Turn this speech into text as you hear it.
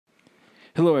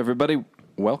Hello, everybody.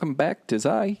 Welcome back to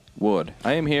Zy Wood.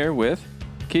 I am here with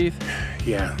Keith.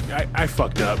 Yeah, I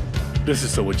fucked up. This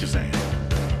is so what you're saying.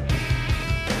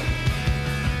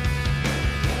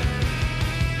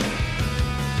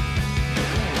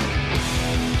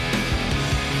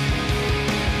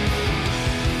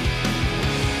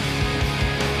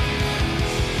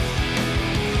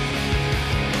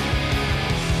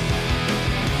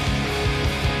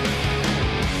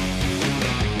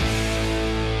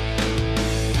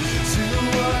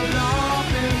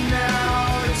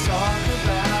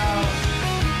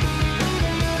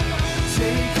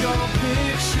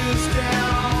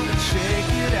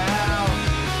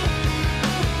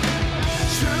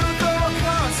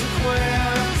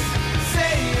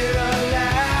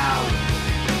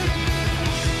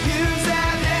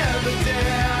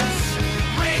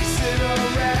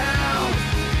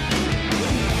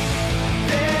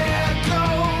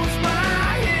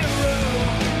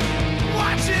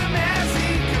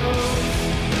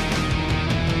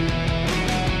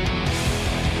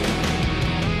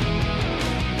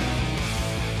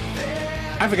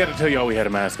 I forgot to tell y'all we had a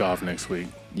mask off next week.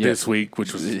 Yep. This week,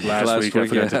 which was last week, I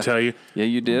forgot to tell you. Yeah,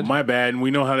 you did. My bad. We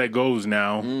know how that goes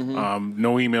now. Mm-hmm.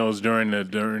 No emails during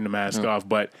the mask off,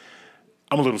 but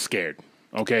I'm a little scared.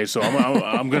 Okay, so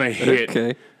I'm gonna hit.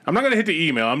 Okay. I'm not gonna hit the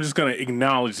email. I'm just gonna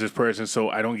acknowledge this person so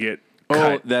I don't get.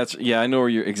 Cut. I know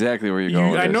exactly where you're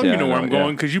going. I know you know where I'm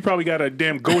going because you probably got a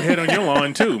damn goat head on your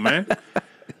lawn too, man.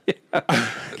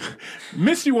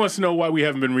 Misty wants to know why we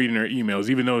haven't been reading her emails,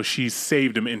 even though she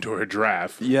saved them into her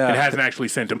draft. Yeah. And hasn't actually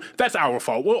sent them. That's our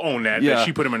fault. We'll own that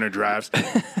she put them in her drafts.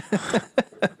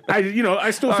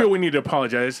 I still feel we need to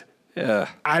apologize. Yeah.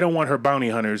 I don't want her bounty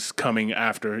hunters coming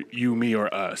after you, me,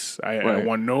 or us. I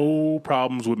want no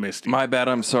problems with Misty. My bad.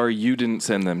 I'm sorry you didn't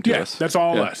send them to us. That's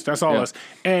all us. That's all us.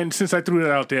 And since I threw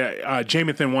that out there,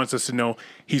 Jamathan wants us to know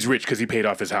he's rich because he paid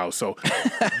off his house. So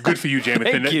good for you,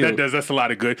 Jamathan. That does us a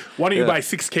lot of good. Why don't you buy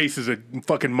 6 cases of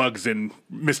fucking mugs and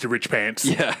Mr. Rich Pants?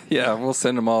 Yeah. We'll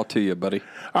send them all to you, buddy.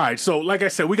 All right. So like I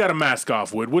said, we got a mask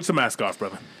off, Wood. What's a mask off,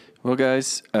 brother? Well,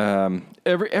 guys,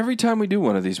 every time we do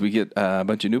one of these, we get a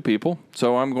bunch of new people.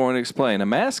 So I'm going to explain. A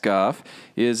mask off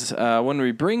is when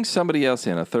we bring somebody else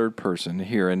in, a third person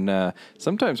here, and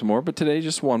sometimes more, but today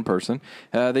just one person.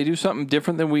 They do something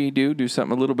different than we do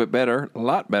something a little bit better, a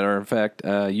lot better, in fact,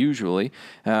 usually.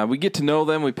 We get to know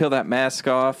them. We peel that mask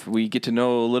off. We get to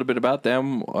know a little bit about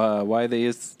them, why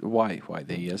they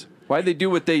do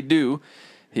what they do.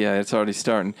 Yeah, it's already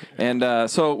starting. And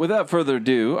so without further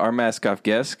ado, our mask-off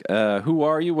guest, who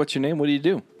are you? What's your name? What do you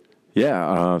do?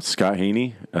 Yeah, Scott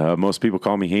Haney. Most people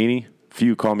call me Haney.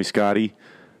 Few call me Scotty.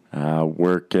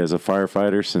 Work as a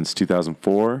firefighter since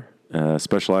 2004,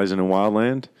 specializing in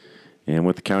wildland and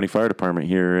with the county fire department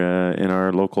here in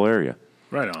our local area.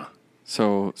 Right on.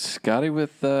 So Scotty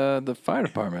with the fire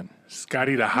department.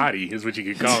 Scotty the hottie is what you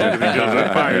could call him. He deals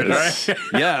with fires, right?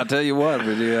 Yeah, I'll tell you what.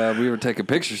 We were taking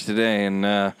pictures today, and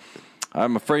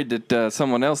I'm afraid that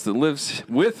someone else that lives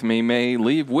with me may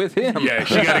leave with him. Yeah,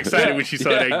 she got excited when she saw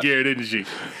that gear, didn't she?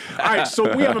 All right,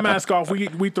 so we have a mask off.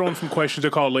 We throw in some questions.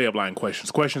 They're called layup line questions.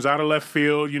 Questions out of left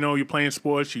field. You know, you're playing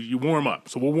sports. You warm up.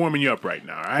 So we're warming you up right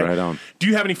now, all right? Right on. Do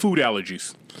you have any food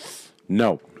allergies?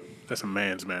 No. That's a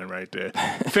man's man right there.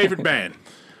 Favorite band?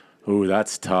 Ooh,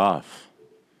 that's tough.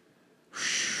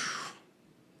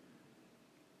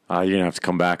 You're going to have to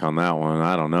come back on that one.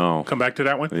 I don't know. Come back to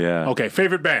that one? Yeah. Okay,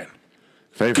 favorite band?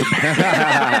 Favorite band?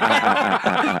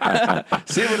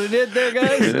 See what I did there,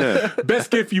 guys? Yeah. Best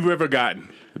gift you've ever gotten?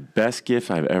 Best gift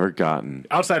I've ever gotten.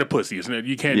 Outside of pussy, isn't it?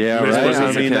 You can't. Yeah, right. Pussy.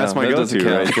 I mean, that's my go-to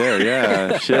right there.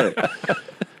 Yeah, shit.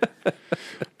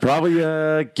 Probably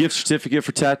a gift certificate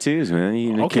for tattoos, man.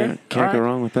 You can't go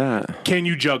wrong with that. Can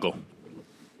you juggle?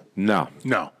 No.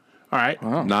 All right.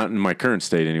 Wow. Not in my current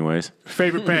state, anyways.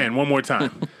 Favorite band, one more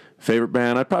time. Favorite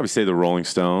band, I'd probably say the Rolling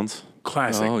Stones.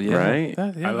 Classic. Oh, yeah. Right?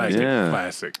 I like it.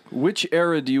 Classic. Which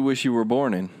era do you wish you were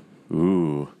born in?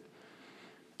 Ooh.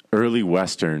 Early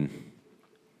Western.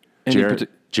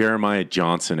 Jeremiah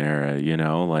Johnson era,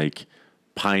 like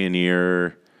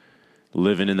pioneer,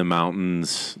 living in the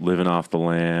mountains, living off the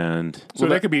land. So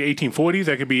that could be 1840s,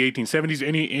 that could be 1870s,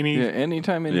 any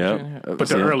time in but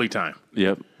the early time.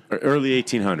 Yep. Early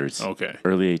 1800s. Okay.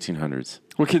 Early 1800s.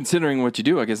 Well, considering what you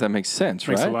do, I guess that makes sense,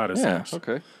 right? Makes a lot of sense.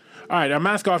 Okay. All right, our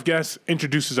mask-off guest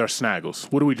introduces our snaggles.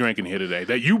 What are we drinking here today?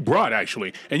 That you brought,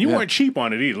 actually. And you weren't cheap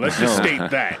on it either. Let's just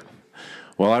state that.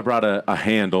 Well, I brought a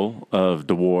handle of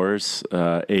DeWars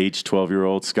aged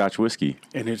 12-year-old Scotch whiskey.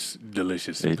 And it's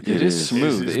delicious. It is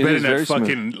smooth. It's better than that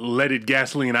fucking leaded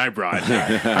gasoline I brought.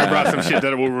 I brought some shit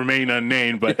that will remain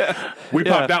unnamed, but we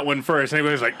popped that one first. And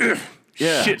everybody's like, ugh.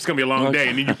 Yeah. shit, it's going to be a long day.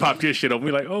 And then you pop your shit open.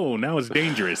 We're like, oh, now it's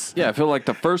dangerous. Yeah, I feel like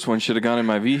the first one should have gone in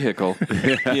my vehicle.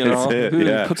 You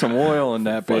know, put some oil in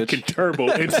that bitch. Fucking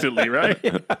turbo instantly, right?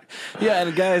 Yeah,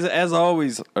 and guys, as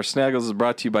always, our Snaggles is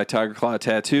brought to you by Tiger Claw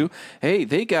Tattoo. Hey,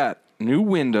 they got new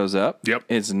windows up. Yep.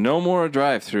 It's no more a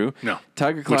drive-through. No.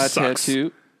 Tiger Claw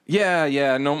Tattoo.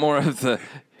 Yeah, no more of the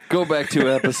go back 2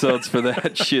 episodes for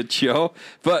that shit show.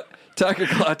 But Tiger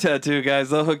Claw Tattoo, guys,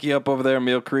 they'll hook you up over there in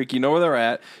Mill Creek. You know where they're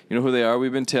at. You know who they are.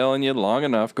 We've been telling you long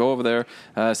enough. Go over there,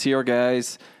 see our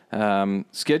guys.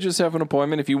 Schedule yourself an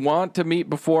appointment if you want to meet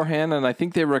beforehand, and I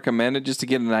think they recommend it just to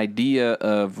get an idea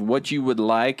of what you would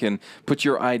like and put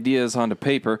your ideas onto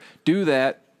paper. Do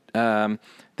that.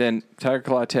 Then Tiger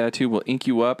Claw Tattoo will ink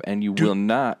you up, and you will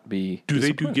not be. Do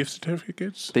they do gift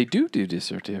certificates? They do gift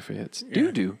certificates.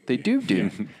 Yeah. They do.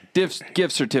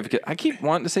 Gift certificate. I keep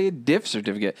wanting to say a diff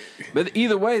certificate, but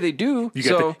either way, they do. You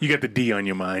got the D on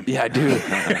your mind. Yeah, I do.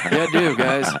 Yeah, I do,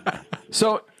 guys.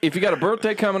 So if you got a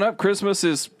birthday coming up, Christmas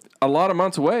is a lot of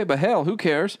months away, but hell, who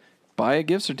cares? Buy a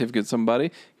gift certificate to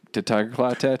somebody to Tiger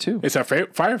Claw Tattoo. It's our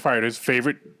firefighter's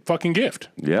favorite fucking gift.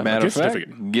 Yeah. Matter of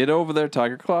fact, get over there,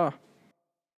 Tiger Claw.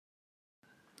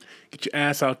 Get your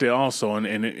ass out there also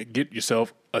and get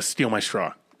yourself a Steal My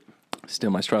Straw.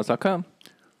 StealMyStraws.com.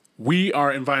 We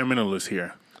are environmentalists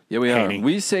here. Yeah, we are.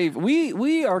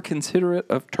 We are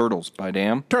considerate of turtles, by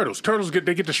damn. Turtles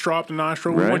they get the straw up the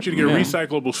nostril. We want you to get a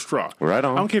recyclable straw. Right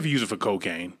on. I don't care if you use it for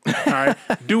cocaine. All right,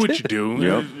 do what you do.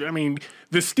 Yep. I mean,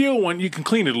 the steel one, you can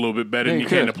clean it a little bit better than you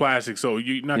can the plastic, so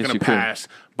you're not going to pass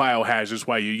biohazards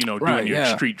while you're doing your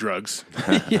street drugs.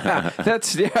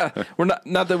 We're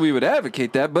not that we would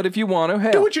advocate that, but if you want to,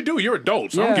 hell, do what you do. You're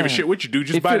adults. I don't give a shit what you do.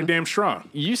 Just buy the damn straw.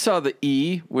 You saw the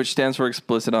E, which stands for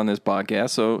explicit on this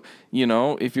podcast, so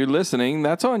if you're listening,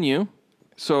 that's on you.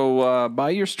 So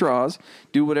buy your straws,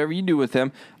 do whatever you do with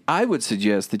them. I would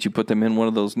suggest that you put them in one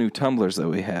of those new tumblers that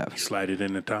we have. Slide it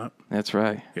in the top. That's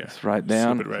right. Yeah. It's right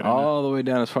down, Slip it right all the way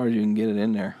down as far as you can get it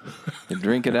in there. You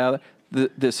drink it out of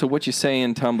there. So what you say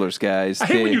in tumblers, guys? I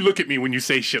hate when you look at me when you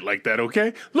say shit like that,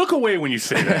 okay? Look away when you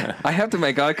say that. I have to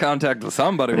make eye contact with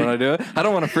somebody when I do it. I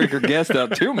don't want to freak our guest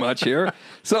out too much here.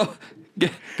 So,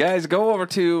 guys, go over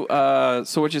to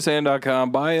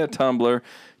sowhatyousaying.com, buy a tumbler.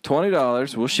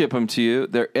 $20. We'll ship them to you.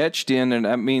 They're etched in, and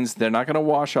that means they're not going to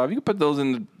wash off. You can put those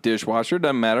in the dishwasher.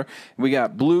 Doesn't matter. We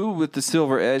got blue with the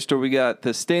silver edged, or we got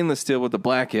the stainless steel with the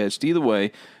black edged. Either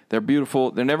way, they're beautiful.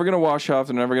 They're never going to wash off.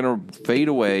 They're never going to fade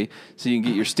away. So you can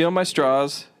get your Steal My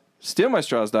Straws,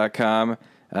 stealmystraws.com,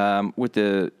 with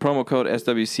the promo code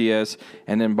SWCS,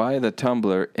 and then buy the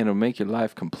tumbler, and it'll make your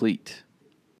life complete.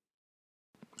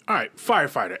 All right,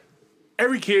 firefighter.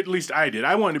 Every kid, at least I did.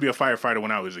 I wanted to be a firefighter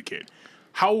when I was a kid.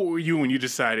 How old were you when you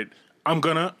decided I am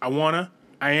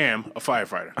a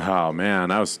firefighter? Oh man,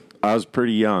 I was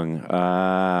pretty young.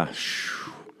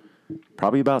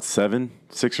 Probably about 6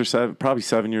 or 7, probably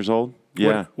 7 years old.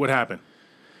 Yeah. What happened?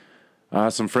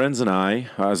 Some friends and I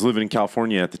was living in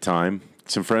California at the time.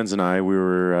 Some friends and I, we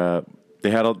were.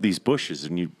 They had all these bushes,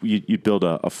 and you'd build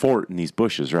a fort in these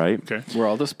bushes, right? Okay. Where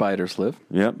all the spiders live.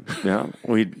 Yep. Yeah.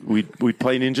 We'd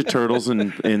play Ninja Turtles,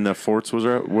 and in the forts was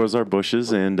our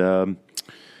bushes, and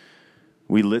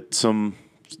we lit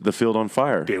the field on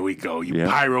fire. There we go. You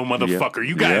pyro motherfucker. Yep.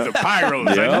 You guys are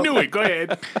pyros. I knew it. Go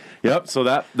ahead. Yep. So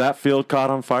that field caught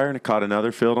on fire, and it caught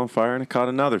another field on fire, and it caught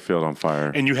another field on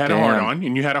fire. And you had a hard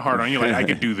on. You're like, I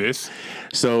could do this.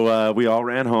 So we all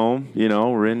ran home.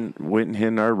 Went and hid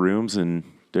in our rooms, and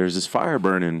there's this fire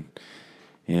burning.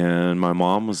 And my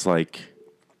mom was like,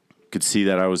 could see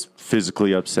that I was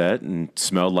physically upset and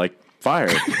smelled like fire.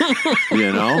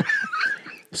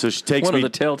 So she takes one of the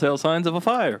telltale signs of a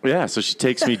fire. Yeah, so she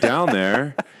takes me down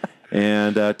there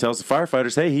and tells the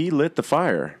firefighters, "Hey, he lit the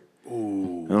fire."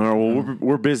 Ooh. And well,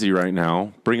 we're busy right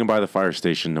now. Bring him by the fire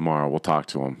station tomorrow. We'll talk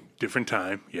to him. Different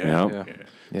time. Yeah.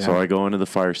 So I go into the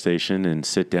fire station and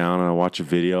sit down and I watch a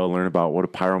video, learn about what a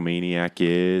pyromaniac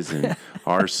is and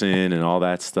arson and all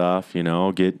that stuff.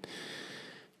 Get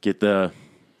the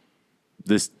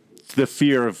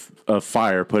fear of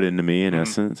fire put into me in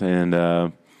essence,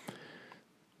 and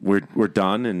we're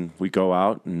done, and we go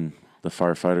out, and the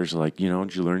firefighters are like,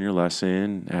 did you learn your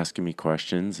lesson? Asking me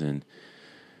questions, and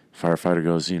firefighter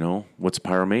goes, what's a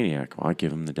pyromaniac? Well, I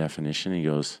give him the definition. He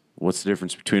goes, what's the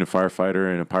difference between a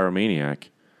firefighter and a pyromaniac?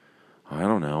 I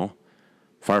don't know.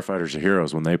 Firefighters are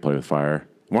heroes when they play with fire.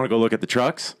 Want to go look at the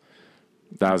trucks?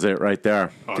 That was it right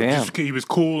there. Oh, damn. He was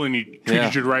cool, and he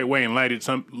treated you the right way and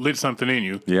lit something in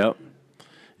you. Yep.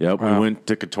 Wow. We went,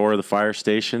 took a tour of the fire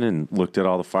station and looked at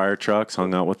all the fire trucks,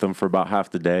 hung out with them for about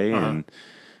half the day, and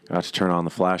got to turn on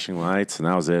the flashing lights, and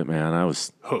that was it, man. I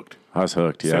was hooked. I was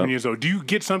hooked, yeah. 7 years old. Do you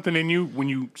get something in you when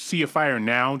you see a fire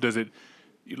now? Does it,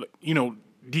 you know,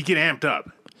 do you get amped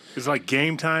up? It's like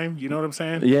game time. You know what I'm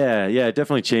saying? Yeah, it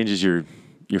definitely changes your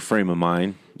frame of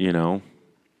mind, you know.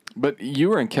 But you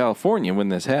were in California when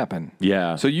this happened.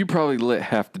 Yeah. So you probably lit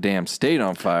half the damn state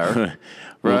on fire,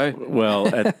 right? Well,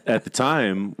 at the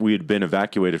time, we had been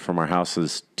evacuated from our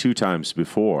houses 2 times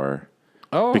before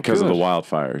because of the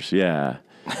wildfires. Yeah.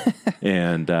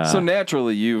 And so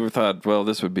naturally you thought, well,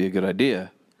 this would be a good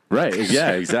idea. Right.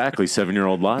 Yeah, exactly.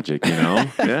 7-year-old logic, you know?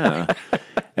 Yeah.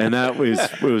 And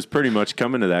it was pretty much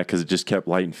coming to that because it just kept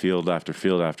lighting field after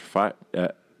fire,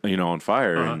 on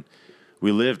fire. And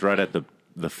we lived right at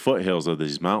the foothills of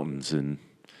these mountains, and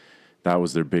that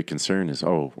was their big concern is,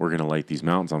 we're going to light these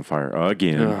mountains on fire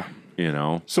again, you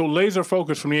know? So laser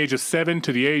focus from the age of 7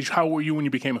 to the age, how were you when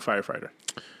you became a firefighter?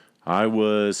 I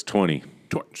was 20.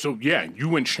 So, yeah, you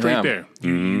went straight there.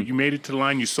 You made it to the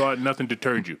line. You saw it. Nothing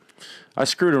deterred you. I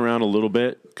screwed around a little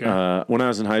bit. Okay. When I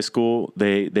was in high school,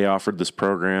 they offered this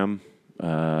program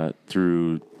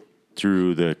through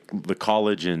the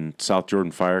college and South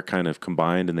Jordan Fire kind of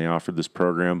combined, and they offered this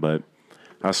program, but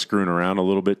I was screwing around a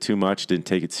little bit too much, didn't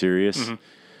take it serious. Mm-hmm.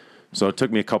 So it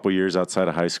took me a couple years outside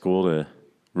of high school to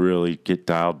really get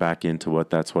dialed back into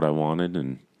that's what I wanted.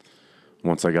 And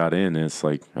once I got in, it's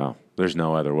like, there's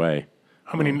no other way.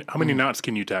 How many knots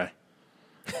can you tie?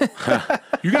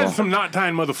 You got some knot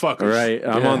tying motherfuckers. Right.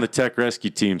 I'm on the tech rescue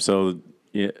team, so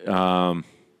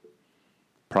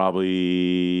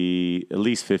probably at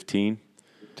least 15.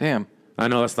 Damn. I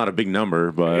know that's not a big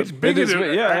number, but it's big.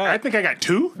 I think I got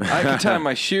 2. I can tie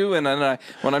my shoe, and then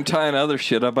when I'm tying other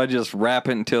shit up, I just wrap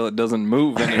it until it doesn't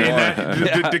move anymore.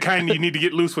 The kind you need to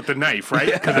get loose with the knife,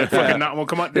 right? Because that fucking knot won't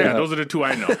come out. Yeah, those are the 2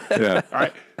 I know. Yeah. All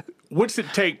right. What's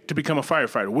it take to become a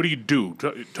firefighter? What do you do?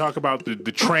 Talk about the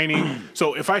training.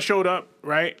 So if I showed up,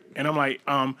 right, and I'm like,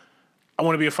 I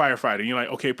want to be a firefighter. And you're like,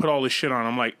 okay, put all this shit on.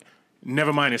 I'm like,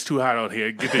 never mind, it's too hot out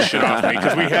here. Get this shit off me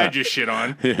because we had your shit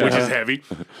on, which is heavy.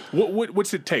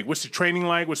 What's it take? What's the training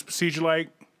like? What's the procedure like?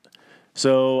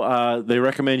 So they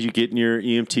recommend you getting your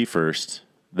EMT first.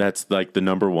 That's like the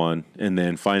number one, and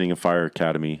then finding a fire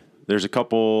academy. There's a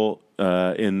couple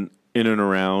in and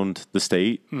around the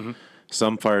state. Mm-hmm.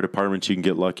 Some fire departments you can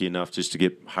get lucky enough just to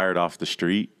get hired off the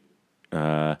street.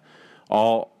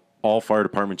 All fire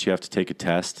departments you have to take a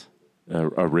test,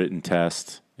 a written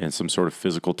test, and some sort of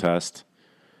physical test.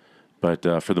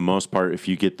 But for the most part, if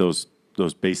you get those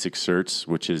basic certs,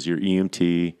 which is your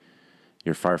EMT,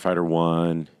 your firefighter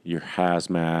 1, your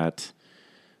hazmat,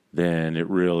 then it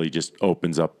really just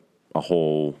opens up a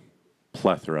whole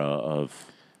plethora of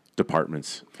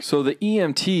departments. So the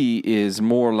EMT is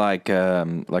more like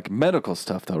medical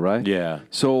stuff, though, right? Yeah.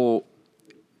 So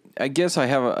I guess I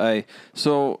have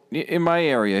so in my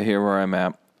area here where I'm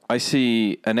at, I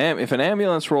see if an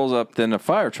ambulance rolls up, then a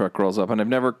fire truck rolls up, and I've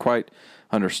never quite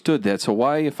understood that. So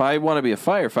why, if I want to be a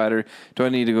firefighter, do I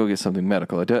need to go get something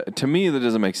medical? To me, that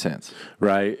doesn't make sense.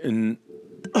 Right. And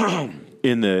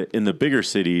in the bigger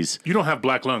cities, you don't have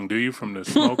black lung, do you, from the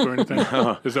smoke or anything?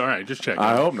 No. It's all right. Just check.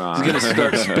 I hope not. He's gonna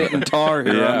start spitting tar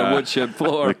here on the woodshed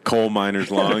floor. The coal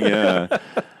miner's lung.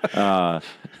 Yeah.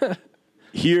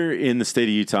 Here in the state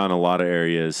of Utah, in a lot of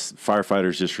areas,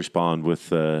 firefighters just respond with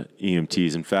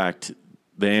EMTs. In fact,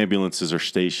 the ambulances are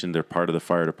stationed. They're part of the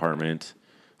fire department.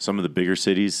 Some of the bigger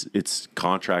cities, it's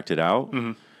contracted out.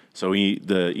 Mm-hmm. So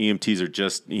the EMTs are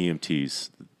just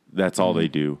EMTs. That's all they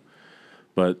do.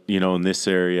 But, in this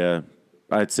area,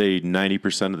 I'd say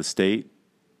 90% of the state,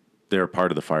 they're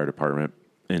part of the fire department.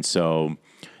 And so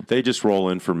they just roll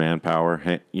in for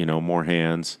manpower, more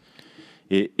hands.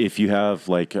 If you have,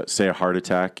 say, a heart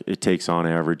attack, it takes on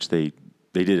average, they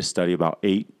did a study about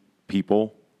 8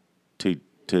 people to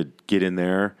get in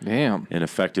there. Damn. And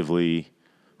effectively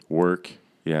work.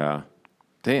 Yeah.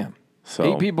 Damn.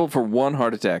 So 8 people for 1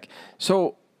 heart attack.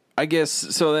 So I guess,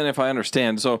 so then if I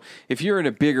understand, so if you're in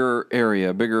a bigger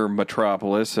area, bigger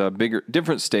metropolis, a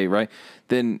different state, right,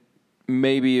 then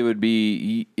maybe it would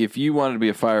be, if you wanted to be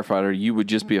a firefighter, you would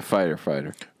just be a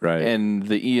firefighter. Right. And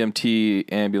the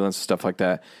EMT, ambulance, stuff like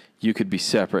that, you could be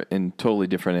separate and totally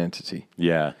different entity.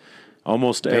 Yeah.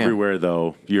 Almost everywhere,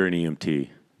 though, you're an EMT,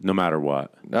 no matter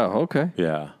what. Oh, okay.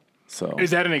 Yeah. So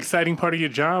is that an exciting part of your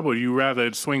job, or do you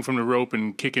rather swing from the rope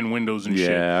and kick in windows and shit?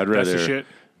 Yeah, I'd rather. That's the shit?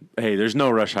 Hey, there's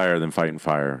no rush higher than fighting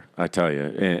fire, I tell you.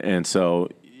 And so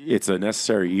it's a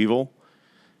necessary evil.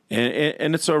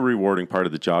 And it's a rewarding part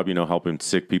of the job, helping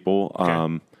sick people.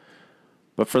 Okay.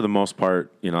 But for the most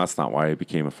part, that's not why I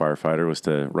became a firefighter, was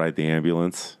to ride the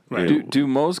ambulance. Right. Do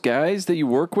most guys that you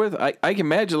work with, I can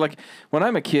imagine, when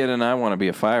I'm a kid and I want to be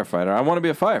a firefighter, I want to be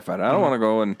a firefighter. I don't want to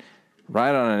go and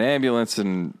ride on an ambulance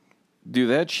and do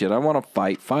that shit. I want to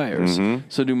fight fires.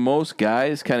 So do most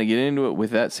guys kind of get into it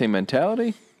with that same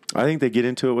mentality? I think they get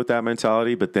into it with that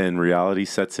mentality, but then reality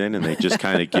sets in and they just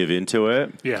kind of give into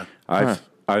it. Yeah.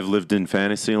 I've lived in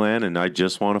Fantasyland and I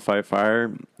just want to fight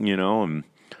fire, and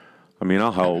I mean,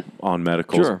 I'll help on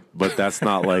medicals, but that's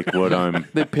not like what I'm.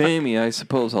 They pay me, I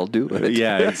suppose I'll do it.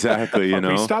 Yeah, exactly.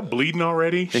 Okay, stop bleeding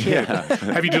already. Shit. Yeah.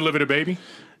 Have you delivered a baby?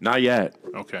 Not yet.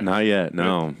 Okay. Not yet.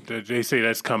 No. They say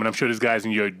that's coming. I'm sure there's guys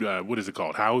in your what is it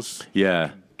called, house?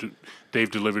 Yeah.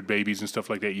 They've delivered babies and stuff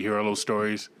like that. You hear all those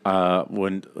stories.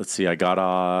 Let's see, I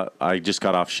just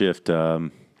got off shift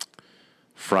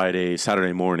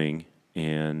Saturday morning,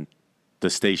 and the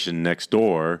station next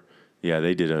door,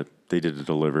 they did a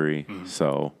delivery.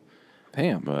 So,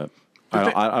 damn. But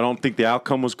I don't think the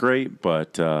outcome was great,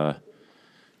 but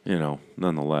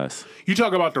nonetheless. You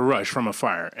talk about the rush from a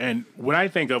fire, and what I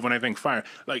think of when I think fire,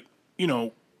 like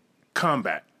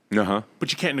combat.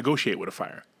 But you can't negotiate with a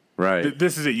fire. Right.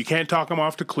 This is it. You can't talk them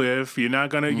off the cliff. You're not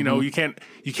gonna, you can't.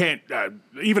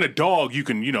 Even a dog, you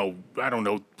can, I don't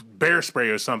know, bear spray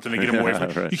or something to get them away from.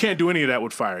 Right. You can't do any of that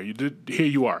with fire. Here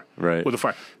you are, right, with a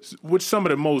fire. What's some of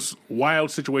the most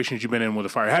wild situations you've been in with a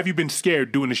fire? Have you been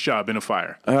scared doing this job in a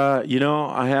fire?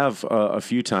 I have a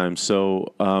few times.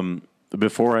 So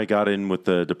before I got in with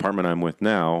the department I'm with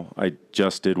now, I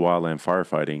just did wildland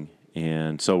firefighting,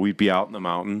 and so we'd be out in the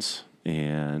mountains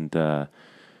and.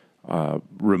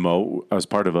 Remote. I was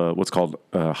part of what's called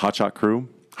a hot shot crew.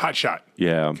 Hot shot.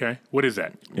 Yeah. Okay. What is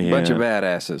that? Bunch of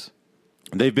badasses.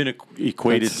 They've been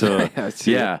equated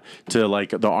to like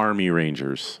the Army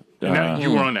Rangers. Now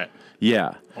you were on that.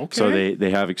 Yeah. Okay. So they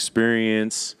have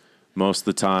experience. Most of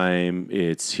the time,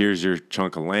 it's here's your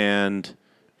chunk of land.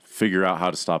 Figure out how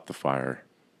to stop the fire.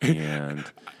 And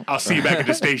I'll see you back at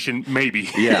the station, maybe.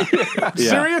 Yeah.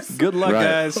 Serious? Good luck,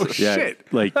 guys. Oh,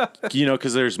 shit. Like,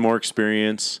 because there's more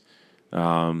experience.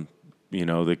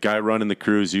 The guy running the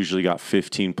crew's usually got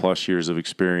 15 plus years of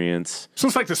experience. So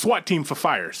it's like the SWAT team for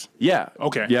fires. Yeah.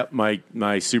 Okay. Yep.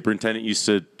 My superintendent used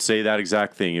to say that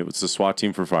exact thing. It was the SWAT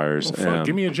team for fires. Well, fuck,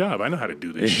 give me a job. I know how to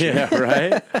do this shit. Yeah,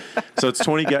 right? So it's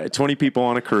 20 people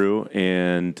on a crew,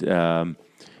 and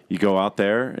you go out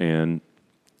there, and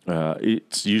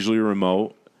it's usually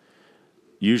remote.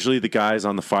 Usually the guys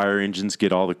on the fire engines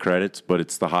get all the credits, but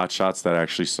it's the hot shots that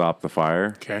actually stop the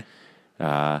fire. Okay.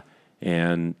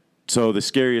 And so the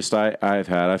scariest I've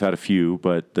had a few,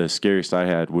 but the scariest I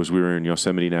had was we were in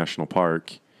Yosemite National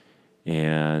Park,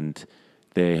 and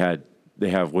they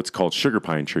have what's called sugar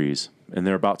pine trees, and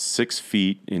they're about 6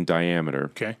 feet in diameter.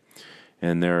 Okay.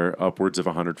 And they're upwards of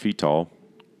 100 feet tall.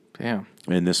 Damn.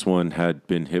 And this one had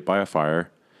been hit by a fire.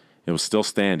 It was still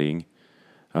standing,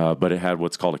 but it had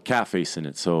what's called a cat face in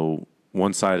it. So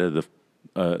one side of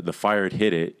the fire had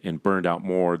hit it and burned out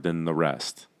more than the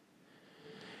rest.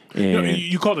 And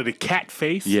you called it a cat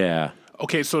face? Yeah.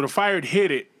 Okay, so the fire had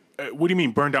hit it. What do you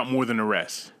mean burned out more than the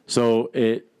rest? So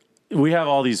we have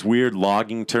all these weird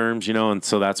logging terms, and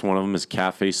so that's one of them is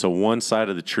cat face. So one side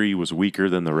of the tree was weaker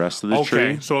than the rest of the tree.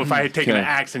 Okay, so if I had taken an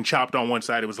axe and chopped on one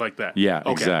side, it was like that? Yeah,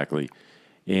 okay. Exactly.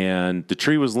 And the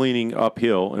tree was leaning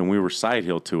uphill, and we were side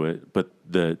hill to it. But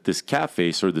this cat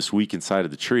face, or this weakened side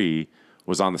of the tree,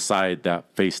 was on the side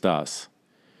that faced us.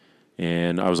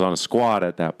 And I was on a squad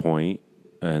at that point,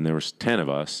 and there was 10 of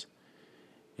us,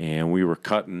 and we were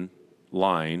cutting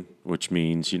line, which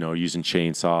means, using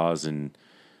chainsaws and,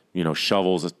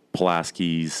 shovels,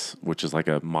 Pulaski's, which is like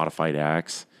a modified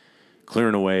axe,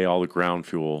 clearing away all the ground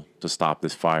fuel to stop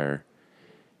this fire.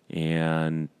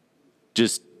 And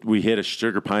we hit a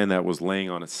sugar pine that was laying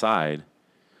on its side.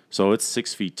 So it's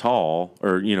 6 feet tall,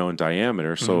 or, in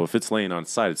diameter. So if it's laying on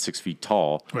its side, it's 6 feet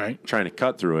tall. Right. Trying to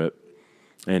cut through it.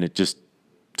 And it just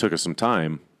took us some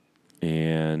time.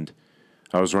 And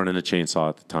I was running a chainsaw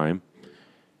at the time.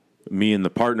 Me and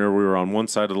the partner, we were on one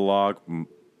side of the log.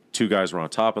 2 guys were on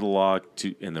top of the log,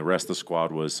 and the rest of the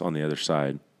squad was on the other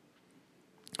side.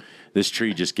 This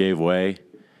tree just gave way,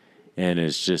 and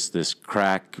it's just this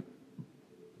crack,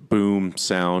 boom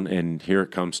sound, and here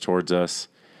it comes towards us.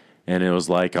 And it was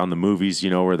like on the movies,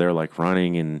 where they're like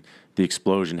running, and the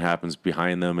explosion happens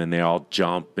behind them, and they all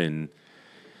jump. And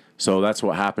so that's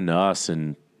what happened to us.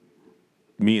 And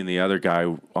me and the other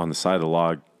guy on the side of the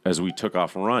log, as we took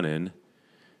off running,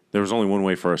 there was only one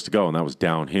way for us to go, and that was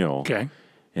downhill. Okay.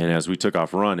 And as we took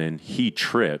off running, he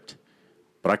tripped,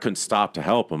 but I couldn't stop to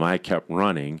help him. I kept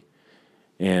running,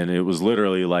 and it was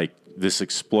literally like this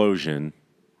explosion,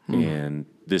 and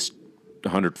this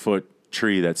 100-foot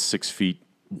tree that's 6 feet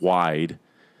wide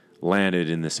landed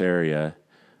in this area.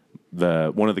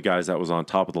 One of the guys that was on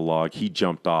top of the log, he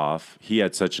jumped off. He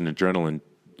had such an adrenaline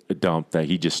dump that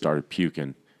he just started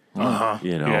puking.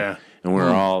 Yeah. and we were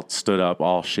all stood up,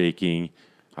 all shaking.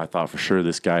 I thought for sure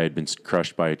this guy had been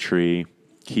crushed by a tree.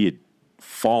 He had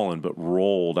fallen but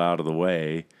rolled out of the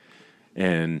way.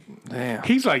 And Damn.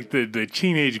 He's like the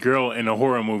teenage girl in the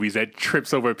horror movies that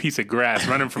trips over a piece of grass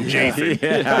running from Jason.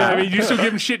 Yeah. I mean, you still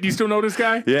give him shit? Do you still know this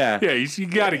guy? Yeah. Yeah, you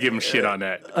got to give him shit on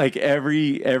that. like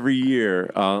every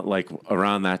year, like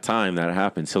around that time that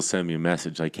happens, he'll send me a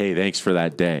message like, "Hey, thanks for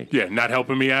that day." Yeah, not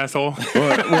helping me, asshole.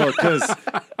 Well,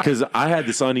 because I had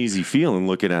this uneasy feeling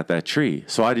looking at that tree,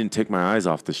 so I didn't take my eyes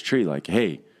off this tree. Like,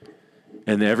 hey.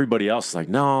 And then everybody else is like,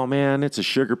 "No, man, it's a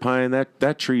sugar pine.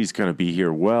 That tree's going to be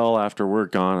here well after we're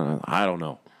gone." And I don't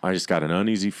know. I just got an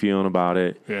uneasy feeling about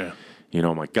it. Yeah. You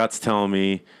know, my gut's telling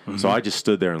me. Mm-hmm. So I just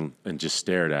stood there and just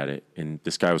stared at it. And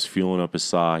this guy was fueling up his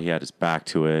saw. He had his back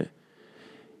to it.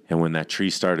 And when that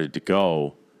tree started to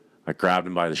go, I grabbed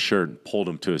him by the shirt and pulled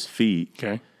him to his feet.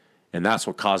 Okay. And that's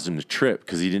what caused him to trip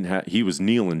because he was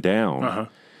kneeling down. Uh-huh.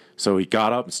 So he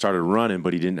got up and started running,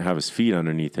 but he didn't have his feet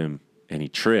underneath him, and he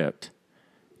tripped.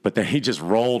 But then he just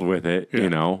rolled with it, you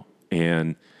know,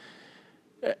 and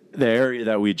the area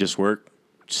that we just worked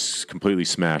just completely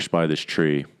smashed by this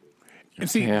tree. And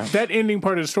see, that ending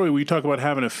part of the story where you talk about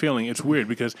having a feeling, it's weird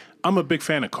because I'm a big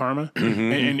fan of karma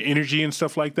and energy and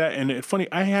stuff like that. And it's funny,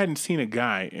 I hadn't seen a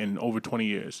guy in over 20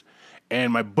 years.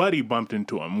 And my buddy bumped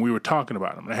into him. We were talking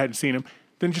about him. I hadn't seen him.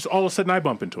 Then just all of a sudden I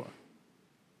bump into him.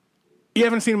 You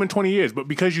haven't seen him in 20 years, but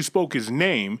because you spoke his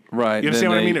name, right? You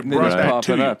understand what I mean? It brought that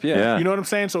to you. Up, yeah. You know what I'm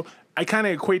saying? So I kind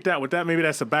of equate that with that. Maybe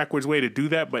that's a backwards way to do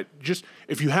that, but just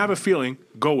if you have a feeling,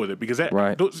 go with it because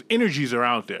those energies are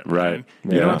out there. Right.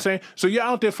 Man. You know what I'm saying? So you're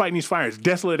out there fighting these fires,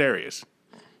 desolate areas.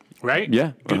 Right?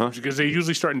 Yeah. Because they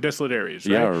usually start in desolate areas.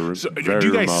 Right? Yeah. So very do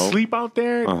you guys remote. sleep out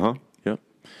there? Yep.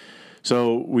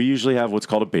 So we usually have what's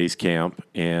called a base camp,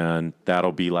 and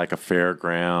that'll be like a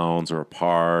fairgrounds or a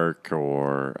park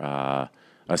or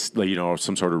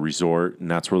some sort of resort, and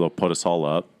that's where they'll put us all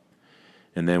up.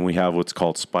 And then we have what's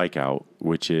called spike out,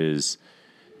 which is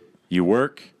you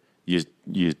work, you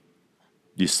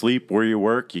sleep where you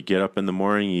work, you get up in the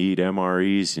morning, you eat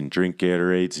MREs and drink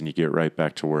Gatorades, and you get right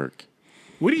back to work.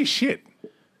 What do you shit?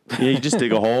 Yeah, you just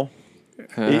dig a hole.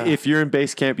 If you're in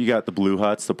base camp, you got the blue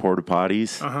huts, the porta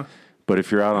potties. But if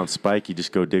you're out on spike, you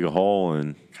just go dig a hole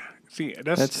and. See, I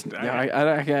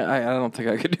don't think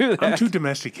I could do that. I'm too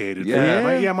domesticated.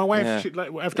 Yeah, my wife. Yeah.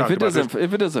 I've talked about this.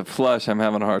 If it doesn't flush, I'm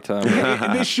having a hard time.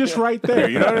 It's just right there.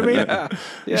 You know what I mean?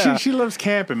 Yeah. She loves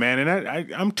camping, man,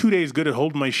 and I'm 2 days good at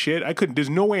holding my shit. I couldn't. There's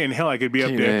no way in hell I could be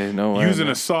up there using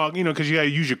a saw. You know, because you got to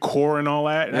use your core and all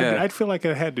that. And I'd feel like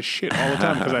I had to shit all the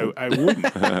time because I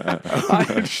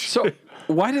wouldn't. So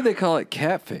why do they call it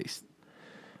cat face?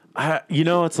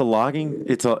 It's a logging.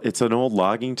 It's an old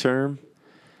logging term.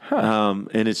 And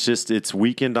it's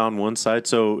weakened on one side.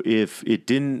 So if it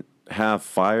didn't have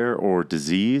fire or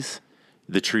disease,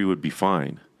 the tree would be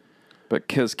fine. But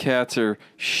because cats are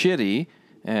shitty,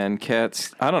 and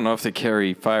cats, I don't know if they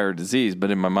carry fire or disease,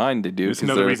 but in my mind they do. It's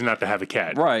another reason not to have a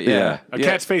cat. Right, yeah. A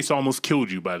cat's face almost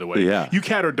killed you, by the way. Yeah. You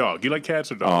cat or dog? You like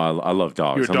cats or dogs? Oh, I love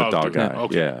dogs. You're I'm a dog guy.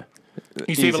 Okay. Yeah.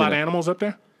 You save a lot of animals up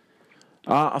there?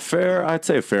 I'd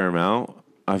say a fair amount.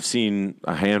 I've seen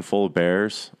a handful of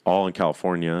bears, all in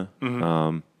California.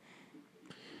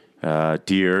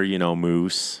 Deer,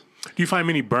 moose. Do you find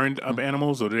many burned up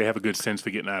animals, or do they have a good sense for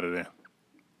getting out of there?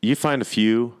 You find a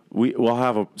few. We'll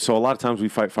have so a lot of times we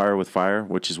fight fire with fire,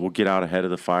 which is we'll get out ahead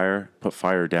of the fire, put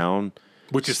fire down.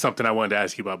 Which is something I wanted to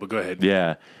ask you about, but go ahead.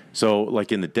 Yeah. So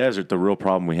like in the desert, the real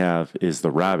problem we have is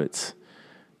the rabbits.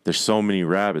 There's so many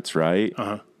rabbits, right?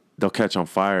 They'll catch on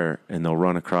fire and they'll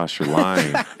run across your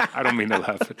line. I don't mean to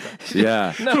laugh at that.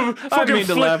 Yeah. No, I didn't mean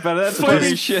to laugh at it. That's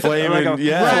funny shit. Flaming,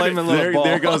 flaming little ball.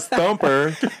 There goes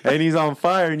Thumper, and he's on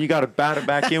fire, and you got to bat it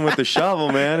back in with the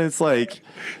shovel, man. It's like...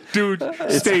 Dude,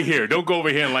 stay here. Don't go over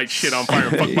here and light shit on fire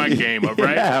and fuck my game up,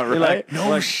 right? Yeah, right. Like,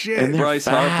 no shit. And Bryce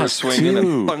Harper swinging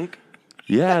and thunk.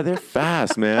 Yeah, they're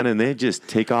fast, man, and they just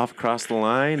take off across the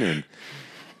line, and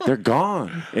they're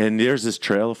gone. And there's this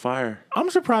trail of fire. I'm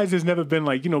surprised there's never been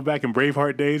back in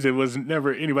Braveheart days, there was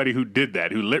never anybody who did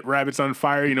that, who lit rabbits on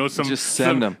fire. Some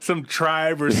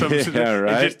tribe or some, right?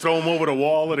 and just throw them over the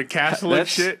wall of the castle and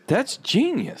shit. That's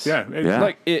genius. Yeah.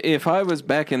 Like if I was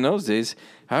back in those days,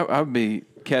 I would be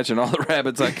catching all the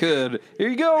rabbits I could. Here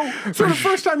you go. So the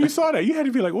first time you saw that, you had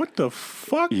to be like, "What the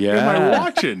fuck Yeah. am I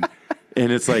watching?" And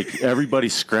it's like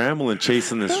everybody's scrambling,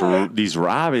 chasing these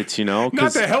rabbits,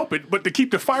 Not to help it, but to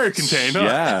keep the fire contained,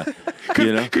 huh?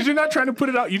 Yeah. Because you're not trying to put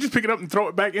it out. You just pick it up and throw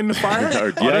it back in the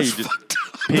fire? You just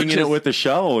pinging it with the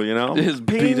shovel, Just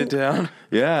beat it down.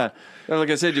 Yeah. Like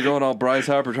I said, you're going all Bryce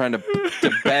Harper trying to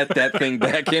bat that thing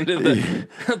back into the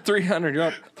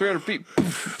 300 feet,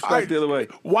 back the other way.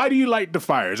 Why do you light the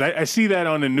fires? I see that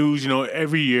on the news.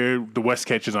 Every year the West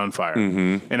Ketch is on fire,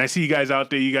 and I see you guys out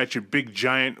there. You got your big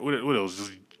giant what are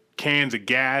those cans of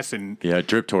gas and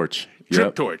drip torch.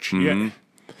 Drip torch. Yeah.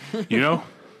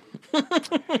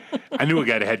 I knew a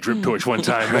guy that had drip torch one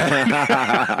time, man.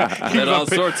 He had all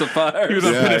sorts of fires. He was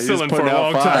on penicillin for a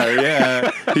long time.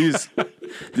 Yeah, he's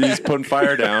putting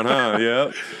fire down, huh?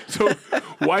 Yeah. So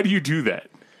why do you do that?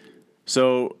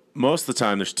 So most of the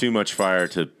time, there's too much fire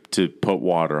to put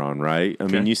water on, right? I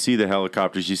mean, you see the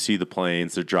helicopters, you see the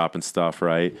planes, they're dropping stuff,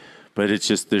 right? But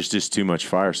there's just too much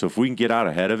fire. So if we can get out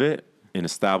ahead of it and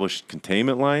establish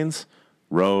containment lines,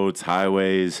 roads,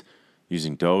 highways,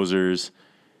 using dozers,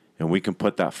 and we can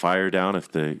put that fire down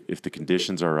if the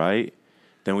conditions are right,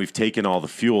 then we've taken all the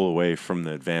fuel away from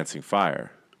the advancing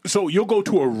fire. So you'll go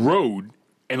to a road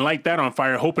and light that on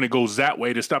fire, hoping it goes that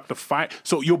way to stop the fire.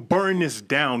 So you'll burn this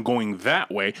down going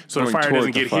that way, so the fire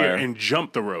doesn't get here and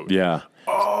jump the road. Yeah.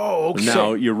 Oh, okay.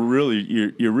 Now you're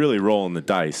really rolling the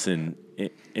dice, and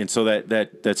so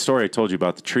that story I told you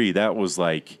about the tree, that was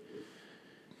like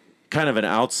kind of an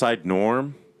outside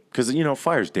norm because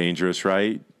fire's dangerous,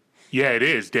 right? Yeah, it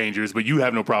is dangerous, but you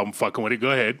have no problem fucking with it.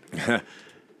 Go ahead.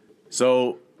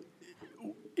 So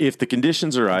if the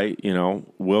conditions are right,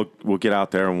 we'll get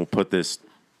out there and we'll put this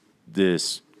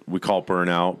we call burn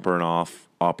off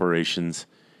operations,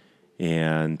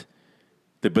 but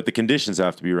the conditions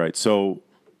have to be right. So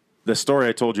the story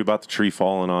I told you about the tree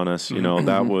falling on us,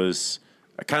 that was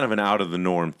kind of an out of the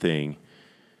norm thing.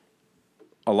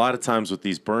 A lot of times with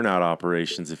these burnout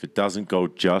operations, if it doesn't go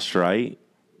just right,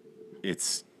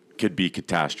 could be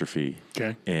catastrophe.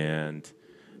 Okay. And,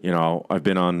 I've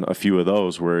been on a few of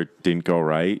those where it didn't go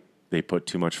right. They put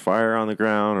too much fire on the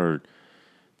ground, or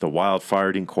the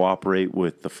wildfire didn't cooperate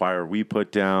with the fire we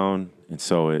put down. And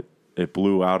so it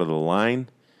blew out of the line.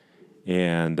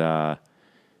 And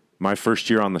my first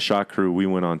year on the shot crew, we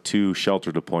went on 2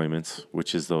 shelter deployments,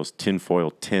 which is those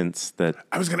tinfoil tents that...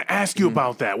 I was going to ask you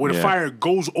about that, where the fire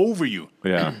goes over you.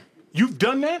 Yeah. You've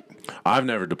done that? I've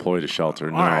never deployed a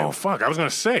shelter, no. All right, well, fuck. I was going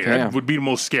to say, that would be the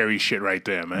most scary shit right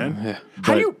there, man. Yeah.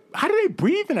 How do they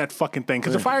breathe in that fucking thing?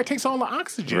 Because the fire takes all the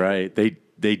oxygen. Right.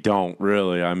 They don't,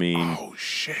 really. I mean... Oh,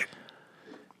 shit.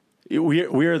 We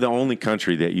are the only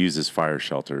country that uses fire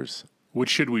shelters. What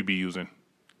should we be using?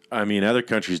 I mean, other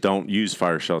countries don't use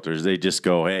fire shelters. They just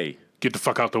go, hey... Get the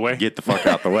fuck out the way? Get the fuck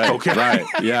out the way. Okay. Right.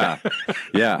 Yeah.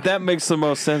 Yeah. That makes the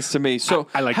most sense to me. So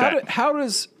I like that. How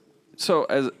does... So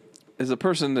as a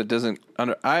person that doesn't...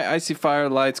 I see fire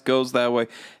lights, goes that way.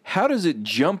 How does it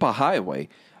jump a highway?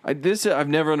 I've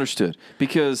never understood.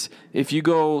 Because if you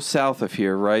go south of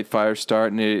here, right, fire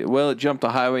starting, it jumped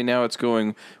the highway, now it's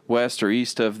going west or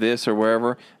east of this or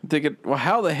wherever. I'm thinking, well,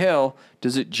 how the hell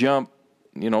does it jump,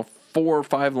 4 or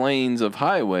 5 lanes of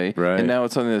highway, right, and now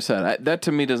it's on the other side? That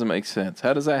to me doesn't make sense.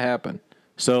 How does that happen?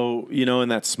 So, in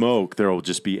that smoke, there will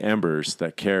just be embers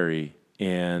that carry,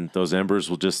 and those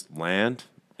embers will just land,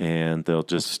 and they'll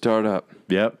just... start up.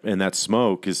 Yep, and that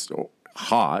smoke is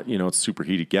hot, it's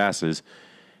superheated gases.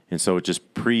 And so it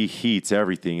just preheats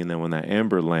everything, and then when that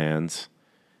ember lands,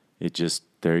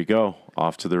 there you go,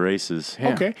 off to the races.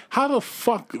 Yeah. Okay, how the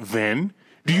fuck then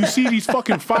do you see these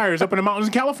fucking fires up in the mountains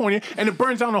in California, and it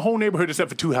burns down the whole neighborhood except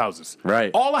for 2 houses?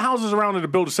 Right. All the houses around it are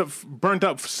built burnt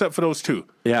up except for those 2.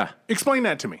 Yeah. Explain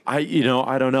that to me. I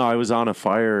don't know. I was on a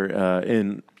fire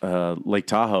in Lake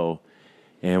Tahoe,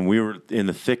 and we were in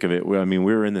the thick of it. We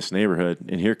were in this neighborhood,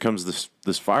 and here comes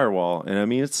this firewall,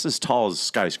 and it's as tall as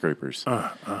skyscrapers.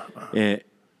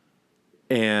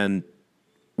 And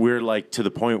we're like to the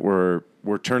point where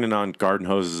we're turning on garden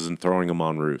hoses and throwing them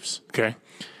on roofs. Okay.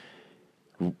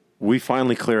 We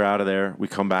finally clear out of there. We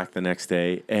come back the next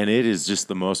day, and it is just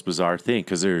the most bizarre thing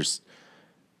because there's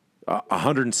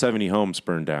 170 homes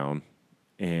burned down,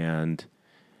 and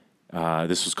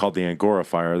this was called the Angora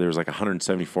Fire. There was like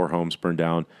 174 homes burned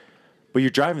down. But you're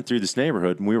driving through this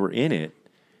neighborhood, and we were in it,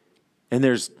 and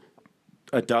there's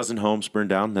a dozen homes burned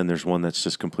down, then there's one that's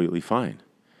just completely fine.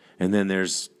 And then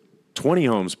there's 20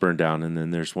 homes burned down, and then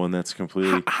there's one that's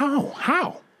completely...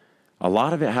 How? A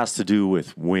lot of it has to do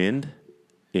with wind,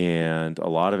 and a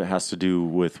lot of it has to do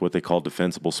with what they call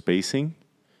defensible spacing.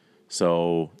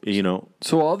 So,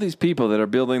 So all these people that are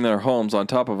building their homes on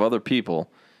top of other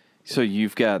people... So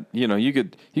you've got, you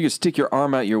could stick your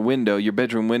arm out your window, your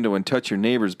bedroom window, and touch your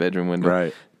neighbor's bedroom window.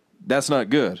 Right. that's not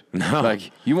good. No.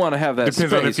 Like, you want to have that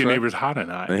Depends space, on if your right? neighbor's hot or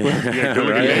not. Yeah, good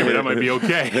looking neighbor, that might be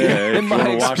okay. Yeah, In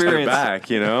my wash their experience, back,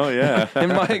 yeah. in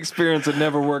my experience, it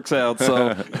never works out.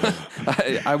 So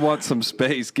I want some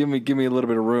space. Give me a little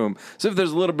bit of room. So if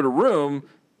there's a little bit of room,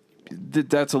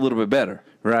 that's a little bit better.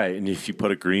 Right, and if you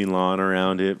put a green lawn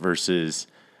around it versus,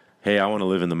 hey, I want to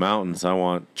live in the mountains. I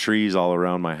want trees all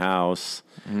around my house.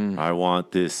 I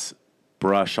want this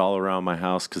brush all around my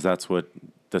house because that's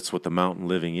what the mountain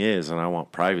living is, and I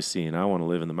want privacy, and I want to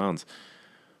live in the mountains.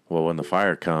 Well, when the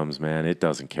fire comes, man, it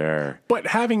doesn't care. But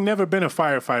having never been a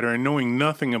firefighter and knowing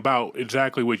nothing about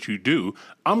exactly what you do,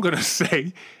 I'm going to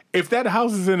say, if that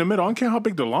house is in the middle, I don't care how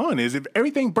big the lawn is, if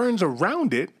everything burns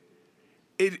around it,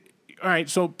 all right,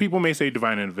 so people may say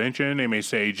divine intervention. They may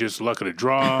say just luck of the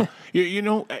draw. you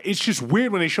know, it's just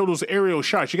weird when they show those aerial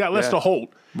shots. You got Lester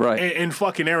Holt in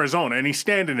fucking Arizona, and he's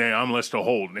standing there. I'm Lester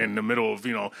Holt in the middle of,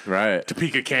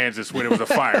 Topeka, Kansas, where there was a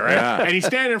fire, right? And he's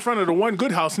standing in front of the one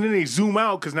good house, and then they zoom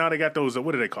out because now they got those,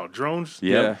 what do they call, drones?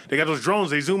 Yeah. They got those drones.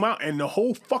 They zoom out, and the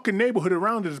whole fucking neighborhood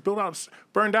around it is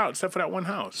burned out, except for that one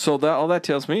house. So all that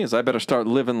tells me is I better start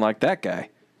living like that guy.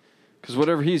 Because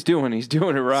whatever he's doing it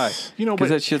right.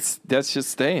 Because that's just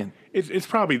staying. It's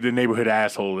probably the neighborhood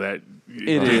asshole that...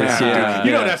 It is, yeah.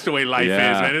 You know that's the way life is,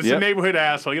 man. It's a neighborhood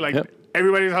asshole. You're like,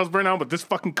 everybody's house burned down, but this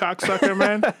fucking cocksucker,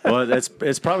 man. Well,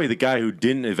 it's probably the guy who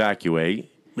didn't evacuate,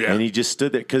 and he just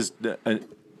stood there. Because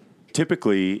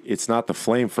typically, it's not the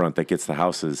flame front that gets the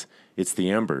houses. It's the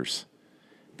embers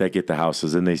that get the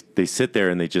houses. And they sit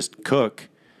there and they just cook,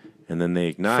 and then they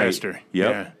ignite. Fester. Yep.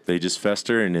 Yeah. They just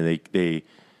fester, and then they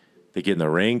get in the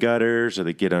rain gutters or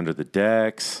they get under the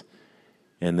decks,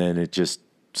 and then it just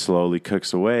slowly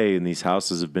cooks away, and these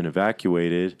houses have been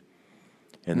evacuated,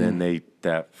 and then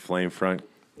that flame front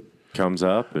comes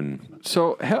up. And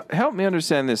so help me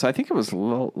understand this. I think it was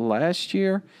last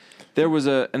year. There was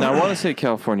and I want to say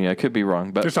California. I could be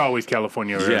wrong, but it's always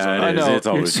California. Or yeah, I know. It's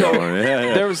always California.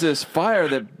 There was this fire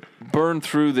that burned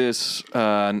through this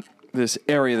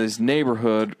area, this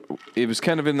neighborhood. It was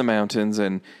kind of in the mountains,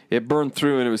 and it burned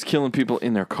through, and it was killing people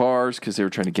in their cars because they were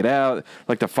trying to get out.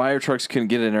 Like, the fire trucks couldn't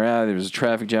get in or out. There was a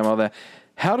traffic jam, all that.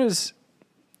 How does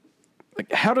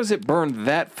it burn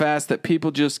that fast that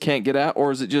people just can't get out,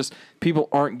 or is it just people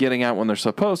aren't getting out when they're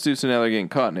supposed to, so now they're getting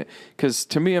caught in it? Because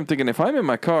to me, I'm thinking, if I'm in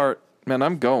my car, man,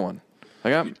 I'm going.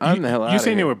 Like, I'm the hell out of here. You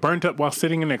saying they were burnt up while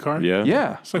sitting in their car? Yeah.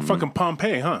 Yeah. It's like fucking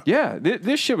Pompeii, huh? Yeah.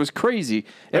 This shit was crazy.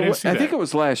 I think it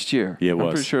was last year. Yeah, it was.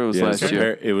 I'm pretty sure it was last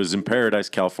year. It was in Paradise,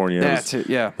 California. That's it,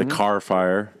 yeah. The car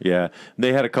fire, yeah.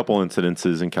 They had a couple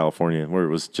incidences in California where it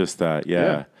was just that,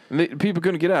 yeah. And people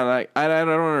couldn't get out. I don't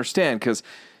understand, because,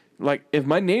 like, if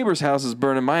my neighbor's house is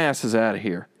burning, my ass is out of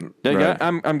here. Right.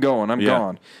 I'm going. I'm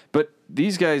gone. But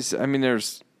these guys, I mean,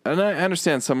 and I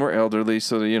understand some were elderly,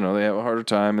 so they have a harder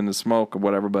time in the smoke or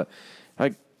whatever. But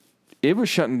like, it was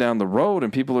shutting down the road,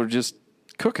 and people are just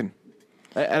cooking.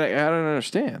 I don't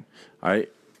understand. I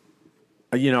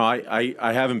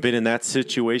haven't been in that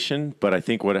situation, but I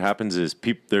think what happens is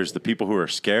there's the people who are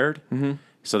scared,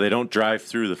 so they don't drive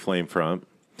through the flame front,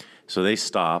 so they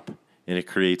stop, and it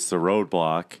creates the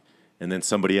roadblock, and then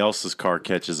somebody else's car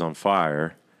catches on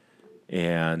fire.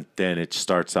 And then it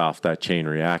starts off that chain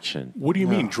reaction. What do you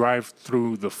mean drive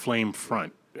through the flame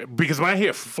front? Because when I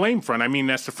hear flame front, I mean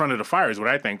that's the front of the fire is what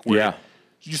I think. Yeah.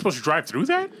 You're supposed to drive through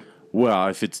that? Well,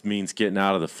 if it means getting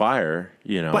out of the fire,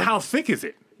 But how thick is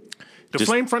it? The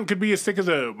flame front could be as thick as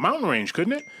a mountain range,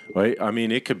 couldn't it? Right. I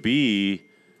mean, it could be,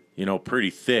 pretty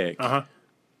thick.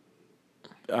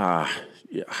 It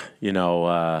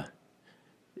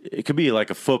could be like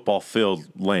a football field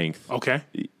length. Okay.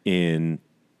 In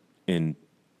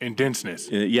denseness.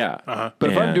 Yeah.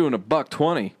 But if I'm doing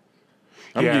 $120,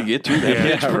 I'm going to get through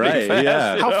that. Yeah, right. Fast.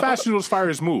 Yeah. How fast do those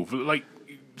fires move? Like,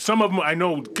 some of them, I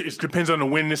know it depends on the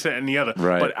wind, this, that, and the other.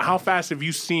 Right. But how fast have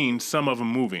you seen some of them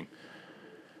moving?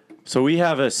 So we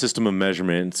have a system of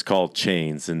measurement. It's called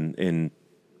chains. And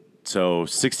so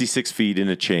 66 feet in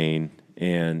a chain.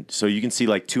 And so you can see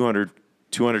like 200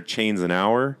 chains an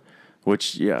hour.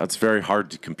 Which, it's very hard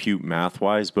to compute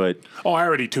math-wise, but... Oh, I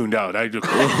already tuned out. I just...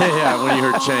 yeah, when you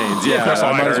heard chains. Yeah, that's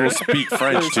all I might I as well heard. speak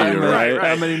French to you, right?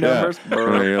 How many numbers?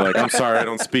 And you're like, I'm sorry, I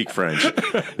don't speak French.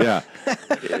 Yeah.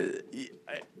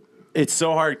 It's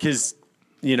so hard because,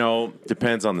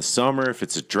 depends on the summer, if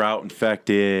it's a drought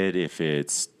infected, if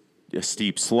it's a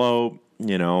steep slope,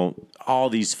 all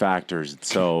these factors.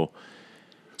 So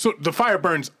the fire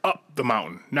burns up the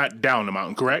mountain, not down the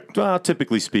mountain, correct?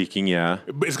 Typically speaking, yeah.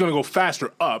 But it's going to go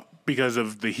faster up because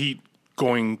of the heat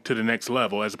going to the next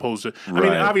level as opposed to... I mean,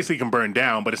 Right. obviously it can burn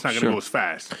down, but it's not going to go as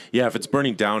fast. Yeah, if it's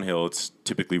burning downhill, it's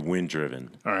typically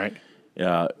wind-driven. All right.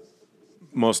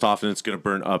 most often it's going to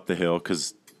burn up the hill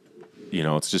because,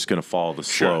 it's just going to follow the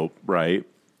slope, right?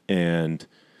 And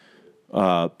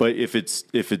but if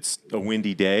it's a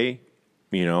windy day,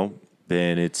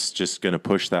 then it's just going to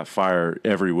push that fire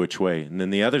every which way. And then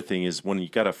the other thing is when you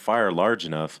got a fire large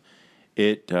enough,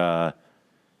 it's going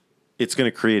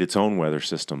to create its own weather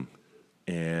system.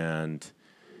 And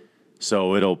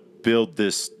so it'll build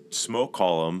this smoke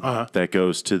column that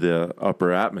goes to the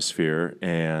upper atmosphere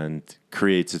and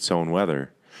creates its own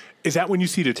weather. Is that when you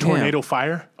see the tornado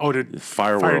fire? Oh, the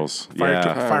fire whirls.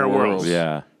 Fire whirls.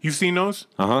 Yeah. You've seen those?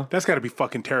 That's got to be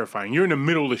fucking terrifying. You're in the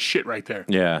middle of the shit right there.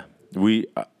 Yeah. We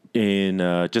in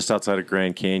just outside of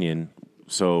Grand Canyon,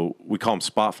 so we call them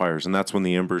spot fires, and that's when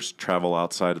the embers travel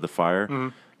outside of the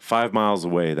fire. 5 miles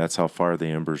away, that's how far the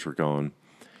embers were going.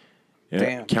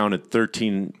 Damn. Counted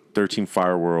 13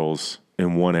 fire whirls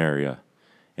in one area.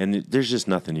 And there's just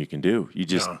nothing you can do.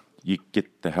 You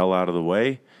get the hell out of the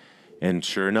way. And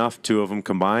sure enough, 2 of them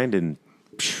combined and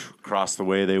across the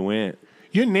way they went.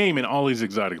 You're naming all these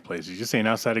exotic places. You're saying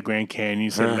outside of Grand Canyon, you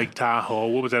said Lake Tahoe.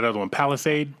 What was that other one?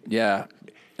 Palisade? Yeah.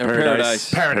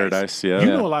 Paradise, yeah. You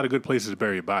know a lot of good places to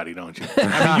bury your body, don't you?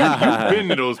 I mean, you've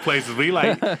been to those places where you're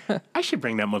like, I should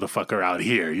bring that motherfucker out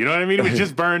here. You know what I mean? If it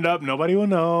just burned up, nobody will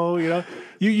know,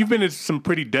 You've been to some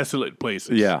pretty desolate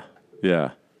places. Yeah,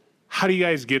 yeah. How do you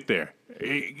guys get there?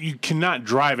 You cannot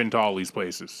drive into all these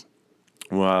places.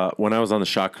 Well, when I was on the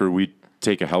shot crew, we'd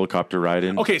take a helicopter ride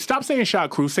in. Okay, stop saying shot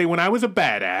crew. Say when I was a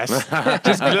badass.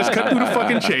 Just let's cut through the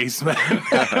fucking chase, man.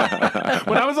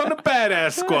 When I was on the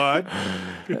badass squad,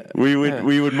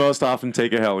 we would most often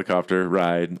take a helicopter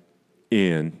ride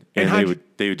in, and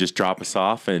they would just drop us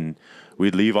off, and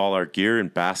we'd leave all our gear in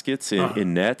baskets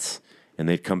in nets, and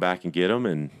they'd come back and get them,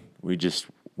 and we just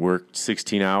work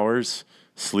 16 hours,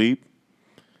 sleep,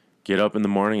 get up in the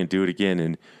morning, and do it again.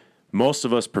 And most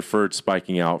of us preferred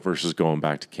spiking out versus going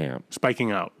back to camp.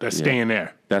 Spiking out. That's staying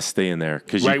there. That's staying there.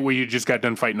 Right where you just got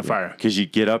done fighting the fire. Because you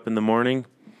get up in the morning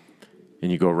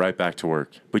and you go right back to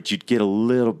work. But you'd get a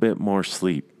little bit more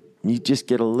sleep. You just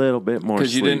get a little bit more sleep.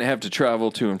 Because you didn't have to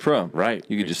travel to and from. Right.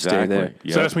 You could just stay there.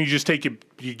 Yep. So that's when you just take your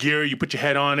gear, you put your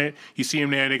head on it, you see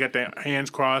them there, they got their hands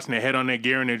crossed and their head on their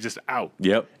gear, and they're just out.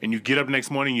 Yep. And you get up the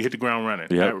next morning, you hit the ground running.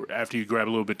 Yep. After you grab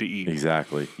a little bit to eat.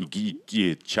 Exactly.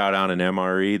 You chow down an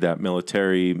MRE, that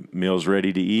military meals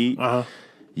ready to eat.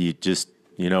 You just,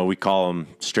 we call them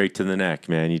straight to the neck,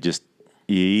 man. You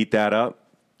eat that up,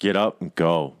 get up, and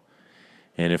go.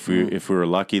 And if we were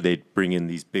lucky, they'd bring in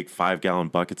these big 5-gallon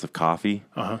buckets of coffee.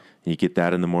 And you get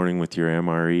that in the morning with your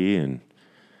MRE, and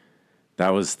that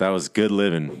was good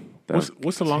living.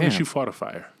 What's the longest you fought a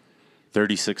fire?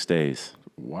 36 days.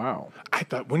 Wow. I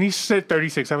thought when he said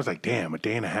 36, I was like, damn, a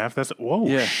day and a half? That's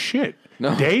shit.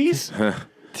 No. Days?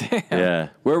 Damn. Yeah.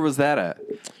 Where was that at?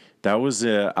 That was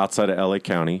outside of LA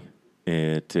County.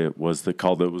 It was the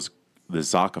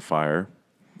Zaka fire.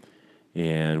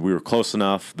 And we were close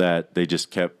enough that they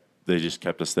just kept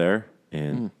us there.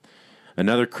 And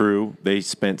another crew, they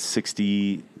spent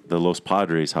the Los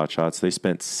Padres hotshots, they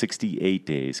spent 68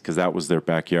 days because that was their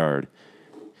backyard.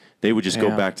 They would just go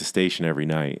back to station every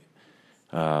night,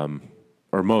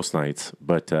 or most nights.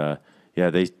 But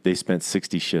they spent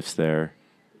 60 shifts there.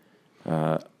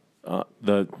 The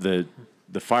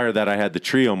fire that I had the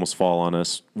tree almost fall on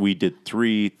us, we did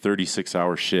 3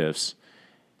 36-hour shifts.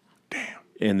 Damn.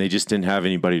 And they just didn't have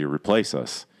anybody to replace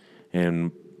us.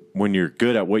 And when you're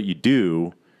good at what you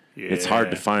do, it's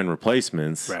hard to find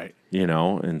replacements. Right.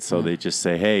 And so they just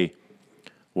say, hey,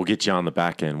 we'll get you on the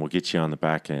back end.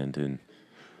 And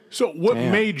so what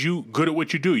made you good at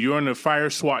what you do? You're on the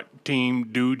fire SWAT team,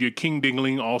 dude. You're King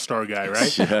Dingling all-star guy,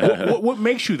 right? what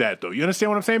makes you that, though? You understand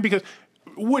what I'm saying? Because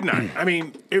would not. I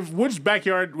mean, if Wood's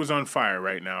backyard was on fire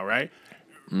right now, right?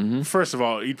 First of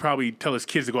all, he'd probably tell his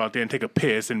kids to go out there and take a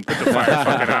piss and put the fire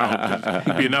fucking out.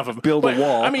 He'd be enough of build a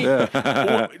wall. I mean,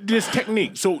 this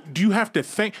technique. So do you have to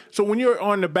think? So when you're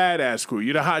on the badass crew,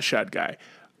 you're the hotshot guy.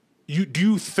 Do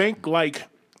you think like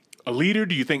a leader?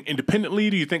 Do you think independently?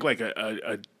 Do you think like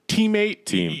a teammate?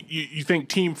 Team. You think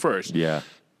team first. Yeah.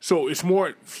 So it's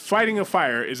more fighting a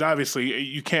fire is obviously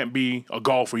you can't be a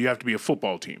golfer. You have to be a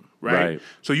football team, right?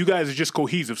 So you guys are just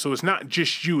cohesive. So it's not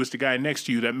just you; it's the guy next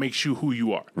to you that makes you who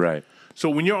you are. Right.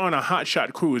 So when you're on a hot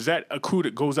shot crew, is that a crew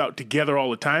that goes out together all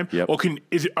the time? Yep. Or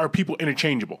are people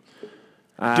interchangeable?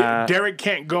 Derek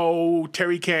can't go,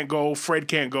 Terry can't go, Fred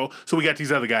can't go. So we got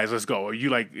these other guys. Let's go. Are you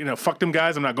like, fuck them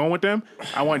guys? I'm not going with them.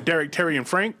 I want Derek, Terry, and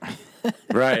Frank.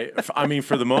 Right. I mean,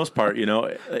 for the most part,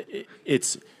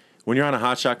 it's. When you're on a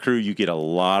hotshot crew, you get a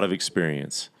lot of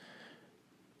experience,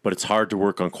 but it's hard to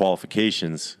work on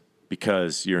qualifications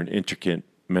because you're an intricate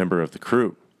member of the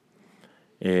crew.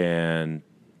 And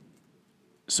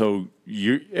so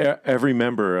every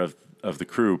member of the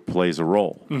crew plays a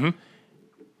role. Mm-hmm.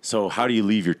 So how do you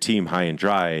leave your team high and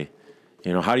dry?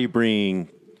 How do you bring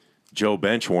Joe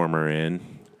Benchwarmer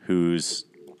in, who's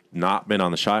not been on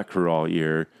the shot crew all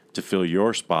year, to fill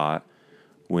your spot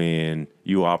when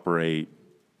you operate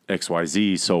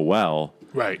XYZ so well?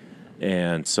 Right.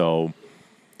 And so,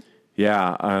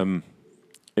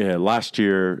 last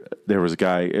year there was a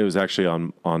guy. It was actually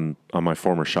on my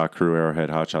former shot crew, Arrowhead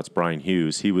Hot Shots, Brian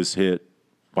Hughes. He was hit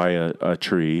by a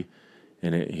tree,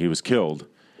 and he was killed.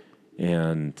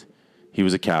 And he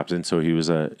was a captain, so he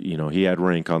was he had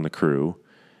rank on the crew,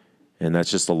 and that's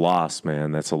just a loss,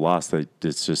 man. That's a loss that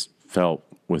it's just felt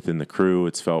within the crew.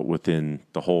 It's felt within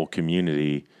the whole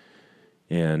community,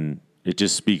 and it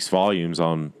just speaks volumes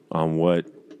on what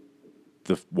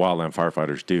the wildland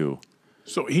firefighters do.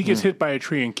 So he gets hit by a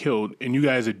tree and killed, and you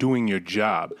guys are doing your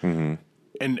job. Mm-hmm.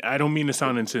 And I don't mean to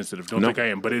sound insensitive. Don't think I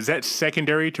am. But is that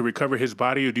secondary to recover his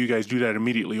body, or do you guys do that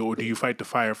immediately, or do you fight the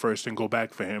fire first and go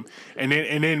back for him? And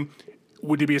then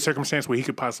would there be a circumstance where he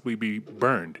could possibly be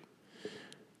burned?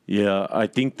 Yeah, I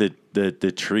think that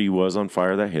the tree was on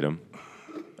fire that hit him.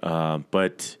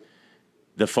 But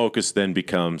the focus then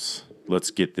becomes,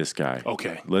 let's get this guy.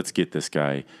 Okay. Let's get this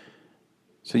guy.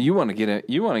 So you want to get him?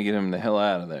 You want to get him the hell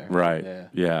out of there, right?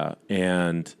 Yeah.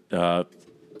 And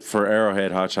for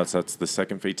Arrowhead Hot Shots, that's the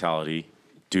second fatality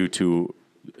due to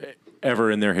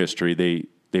ever in their history.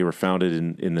 They were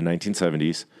founded in the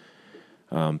 1970s.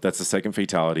 That's the second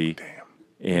fatality. Damn.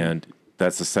 And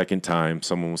that's the second time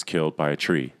someone was killed by a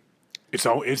tree.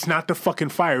 It's not the fucking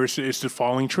fire. It's the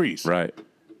falling trees. Right.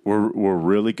 We're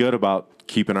really good about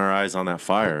keeping our eyes on that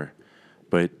fire,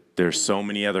 but there's so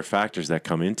many other factors that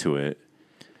come into it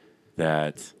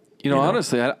that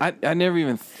honestly, I never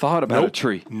even thought about a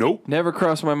tree. Nope. Never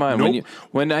crossed my mind. Nope.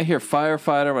 When I hear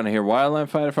firefighter, when I hear wildland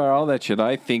firefighter, all that shit,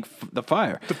 I think the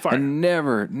fire. The fire. And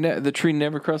the tree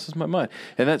never crosses my mind.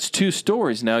 And that's two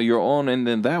stories now. Your own and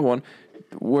then that one.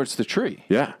 Where's the tree?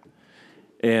 Yeah.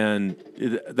 And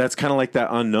that's kind of like that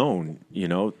unknown,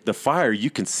 the fire, you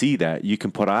can see that, you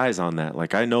can put eyes on that.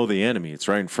 Like, I know the enemy, it's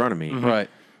right in front of me. Mm-hmm. Right.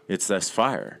 It's this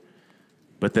fire.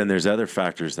 But then there's other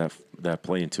factors that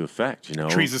play into effect,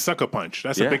 Tree's a sucker punch.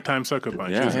 That's a big time sucker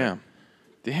punch. Yeah.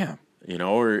 Damn.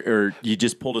 Or you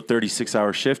just pulled a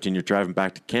 36-hour shift and you're driving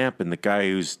back to camp, and the guy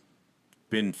who's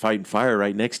been fighting fire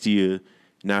right next to you,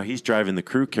 now he's driving the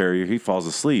crew carrier, he falls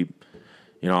asleep.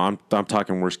 I'm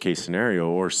talking worst case scenario,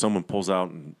 or someone pulls out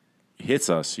and hits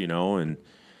us, and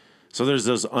so there's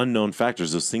those unknown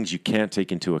factors, those things you can't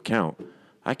take into account.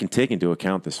 I can take into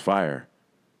account this fire.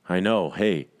 I know,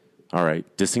 hey, all right,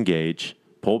 disengage,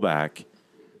 pull back.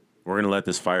 We're going to let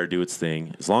this fire do its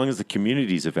thing. As long as the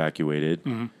community's evacuated,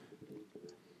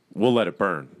 we'll let it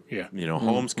burn. Yeah.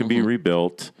 Homes can be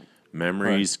rebuilt,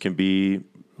 memories can be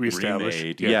reestablished.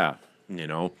 remade. Yeah.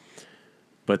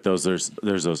 But there's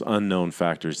those unknown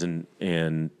factors,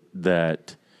 and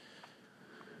that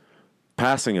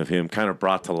passing of him kind of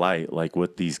brought to light like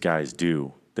what these guys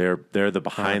do. They're the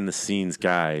behind the scenes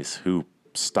guys who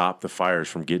stop the fires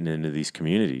from getting into these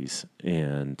communities,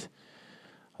 and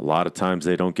a lot of times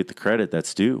they don't get the credit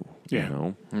that's due.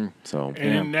 So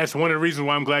and that's one of the reasons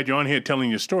why I'm glad you're on here telling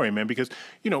your story, man. Because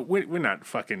we're not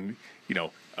fucking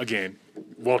again,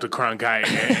 Walter Cronkite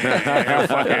and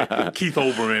fucking Keith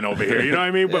Olbermann over here. You know what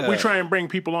I mean? But we try and bring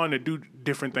people on to do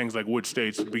different things like Wood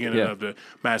States at the beginning of the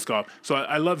Mask Off. So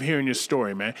I love hearing your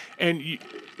story, man. And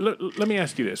let me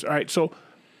ask you this. All right, so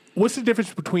what's the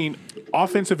difference between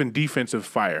offensive and defensive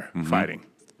firefighting?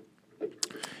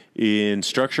 In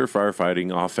structure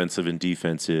firefighting, offensive and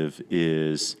defensive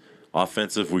is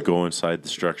offensive. We go inside the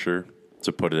structure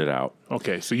to put it out.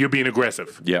 Okay, so you're being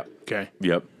aggressive. Yeah. Okay.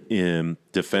 Yep. In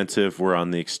defensive, we're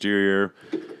on the exterior.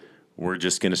 We're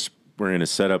gonna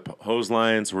set up hose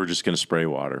lines. We're just gonna spray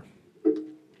water.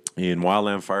 In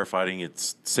wildland firefighting,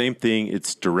 it's same thing.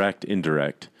 It's direct,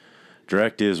 indirect.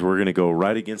 Direct is we're gonna go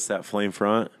right against that flame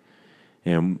front,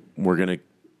 and we're gonna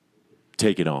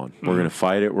take it on. We're gonna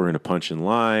fight it. We're gonna punch in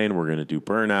line. We're gonna do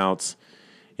burnouts.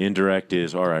 Indirect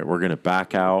is all right. We're gonna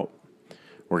back out.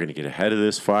 We're gonna get ahead of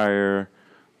this fire.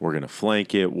 We're gonna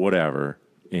flank it, whatever,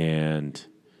 and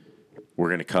we're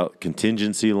going to cut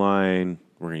contingency line.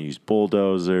 We're going to use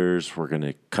bulldozers. We're going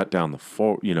to cut down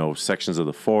the sections of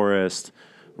the forest.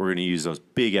 We're going to use those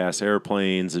big ass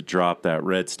airplanes that drop that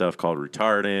red stuff called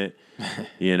retardant.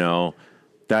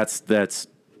 That's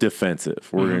defensive.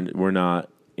 We're not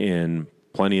in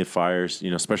plenty of fires.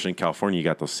 Especially in California, you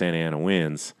got those Santa Ana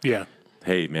winds. Yeah.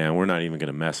 Hey man, we're not even going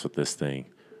to mess with this thing.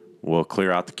 We'll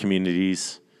clear out the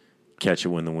communities, catch it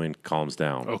when the wind calms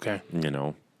down. Okay.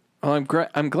 Well,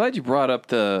 I'm glad you brought up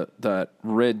that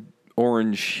red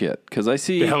orange shit because I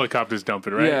see the helicopters dump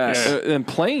it, right? Yeah, and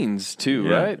planes too,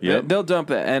 right? Yep. They'll dump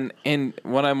that, and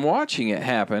when I'm watching it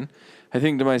happen, I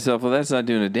think to myself, well, that's not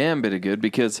doing a damn bit of good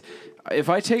because if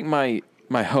I take my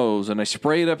hose and I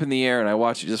spray it up in the air and I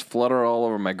watch it just flutter all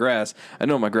over my grass, I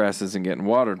know my grass isn't getting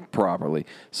watered properly.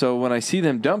 So when I see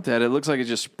them dump that, it looks like it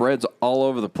just spreads all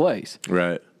over the place.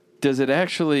 Right. Does it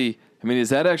actually? I mean, is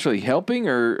that actually helping,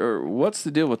 or what's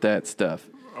the deal with that stuff?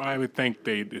 I would think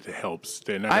it helps.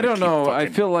 They're not I gonna don't know. keep I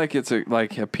feel like it's a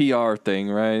PR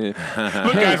thing, right?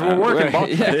 Look, guys, we're working. Boss.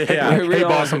 Hey,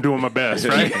 boss, I'm doing my best,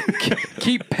 right?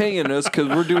 Keep paying us because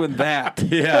we're doing that.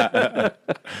 Yeah.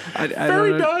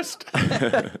 Fairy dust.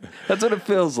 That's what it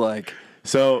feels like.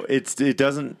 So it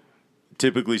doesn't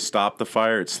typically stop the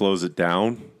fire. It slows it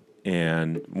down.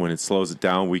 And when it slows it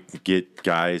down, we can get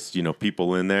guys,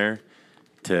 people in there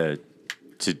to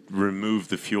remove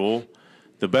the fuel.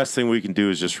 The best thing we can do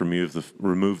is just remove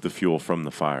the fuel from the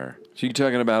fire. So you're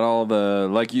talking about all the,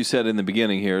 like you said in the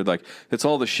beginning here, like it's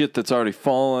all the shit that's already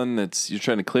fallen. You're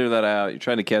trying to clear that out. You're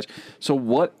trying to catch. So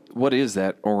what is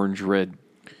that orange red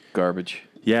garbage?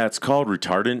 Yeah, it's called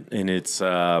retardant, and it's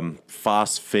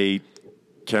phosphate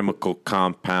chemical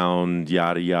compound,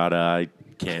 yada yada. I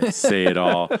can't say it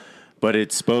all, but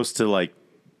it's supposed to like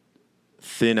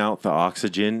thin out the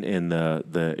oxygen and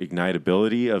the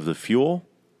ignitability of the fuel.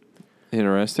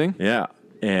 Interesting. Yeah,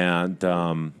 and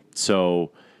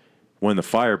so when the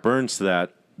fire burns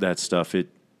to that stuff,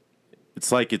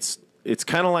 it's like it's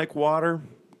kind of like water,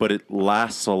 but it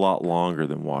lasts a lot longer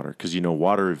than water because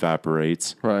water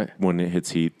evaporates when it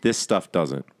hits heat. This stuff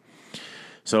doesn't.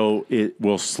 So it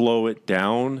will slow it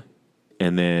down,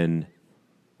 and then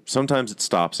sometimes it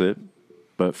stops it,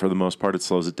 but for the most part it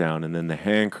slows it down. And then the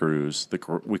hand crews,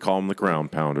 we call them the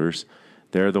ground pounders,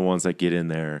 they're the ones that get in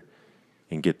there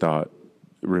and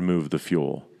remove the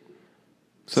fuel.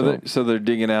 So they're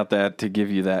digging out that to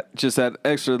give you that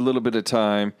extra little bit of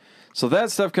time. So that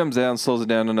stuff comes down, slows it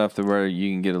down enough to where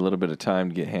you can get a little bit of time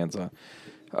to get hands on.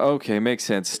 Okay, makes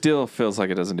sense. Still feels like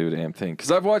it doesn't do a damn thing.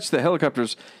 Because I've watched the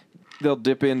helicopters, they'll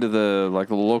dip into the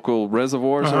local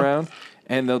reservoirs around,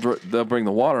 and they'll bring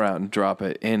the water out and drop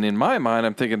it. And in my mind,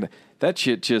 I'm thinking that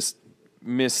shit just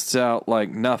mists out like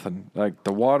nothing. Like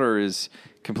the water is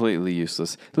completely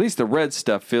useless. At least the red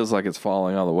stuff feels like it's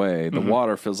falling all the way. The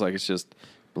water feels like it's just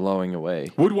blowing away.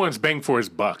 Wood wants bang for his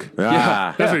buck.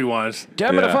 Yeah. That's what he wants.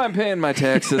 Damn it if I'm paying my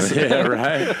taxes. Yeah,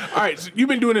 right. All right, so you've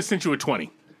been doing this since you were 20.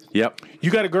 Yep.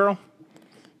 You got a girl?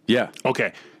 Yeah.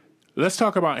 Okay. Let's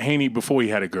talk about Haney before he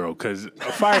had a girl, because a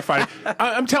firefighter,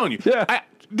 I'm telling you,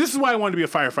 this is why I wanted to be a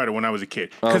firefighter when I was a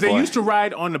kid. Because they used to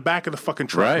ride on the back of the fucking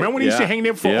truck. Right. Remember when he used to hang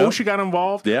there before OSHA got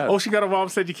involved? Yeah. OSHA got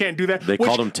involved, said you can't do that. They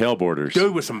called them tailboarders. They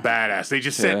were some badass. They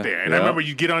just sat there. And I remember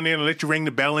you get on there and let you ring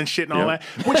the bell and shit and all that.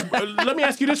 Which, let me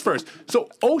ask you this first. So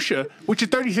OSHA, which is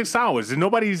 36 hours, and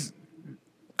nobody's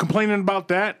complaining about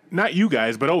that? Not you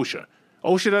guys, but OSHA.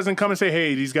 OSHA doesn't come and say,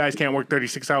 hey, these guys can't work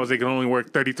 36 hours. They can only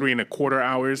work 33 and a quarter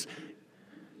hours.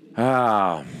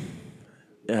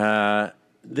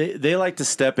 They like to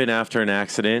step in after an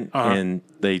accident, and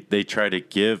they try to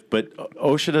give, but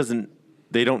OSHA doesn't.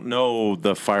 They don't know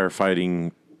the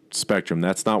firefighting spectrum.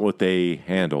 That's not what they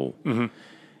handle,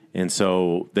 and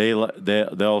so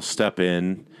they'll step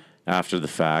in after the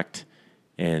fact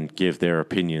and give their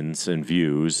opinions and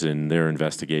views and their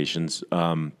investigations.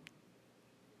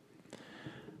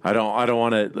 I don't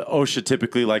want to. OSHA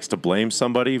typically likes to blame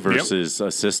somebody versus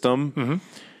a system.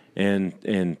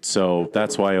 And so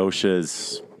that's why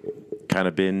OSHA's kind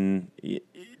of been,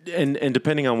 and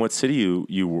depending on what city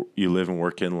you live and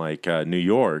work in, like New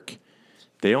York,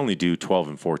 they only do 12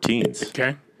 and 14s.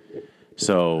 Okay.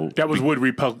 So that was Wood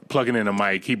plugging in a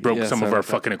mic. He broke some of our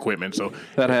fucking equipment. So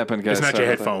that happened, guys. It's not your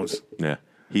headphones. Yeah,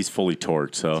 he's fully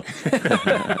torqued. So.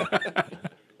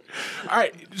 All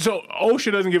right. So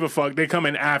OSHA doesn't give a fuck. They come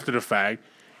in after the fact.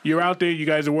 You're out there, you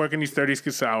guys are working these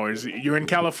 36 hours. You're in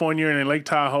California and in Lake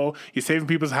Tahoe. You're saving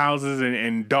people's houses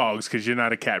and dogs because you're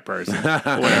not a cat person.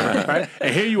 Whatever, right?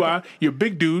 And here you are, you're a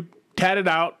big dude, tatted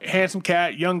out, handsome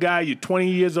cat, young guy, you're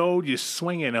 20 years old, you're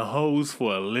swinging a hose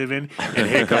for a living, and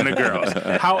here come the girls.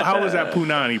 How was that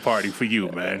Punani party for you,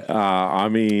 man? I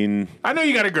mean... I know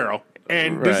you got a girl,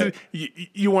 and this is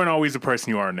you weren't always the person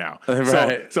you are now.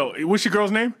 Right. So what's your girl's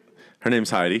name? Her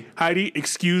name's Heidi. Heidi,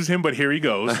 excuse him, but here he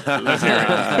goes. Let's hear it.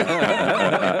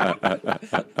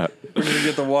 We're going to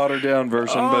get the watered down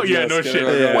version. Oh, but yeah, yes, no shit.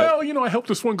 Yeah. Well, I helped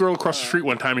this one girl across the street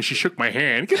one time, and she shook my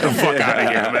hand. Get the fuck out of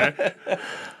here, man.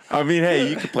 I mean, hey,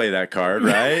 you could play that card,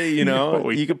 right? You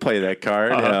could play that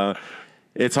card.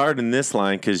 It's hard in this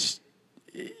line because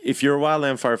if you're a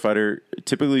wildland firefighter,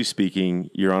 typically speaking,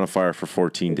 you're on a fire for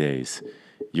 14 days.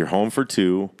 You're home for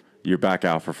 2. You're back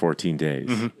out for 14 days.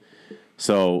 Mm-hmm.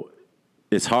 So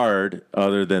it's hard,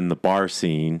 other than the bar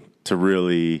scene, to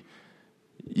really.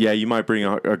 Yeah, you might bring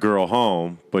a girl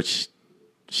home, but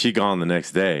she gone the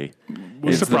next day.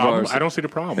 What's the problem? I don't see the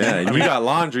problem. Yeah, you got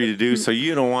laundry to do, so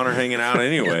you don't want her hanging out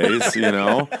anyways,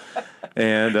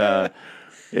 And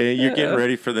you're getting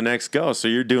ready for the next go. So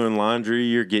you're doing laundry,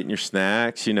 you're getting your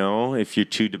snacks, If you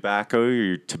chew tobacco,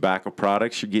 your tobacco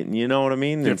products, you're getting, you know what I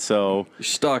mean? Yep. And so you're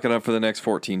stocking up for the next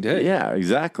 14 days. Yeah,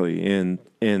 exactly.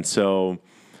 And so,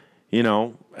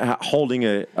 holding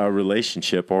a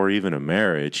relationship or even a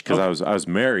marriage, because I was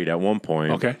married at one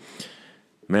point. Okay.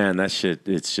 Man, that shit,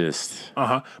 it's just...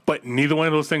 But neither one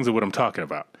of those things are what I'm talking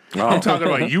about. Oh. I'm talking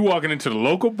about you walking into the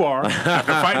local bar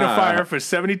after fighting a fire for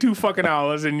 72 fucking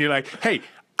hours, and you're like, hey,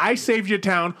 I saved your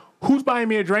town. Who's buying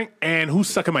me a drink and who's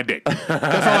sucking my dick? That's all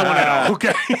I want to know,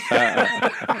 okay?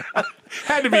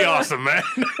 Had to be awesome, man.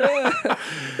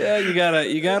 Yeah,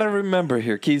 you gotta remember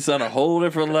here, Keith's on a whole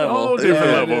different level. Whole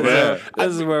different level, man.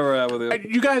 This is where we're at with it.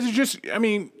 You guys are just,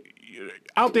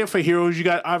 out there for heroes. You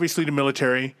got, obviously, the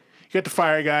military. You got the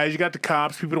fire guys. You got the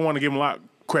cops. People don't want to give them a lot of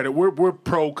credit. We're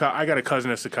pro cop. I got a cousin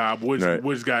that's a cop.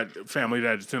 Wood's got family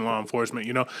that's in law enforcement,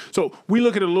 So we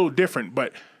look at it a little different.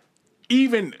 But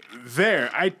even there,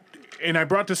 I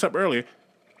brought this up earlier,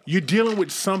 you're dealing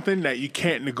with something that you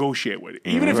can't negotiate with.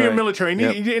 Even if you're military,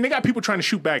 and they got people trying to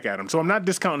shoot back at them. So I'm not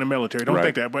discounting the military. Don't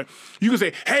think that. But you can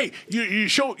say, hey, you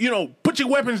show, put your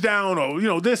weapons down,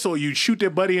 or, this, or you shoot their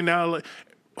buddy, and now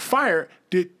fire,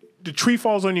 the tree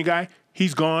falls on your guy,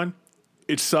 he's gone.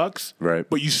 It sucks, right?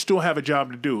 But you still have a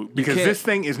job to do, because this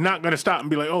thing is not going to stop and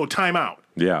be like, oh, time out.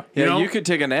 Yeah. You could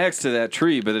take an axe to that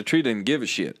tree, but the tree didn't give a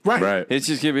shit. Right. It's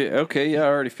just give you, okay, yeah, I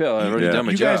already fell. I already done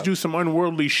my job. You guys do some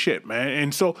unworldly shit, man.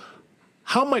 And so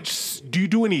how much do you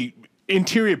do any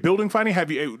interior building fighting? Have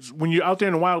you, when you're out there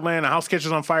in the wild land, a house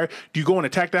catches on fire, do you go and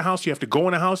attack that house? You have to go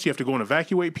in the house? You have to go and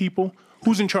evacuate people?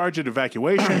 Who's in charge of the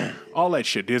evacuation? All that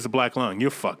shit. There's a black lung.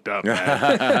 You're fucked up,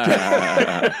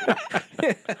 man.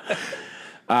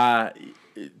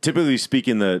 Typically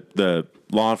speaking, the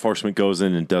law enforcement goes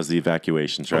in and does the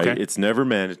evacuations, right? Okay. It's never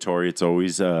mandatory. It's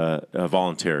always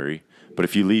voluntary. But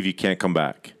if you leave, you can't come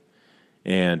back.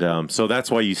 And so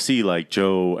that's why you see, like,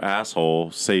 Joe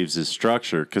Asshole saves his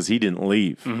structure, because he didn't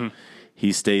leave. Mm-hmm.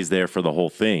 He stays there for the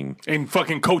whole thing. And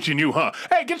fucking coaching you, huh?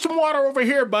 Hey, get some water over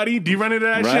here, buddy. Do you run into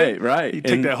that shit? Right. You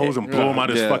take that hose and blow him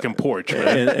out his fucking porch,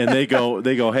 man. And they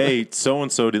go, hey,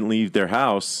 so-and-so didn't leave their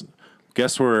house.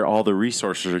 Guess where all the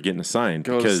resources are getting assigned?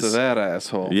 Goes to that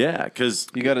asshole. Yeah, because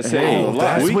you got to say,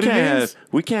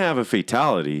 we can't have a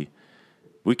fatality.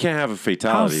 We can't have a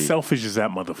fatality. How selfish is that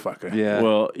motherfucker? Yeah.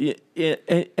 Well,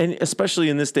 and especially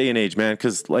in this day and age, man,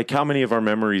 because like, how many of our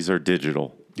memories are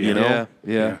digital? You know?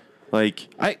 Yeah. Like,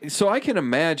 I can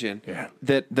imagine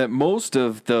that most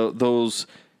of those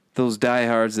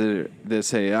diehards that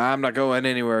say, I'm not going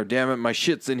anywhere, damn it, my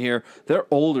shit's in here, they're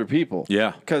older people.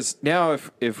 Yeah. Because now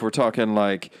if we're talking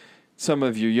like some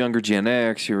of your younger Gen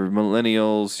X, your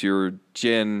millennials, your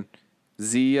Gen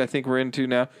Z, I think we're into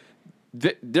now,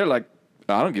 they're like,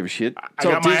 I don't give a shit. It's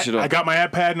all digital. I got my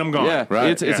iPad and I'm gone. Yeah,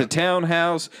 right. It's a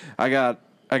townhouse. I got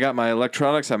my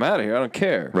electronics. I'm out of here. I don't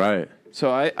care. Right.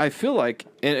 So I feel like,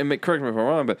 and correct me if I'm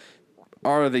wrong, but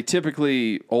are they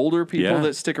typically older people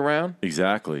that stick around?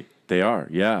 Exactly. They are.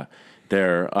 Yeah.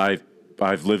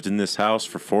 I've lived in this house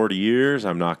for 40 years.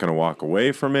 I'm not going to walk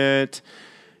away from it.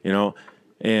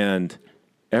 And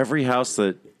every house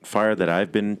that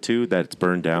I've been to that's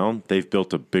burned down, they've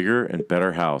built a bigger and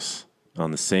better house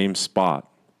on the same spot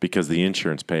because the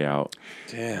insurance payout.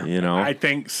 Damn. I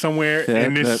think somewhere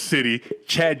in this city,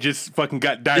 Chad just fucking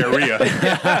got diarrhea.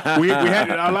 we had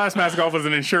our last mask off was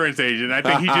an insurance agent. I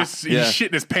think he's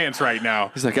shitting his pants right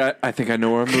now. He's like, I think I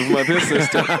know where I'm moving my business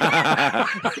to.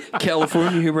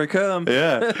 California, here I come.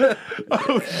 Yeah.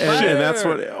 And that's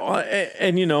what.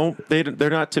 And they're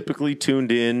not typically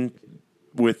tuned in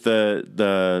with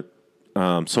the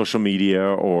social media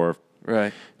or.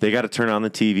 Right. They got to turn on the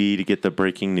TV to get the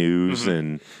breaking news,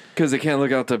 and because they can't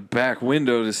look out the back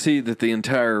window to see that the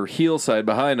entire hillside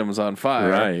behind them is on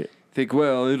fire. Right. Think,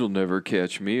 well, it'll never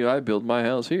catch me. I built my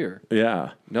house here.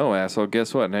 Yeah. No, asshole.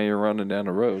 Guess what? Now you're running down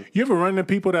the road. You ever run into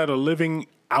people that are living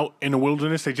out in the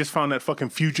wilderness? They just found that fucking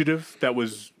fugitive that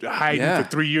was hiding for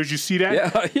 3 years. You see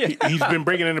that? Yeah. He's been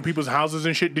breaking into people's houses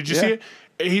and shit. Did you see it?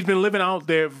 He's been living out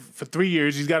there for 3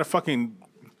 years. He's got a fucking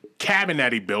cabin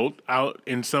that he built out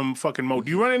in some fucking mode.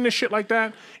 Do you run into shit like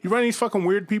that? You run into these fucking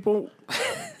weird people?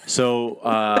 So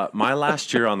my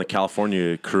last year on the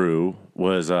California crew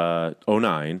was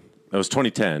 2009. That was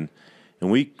 2010. and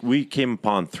we came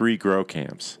upon 3 grow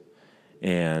camps.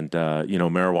 And,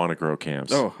 marijuana grow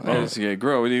camps. Oh, I was going to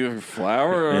grow. Do you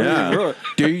flower or Yeah. grow?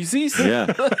 Daisies?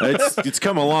 Yeah. It's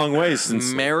come a long way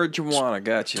since Marijuana,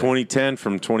 gotcha. 2010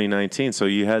 from 2019. So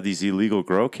you had these illegal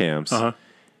grow camps. Uh-huh.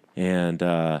 And,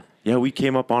 we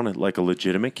came up on it like a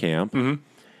legitimate camp. Mm-hmm.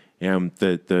 And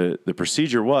the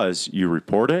procedure was you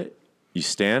report it, you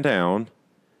stand down,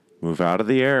 move out of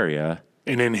the area.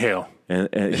 And inhale. And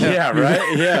yeah,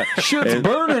 right? Yeah. Shit's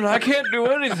burning. I can't do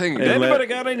anything. Anybody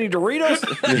got any Doritos?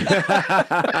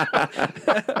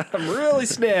 I'm really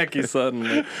snacky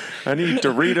suddenly. I need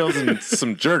Doritos and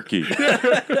some jerky.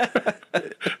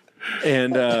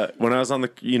 And when I was on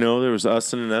there was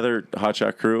us and another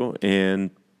hotshot crew,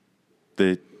 and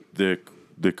the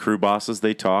crew bosses,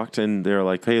 they talked, and they're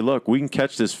like, hey, look, we can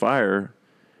catch this fire,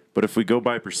 but if we go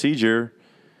by procedure,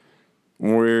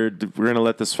 we're going to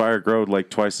let this fire grow like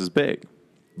twice as big.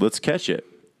 Let's catch it.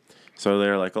 So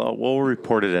they're like, oh, we'll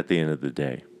report it at the end of the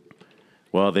day.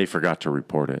 Well, they forgot to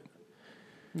report it.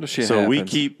 So we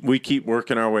keep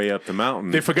working our way up the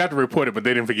mountain. They forgot to report it, but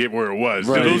they didn't forget where it was.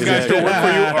 Right, Do those guys still work for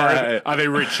you, or Yeah. are they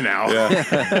rich now?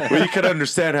 Yeah. Well, you could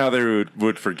understand how they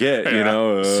would forget, Yeah.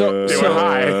 So- They were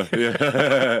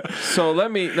high. So let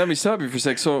me stop you for a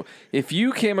sec. So if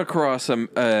you came across an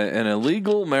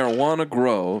illegal marijuana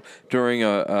grow during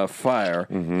a fire,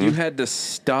 you had to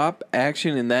stop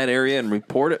action in that area and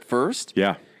report it first?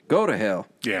 Yeah. Go to hell.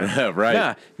 Yeah. Right.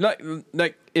 Yeah,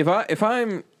 like if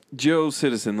I'm Joe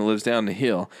Citizen that lives down the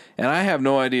hill and I have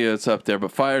no idea it's up there,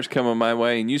 but fire's coming my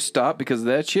way and you stop because of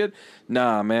that shit,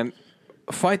 nah, man,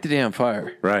 fight the damn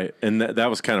fire. Right. And that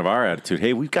was kind of our attitude.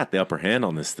 Hey, we've got the upper hand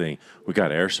on this thing. We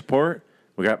got air support.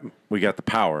 We got the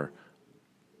power.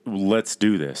 Let's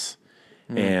do this.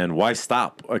 And why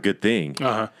stop a good thing?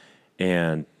 Uh-huh.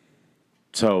 And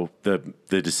so the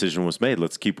decision was made.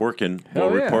 Let's keep working.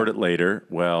 Hell We'll yeah. report it later.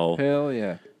 Well, Hell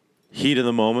yeah. heat of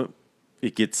the moment,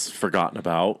 it gets forgotten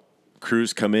about.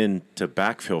 Crews come in to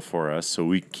backfill for us so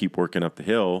we can keep working up the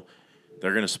hill.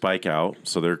 They're going to spike out,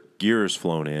 so their gear is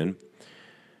flown in.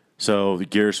 So the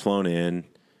gear is flown in.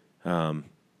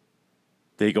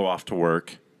 They go off to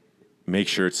work, make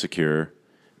sure it's secure.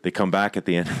 They come back at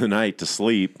the end of the night to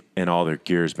sleep, and all their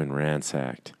gear has been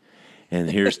ransacked. And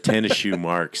here's tennis shoe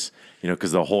marks,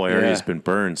 because the whole area has been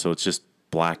burned, so it's just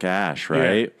black ash,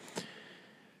 right? Yeah.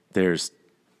 There's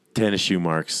tennis shoe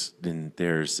marks, and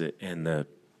the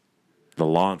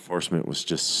law enforcement was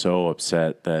just so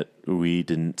upset that we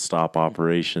didn't stop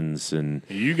operations, and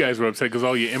You guys were upset because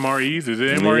all your MREs, is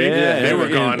it MRE? They were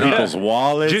gone. People's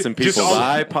wallets Just- and just people's all-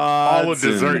 iPods, All the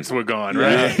desserts were gone,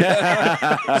 right?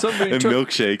 Somebody and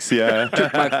milkshakes.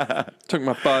 Yeah, took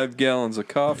my 5 gallons of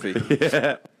coffee.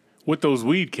 With those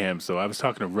weed camps, though, I was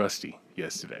talking to Rusty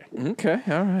yesterday. Okay,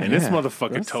 all right. And this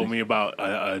motherfucker told me about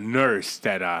a nurse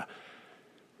that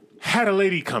had a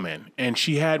lady come in, and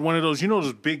she had one of those,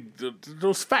 those big,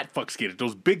 those fat fucks get it,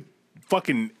 those big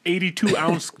fucking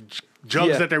 82-ounce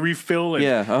jugs that they refill at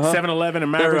 7-Eleven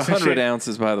and They're Mavericks and 100 shit.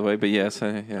 ounces, by the way, but yes.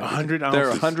 100 ounces? They're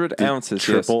 100 ounces,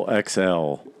 triple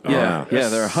XL. yes. Yeah,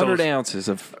 they're 100 so- ounces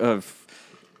of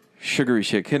sugary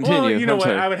shit. Continue. Well, you know I'm what?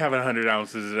 sorry. I would have 100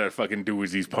 ounces of that fucking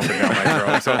Doozy's pumping down my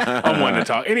throat. So I'm one to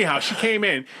talk. Anyhow, she came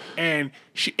in, and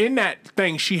in that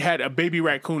thing, she had a baby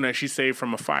raccoon that she saved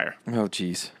from a fire. Oh,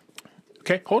 jeez.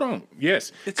 Okay, hold on.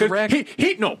 Yes. It's a 'Cause raccoon.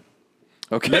 No.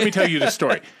 Okay. Let me tell you the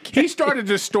story. He started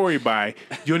this story by,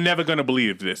 you're never going to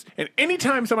believe this. And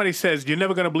anytime somebody says, you're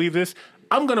never going to believe this,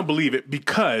 I'm going to believe it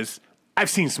because I've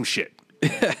seen some shit.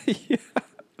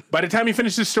 By the time he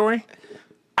finished this story,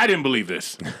 I didn't believe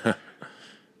this.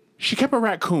 She kept a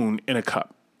raccoon in a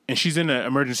cup, and she's in an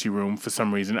emergency room for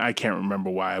some reason. I can't remember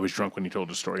why. I was drunk when he told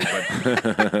the story.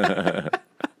 But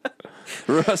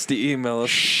Rusty, email us.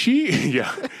 she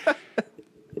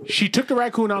took the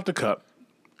raccoon out the cup,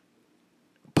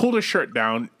 pulled her shirt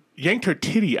down, yanked her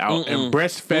titty out, and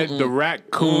breastfed the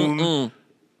raccoon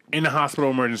in the hospital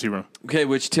emergency room. Okay,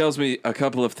 which tells me a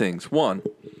couple of things. One,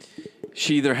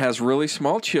 she either has really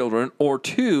small children, or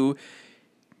two,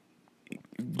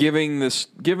 given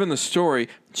the story,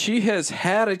 she has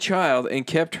had a child and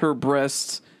kept her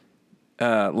breasts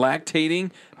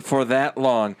lactating for that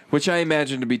long, which I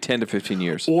imagine to be 10 to 15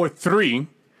 years. Or three,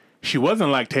 she wasn't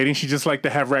lactating. She just liked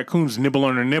to have raccoons nibble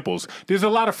on her nipples. There's a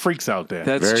lot of freaks out there.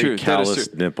 That's Very true. That is calloused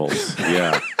true. nipples.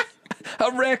 Yeah.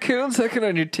 A raccoon sucking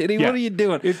on your titty? Yeah. What are you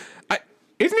doing?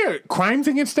 Isn't there crimes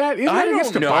against that? Isn't that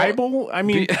against the Bible? I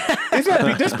mean,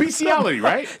 that's bestiality,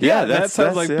 right? Yeah, that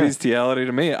sounds like bestiality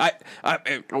to me.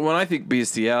 When I think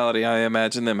bestiality, I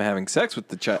imagine them having sex with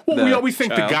the child. Well, we always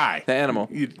think the guy, the animal,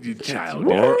 you child.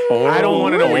 Or I don't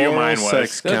want to know where your mind was.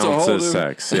 Sex counts as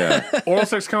sex. Yeah, oral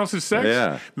sex counts as sex.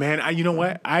 Yeah, man. You know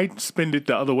what? I spend it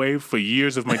the other way for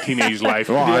years of my teenage life.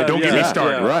 Don't get me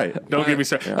started. Right? Don't get me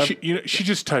started. She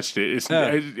just touched it.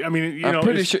 I mean, I'm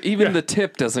pretty sure even the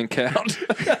tip doesn't count.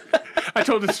 I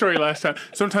told this story last time.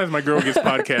 Sometimes my girl gets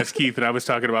podcast Keith, and I was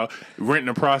talking about renting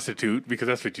a prostitute because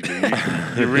that's what you do.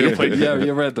 You rent a place. Yeah,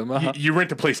 you rent them. Uh-huh. You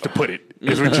rent a place to put it.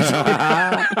 Is what you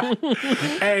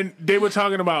say. And they were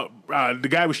talking about the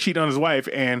guy was cheating on his wife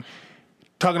and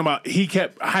talking about he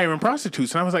kept hiring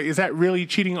prostitutes, and I was like, "Is that really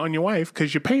cheating on your wife?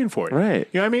 Because you're paying for it, right?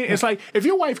 You know what I mean? It's like if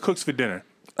your wife cooks for dinner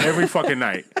every fucking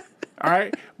night, all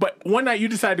right, but one night you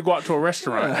decide to go out to a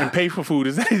restaurant and pay for food.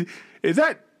 Is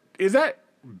that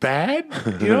bad?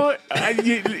 You know,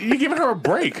 you're giving her a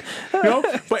break. You know,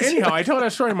 but anyhow, I tell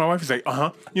that story. And my wife is like,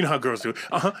 you know how girls do.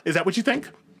 Is that what you think?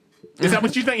 Is that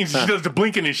what you think? And she does the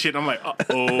blinking and shit. I'm like,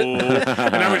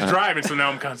 and I was driving, so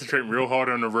now I'm concentrating real hard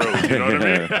on the road. You know what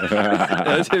I mean?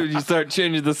 That's when you start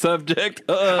changing the subject.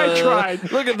 I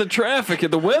tried. Look at the traffic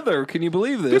and the weather. Can you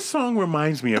believe this? This song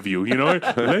reminds me of you. You know,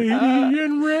 Lady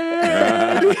in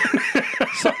Red.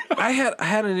 So I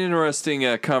had an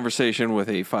interesting conversation with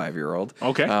a 5-year-old.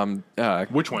 Okay.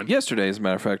 Which one? Yesterday, as a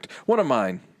matter of fact. One of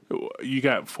mine. You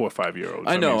got 4 or 5-year-olds.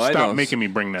 I know. Stop making me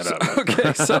bring that up.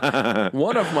 Okay, so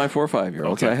one of my 4 or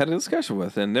 5-year-olds I had a discussion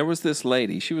with, and there was this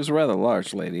lady. She was a rather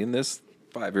large lady, and this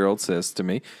 5-year-old says to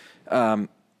me,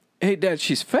 "Hey, Dad,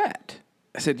 she's fat."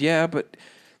 I said, "Yeah, but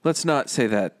let's not say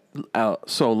that out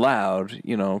so loud,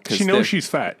 you know." She knows she's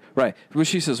fat. Right. Well,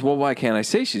 she says, "Well, why can't I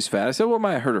say she's fat?" I said, "Well, it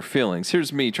might hurt her feelings."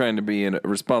 Here's me trying to be a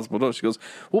responsible adult. She goes,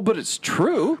 "Well, but it's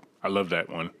true." I love that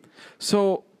one.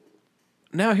 So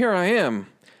now here I am.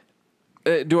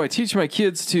 Do I teach my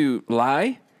kids to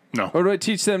lie? No. Or do I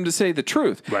teach them to say the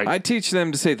truth? Right. I teach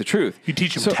them to say the truth. You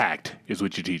teach them tact is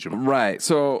what you teach them. Right.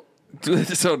 So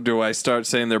do I start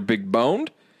saying they're big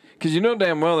boned? Because you know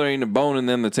damn well there ain't a bone in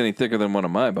them that's any thicker than one of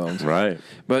my bones. Right.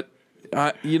 But,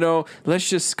 let's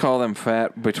just call them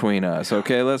fat between us,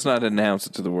 okay? Let's not announce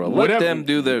it to the world. Let them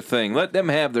do their thing. Let them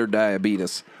have their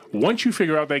diabetes. Once you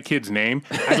figure out that kid's name,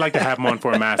 I'd like to have them on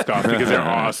for a mask off because they're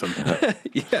awesome.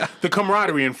 Yeah. The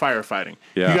camaraderie in firefighting.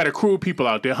 Yeah. You got a crew of people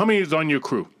out there. How many is on your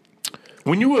crew?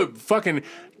 When you were fucking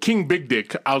King Big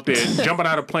Dick out there jumping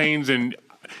out of planes and,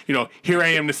 here I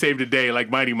am to save the day like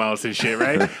Mighty Mouse and shit,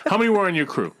 right? How many were on your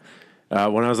crew?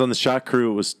 When I was on the shot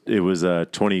crew, it was a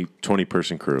 20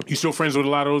 person crew. You still friends with a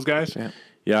lot of those guys?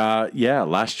 Yeah.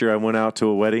 Last year I went out to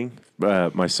a wedding.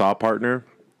 My saw partner,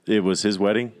 it was his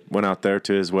wedding. Went out there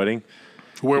to his wedding.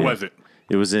 Where was it?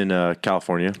 It was in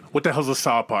California. What the hell's a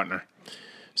saw partner?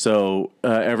 So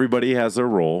everybody has their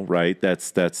role, right?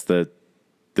 That's the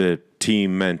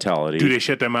team mentality. Do they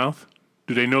shut their mouth?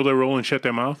 Do they know their role and shut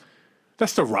their mouth?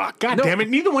 That's The Rock. God damn it!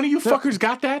 Neither one of you fuckers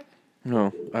got that.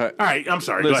 No. All right, I'm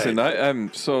sorry. Listen, go ahead.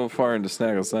 I'm so far into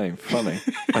Snaggles, I ain't funny.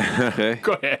 Okay.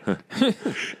 Go ahead.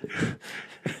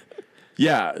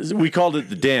 Yeah, we called it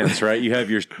the dance, right? You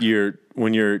have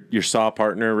your saw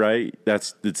partner, right?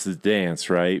 It's the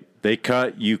dance, right? They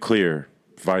cut, you clear,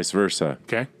 vice versa.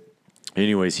 Okay.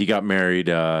 Anyways, he got married.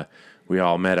 We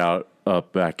all met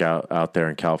back out there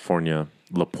in California,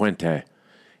 La Puente,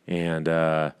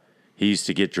 and he used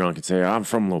to get drunk and say, "I'm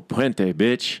from La Puente,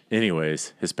 bitch."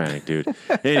 Anyways, Hispanic dude.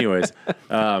 Anyways,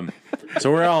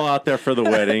 so we're all out there for the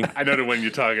wedding. I know the one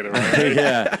you're talking about. Right?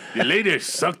 Yeah. The Lakers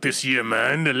suck this year,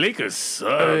 man. The Lakers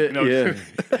suck. Yeah.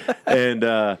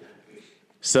 And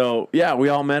so, yeah, we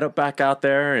all met up back out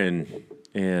there, and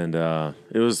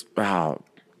it was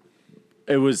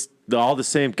all the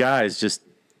same guys, just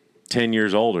 10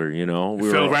 years older, We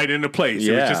fell right into place.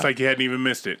 Yeah. It was just like you hadn't even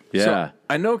missed it. Yeah. So,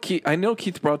 I know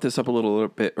Keith brought this up a little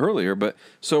bit earlier, but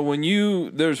so when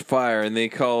there's fire and they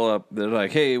call up, they're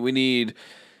like, "Hey, we need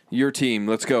your team.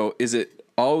 Let's go." Is it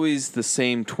always the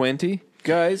same 20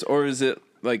 guys, or is it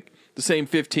like the same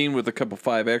 15 with a couple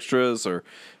 5 extras, or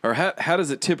how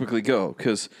does it typically go?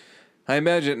 Because I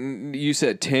imagine you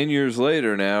said 10 years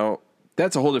later now,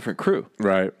 that's a whole different crew.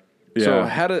 Right. Yeah. So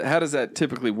how does that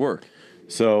typically work?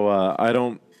 So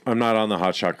I'm not on the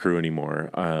hot shot crew anymore.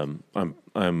 I'm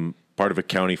part of a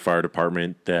county fire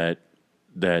department that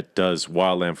does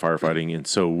wildland firefighting, and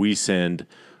so we send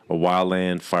a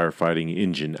wildland firefighting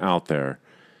engine out there,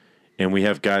 and we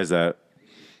have guys that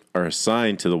are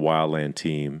assigned to the wildland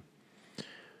team,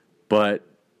 but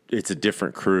it's a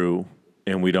different crew,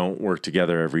 and we don't work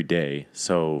together every day.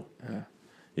 So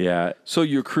Yeah. So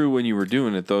your crew, when you were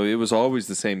doing it, though, it was always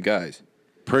the same guys.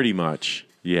 Pretty much.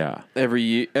 Yeah. Every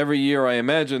year, I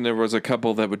imagine there was a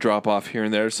couple that would drop off here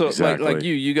and there. So, Exactly. like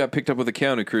you got picked up with a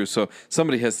county crew, so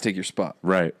somebody has to take your spot.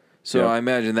 Right. So Yep. I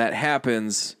imagine that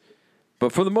happens,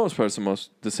 but for the most part, it's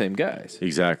the same guys.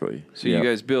 Exactly. So Yep. you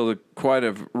guys build quite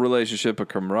a relationship, a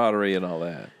camaraderie, and all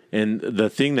that. And the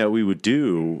thing that we would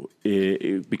do,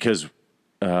 because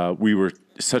we were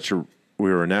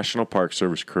a National Park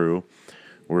Service crew,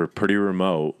 we were pretty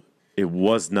remote. It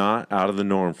was not out of the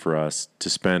norm for us to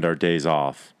spend our days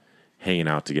off hanging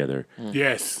out together.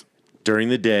 Yes. During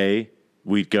the day,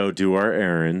 we'd go do our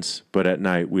errands, but at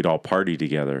night we'd all party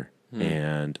together.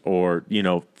 Or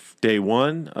day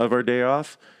one of our day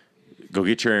off, go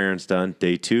get your errands done.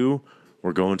 Day two,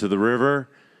 we're going to the river.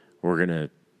 We're gonna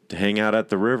hang out at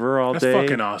the river all That's day.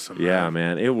 fucking awesome. Yeah,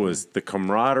 man. The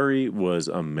camaraderie was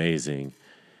amazing.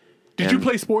 Did you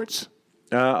play sports?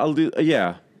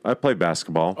 I play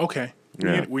basketball. Okay.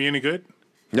 Yeah. Were you any good?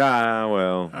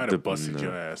 Well. I'd have busted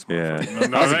your ass. Yeah. motherfucker.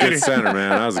 No, I was a good center,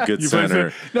 man. I was a good You played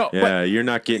center. center? No, Yeah, you're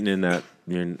not getting in that.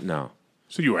 No.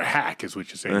 So you were a hack, is what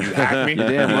you're saying. You hacked me.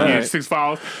 damn You right. had 6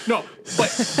 fouls. No, but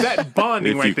that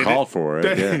bonding If right you there. called for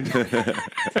it,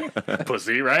 yeah.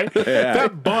 Pussy, right?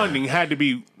 That bonding had to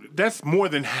be. That's more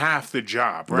than half the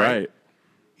job, right?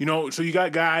 Right. So you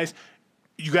got guys.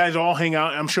 You guys all hang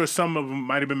out. I'm sure some of them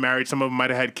might have been married. Some of them might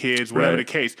have had kids, whatever Right.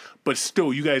 the case. But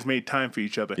still, you guys made time for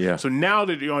each other. Yeah. So now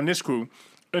that you're on this crew,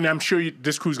 and I'm sure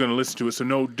this crew's going to listen to it, so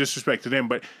no disrespect to them,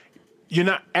 but you're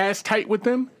not as tight with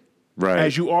them Right.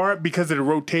 as you are because of the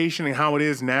rotation and how it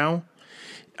is now.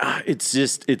 It's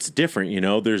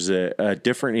different, There's a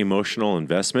different emotional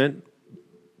investment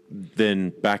than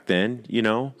back then,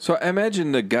 So I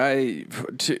imagine the guy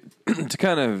to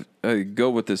kind of go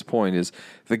with this point is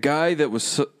the guy that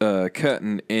was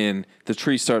cutting and the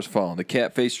tree starts falling, the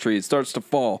cat-faced tree, it starts to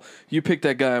fall. You pick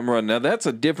that guy and run. Now that's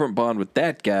a different bond with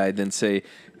that guy than say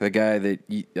the guy that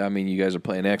you guys are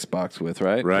playing Xbox with,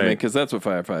 right? Right. Because that's what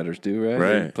firefighters do, right?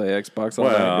 Right. They play Xbox all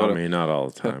night. Well, not all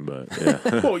the time, but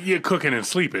yeah. Well, you're cooking and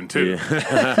sleeping too.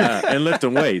 And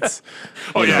lifting weights.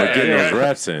 Oh yeah, Getting yeah. those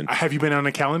reps in. Have you been on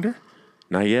the calendar?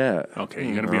 Not yet. Okay,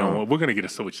 you're gonna be on. We're gonna get a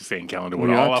So What You Saying calendar with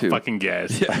We all ought our to. fucking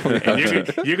guests,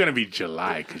 and you're gonna be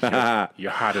July because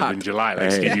you're hotter than July,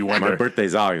 like Stevie My Wonder.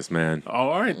 birthday's August, man. Oh,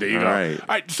 all right, there you go. All right. All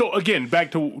right, so again,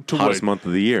 back to Hottest what month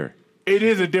of the year. it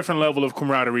is a different level of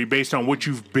camaraderie based on what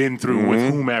you've been through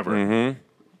with whomever.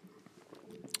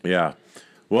 Yeah.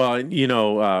 Well,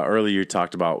 earlier you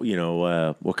talked about,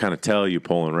 what kind of tail you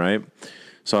pulling, right?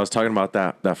 So I was talking about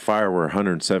that fire where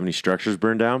 170 structures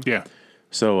burned down. Yeah.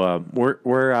 So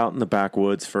we're out in the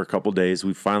backwoods for a couple days.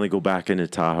 We finally go back into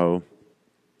Tahoe.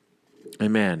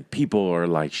 And man, people are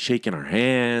like shaking our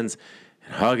hands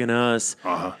and hugging us.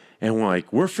 And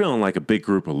we're feeling like a big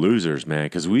group of losers, man,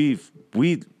 because we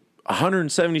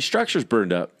 170 structures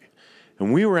burned up.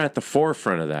 And we were at the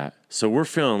forefront of that. So we're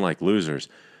feeling like losers.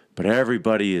 But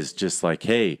everybody is just like,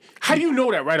 hey. How do you know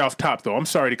that right off top, though? I'm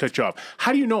sorry to cut you off.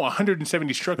 How do you know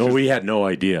 170 structures? No, we had no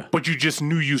idea. But you just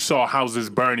knew you saw houses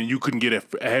burn and you couldn't get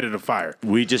ahead of the fire.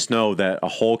 We just know that a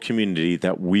whole community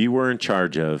that we were in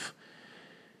charge of,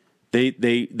 they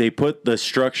put the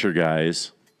structure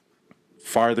guys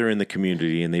farther in the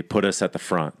community and they put us at the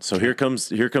front. So here comes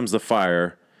the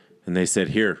fire, and they said,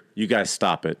 "Here, you guys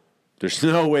stop it. There's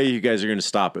no way you guys are going to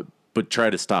stop it, but try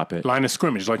to stop it." Line of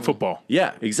scrimmage, like football.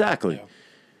 Yeah, exactly.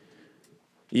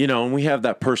 Yeah. And we have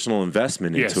that personal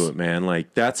investment Yes. into it, man.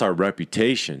 Like, that's our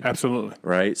reputation. Absolutely.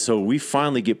 Right? So we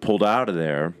finally get pulled out of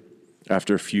there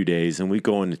after a few days, and we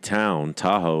go into town,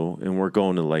 Tahoe, and we're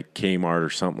going to like Kmart or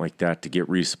something like that to get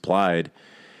resupplied.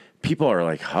 People are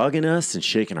like hugging us and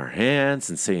shaking our hands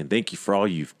and saying thank you for all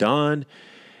you've done.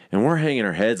 And we're hanging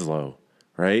our heads low,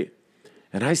 right?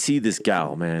 And I see this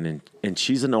gal, man, and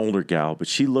she's an older gal, but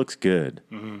she looks good.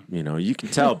 You can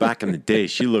tell back in the day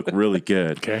she looked really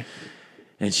good. Okay.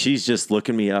 And she's just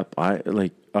looking me up,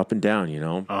 up and down,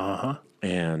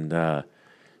 And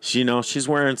she's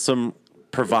wearing some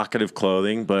provocative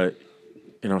clothing, but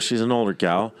she's an older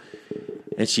gal,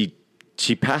 and she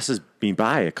passes me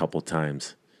by a couple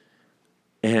times,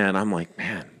 and I'm like,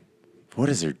 man, what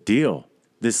is her deal?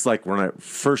 This is like when I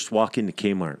first walk into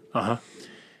Kmart.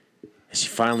 And she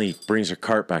finally brings her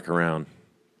cart back around.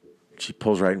 She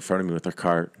pulls right in front of me with her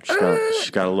cart.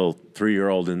 She's got a little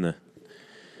 3-year-old in the.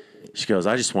 She goes,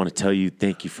 "I just want to tell you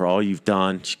thank you for all you've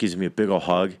done." She gives me a big old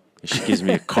hug, and she gives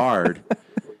me a card.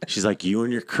 She's like, "You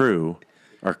and your crew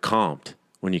are comped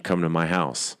when you come to my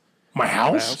house." My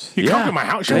house? You Yeah. come to my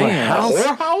house? Damn.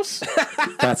 My house?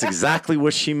 That's exactly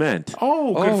what she meant.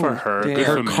 Oh, good for her. damn. Good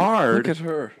Her for me. card Look at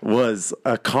her. was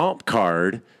a comp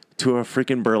card to a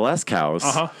freaking burlesque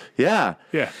house. Yeah.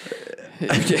 Yeah. All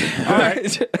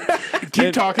right.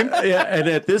 Keep talking. Yeah, and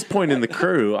at this point in the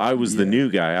crew, I was the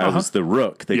new guy. I was the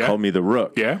rook. They called me the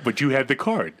rook. Yeah, but you had the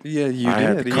card. Yeah, you I did.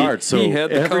 had the card. So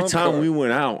every time card. we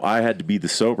went out, I had to be the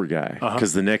sober guy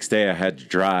because the next day I had to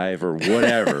drive or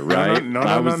whatever, right?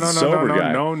 I was the sober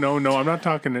guy. No. I'm not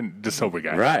talking the sober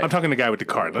guy. Right. I'm talking the guy with the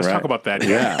card. Let's talk about that.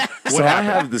 Yeah. So I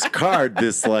have this card,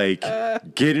 this like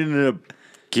get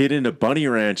in a Bunny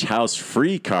Ranch house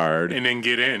free card. And then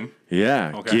get in.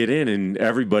 Yeah, Okay. get in, and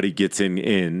everybody gets in,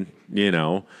 you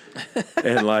know,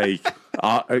 and like,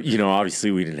 you know,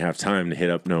 obviously we didn't have time to hit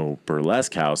up no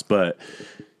burlesque house, but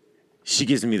she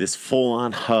gives me this full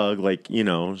on hug, like, you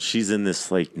know, she's in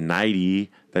this like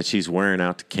nightie that she's wearing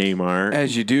out to Kmart.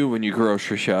 As you do when you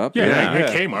grocery shop.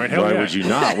 Yeah. Kmart. Hell Why yeah. would you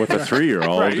not with a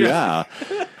 3-year-old? Right, yeah.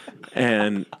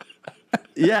 And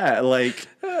yeah, like,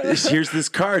 here's this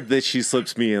card that she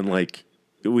slips me in, like,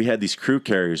 we had these crew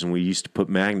carriers and we used to put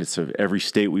magnets of every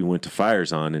state we went to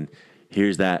fires on, and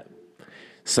here's that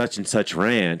such and such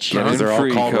ranch because they're all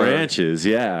called ranches.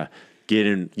 Yeah,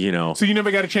 getting, you know. So you never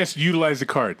got a chance to utilize the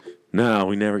card. No,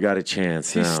 we never got a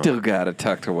chance. You still got it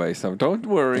tucked away. So don't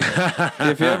worry.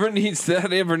 If ever needs to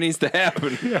happen,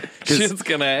 shit's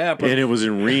gonna happen. And it was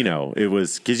in Reno. It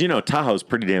was because, you know, Tahoe's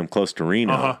pretty damn close to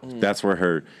Reno. That's where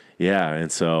her. Yeah,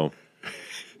 and so.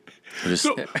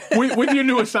 So with your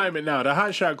new assignment now, the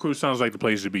Hot Shot Crew sounds like the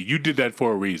place to be. You did that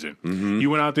for a reason. You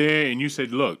went out there and you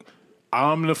said, "Look,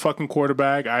 I'm the fucking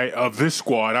quarterback of this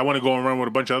squad. I want to go and run with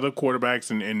a bunch of other quarterbacks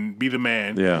and be the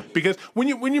man." Yeah. Because when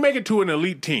you make it to an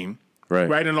elite team,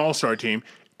 right, an all-star team,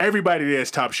 everybody there is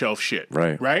top shelf shit.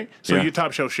 Right. So you're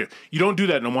top shelf shit. You don't do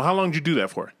that no more. How long did you do that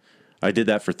for? I did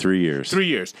that for 3 years. 3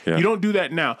 years. Yeah. You don't do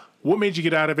that now. What made you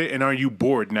get out of it, and are you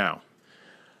bored now?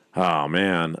 Oh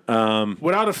man.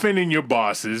 Without offending your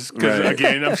bosses, because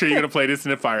again, I'm sure you're gonna play this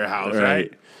in the firehouse,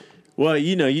 right? Well,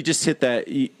 you know, you just hit that.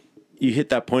 You hit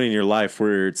that point in your life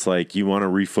where it's like you want to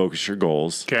refocus your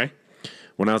goals. Okay.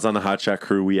 When I was on the Hot Shot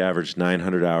Crew, we averaged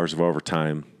 900 hours of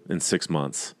overtime in 6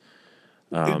 months.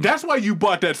 That's why you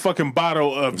bought that fucking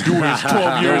bottle of Dewar's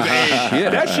 12 years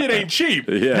age. That shit ain't cheap.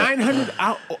 900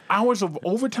 hours of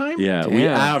overtime? Yeah, we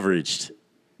averaged,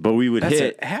 but we would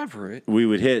hit an average. We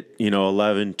would hit, you know,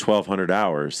 1,200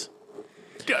 hours.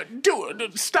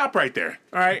 Dude, stop right there.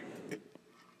 All right.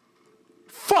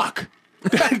 Fuck.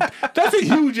 That's a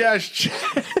huge ass check.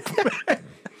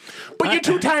 But you're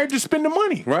too tired to spend the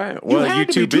money. Right. Well, you're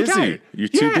too busy. You're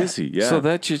too busy. Yeah. So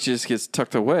that shit just gets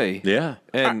tucked away. Yeah.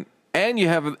 And you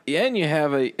have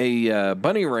a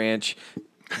bunny ranch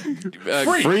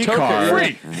free car.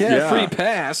 Free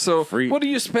pass. So what are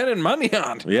you spending money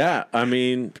on? Yeah, I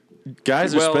mean,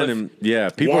 guys are spending.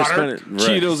 People water, are spending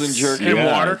Cheetos and jerky and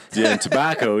water. Yeah, and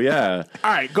tobacco. Yeah.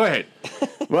 All right, go ahead.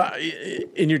 Well,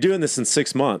 and you're doing this in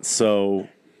 6 months, so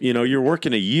you know you're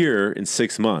working a year in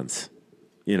 6 months.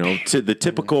 You know, to the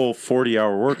typical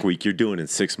 40-hour work week, you're doing in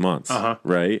 6 months,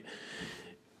 right?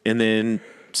 And then,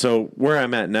 so where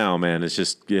I'm at now, man, it's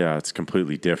just it's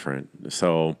completely different.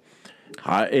 So.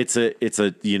 It's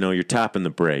a you know, you're tapping the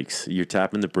brakes.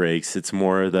 It's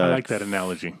more of the I like that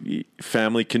analogy.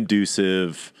 Family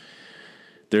conducive.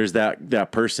 There's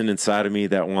that person inside of me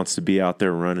that wants to be out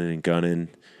there running and gunning.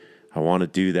 I want to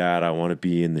do that. I want to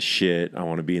be in the shit. I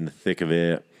want to be in the thick of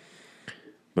it.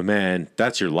 But man,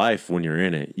 that's your life when you're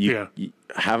in it. You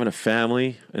having a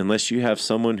family, unless you have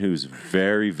someone who's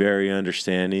very, very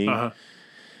understanding,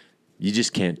 you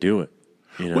just can't do it.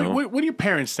 You know? What do your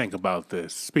parents think about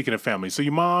this? Speaking of family, so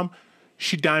your mom,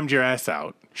 she dimed your ass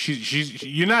out.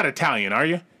 You're not Italian, are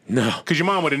you? No, because your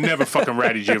mom would have never fucking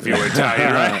ratted you if you were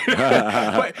Italian, right?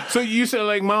 But so you said,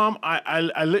 like, Mom,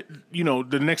 I lit, you know,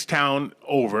 the next town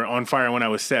over on fire when I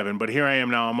was 7, but here I am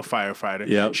now. I'm a firefighter.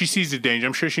 Yep. She sees the danger.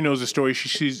 I'm sure she knows the story.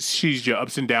 She sees your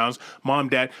ups and downs. Mom,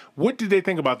 Dad, what did they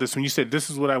think about this when you said, "This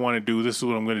is what I want to do. This is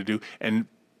what I'm going to do," and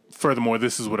furthermore,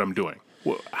 this is what I'm doing?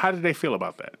 How did they feel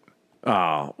about that?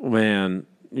 Oh, man.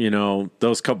 You know,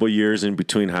 those couple years in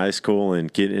between high school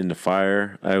and getting into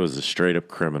fire, I was a straight up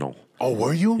criminal. Oh,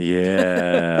 were you?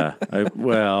 Yeah.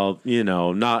 Well, you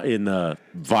know, not in the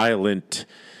violent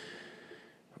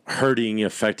hurting,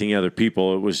 affecting other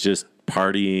people. It was just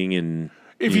partying and.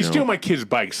 If you steal my kid's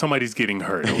bike, somebody's getting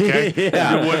hurt, okay?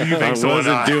 What do you think? I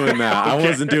wasn't doing that. Okay. I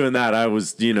wasn't doing that. I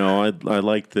was, you know, I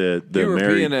liked the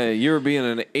you were being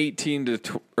an 18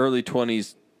 to early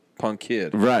 20s punk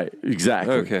kid. Right,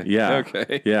 exactly. Okay. Yeah.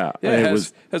 Okay. Yeah. It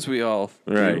was as we all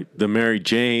right. do. The Mary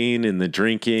Jane and the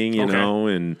drinking, you know,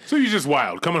 and so you're just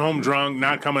wild, coming home drunk,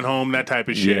 not coming home, that type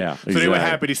of shit. Yeah. So they were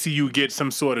happy to see you get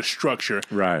some sort of structure,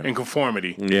 right, and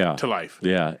conformity, to life.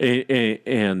 Yeah,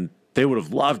 and they would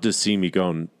have loved to see me go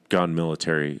and gone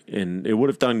military, and it would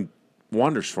have done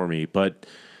wonders for me. But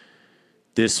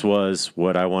this was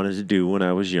what I wanted to do when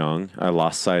I was young. I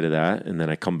lost sight of that, and then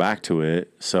I come back to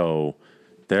it. So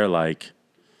they're like,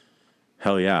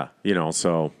 hell yeah,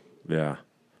 So yeah,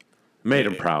 made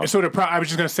them proud. So they're proud. I was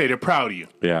just gonna say they're proud of you.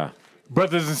 Yeah.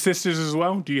 Brothers and sisters as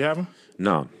well. Do you have them?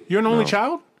 No. You're an only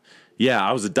child. Yeah,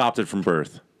 I was adopted from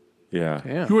birth. Yeah.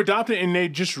 Yeah. You were adopted and they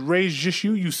just raised just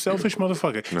you selfish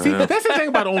motherfucker. See, that's the thing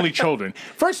about only children.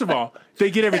 First of all,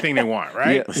 they get everything they want,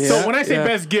 right? Yeah. So when I say Yeah.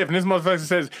 best gift, and this motherfucker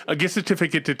says a gift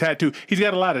certificate to tattoo, he's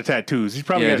got a lot of tattoos. He's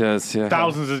probably Yeah, he got does, yeah.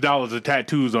 thousands of dollars of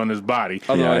tattoos on his body.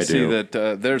 Although Yeah, I I see do.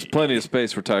 that there's plenty of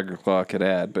space for Tiger Claw could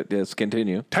add, but yes,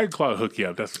 continue. Tiger Claw hook you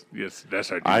up. That's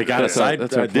our dude. I got a That's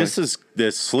side. our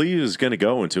This sleeve is going to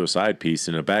go into a side piece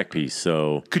and a back piece.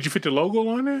 So Could you fit the logo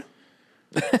on there?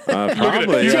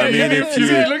 probably. Yeah, I mean, if you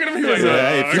look at him, he's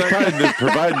like, if you're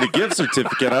providing the gift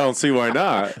certificate, I don't see why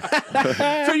not.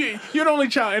 So you're the only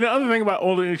child. And the other thing about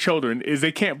older children is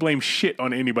they can't blame shit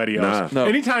on anybody else. Nah. No.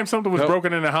 Anytime something was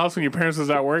broken in the house when your parents was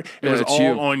at work, it Yeah, was it's all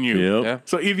you. on you. Yep. Yeah.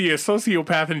 So either you're a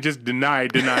sociopath and just deny,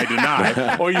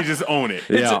 or you just own it.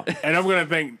 Yeah. And I'm going to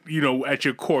think, at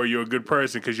your core, you're a good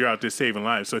person because you're out there saving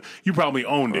lives. So you probably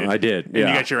owned it. I did, And yeah.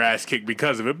 you got your ass kicked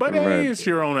because of it. But Right. hey, it's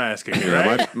your own ass kicking,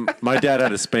 right? My dad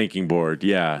had a spanking board.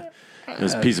 Yeah. It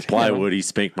was a piece of plywood he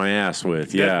spanked my ass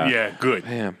with. Yeah. Yeah, good.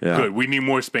 Damn. Yeah. Good. We need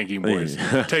more spanking boys.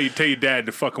 tell your dad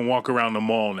to fucking walk around the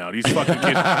mall now. These fucking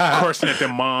kids cursing at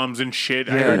their moms and shit.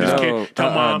 I heard this no. kid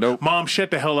tell mom, Nope. "Mom, shut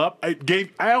the hell up."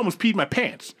 I almost peed my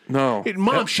pants. No.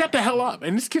 Mom, shut the hell up.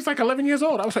 And this kid's like 11 years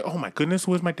old. I was like, oh my goodness,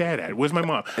 where's my dad at? Where's my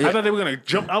mom? I thought they were gonna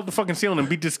jump out the fucking ceiling and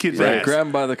beat this kid's ass. Grab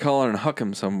him by the collar and huck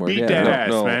him somewhere. Beat that ass,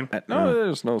 no, man. No,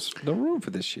 there's no room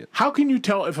for this shit. How can you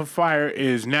tell if a fire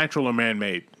is natural or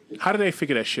man-made? How do they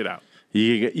figure that shit out?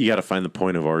 You got to find the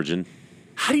point of origin.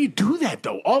 How do you do that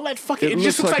though? All that fucking It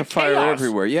just looks looks like a fire chaos.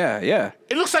 everywhere. Yeah.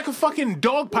 It looks like a fucking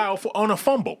dog pile on a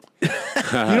fumble. You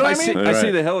know what I mean? I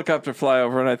see the helicopter fly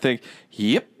over and I think,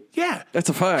 yep, Yeah. that's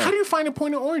a fire. How do you find a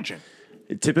point of origin?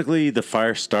 Typically, the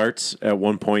fire starts at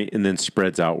one point and then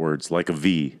spreads outwards like a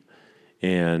V.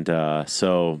 And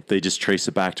so they just trace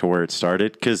it back to where it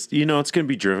started because, it's going to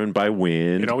be driven by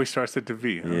wind. It always starts at the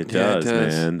V. Huh? It Yeah, does, it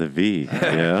does. man. The V.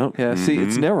 Yeah. Yeah, see,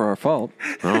 it's never our fault.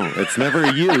 Oh, it's never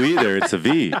a U either. It's a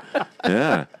V.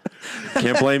 Yeah.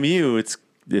 Can't blame you. It's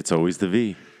always the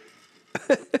V.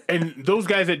 And those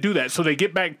guys that do that, so they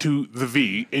get back to the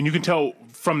V, and you can tell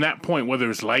from that point whether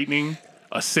it's lightning,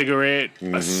 a cigarette,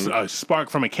 a spark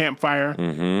from a campfire.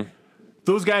 Mm-hmm.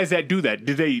 Those guys that do that,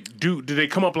 do they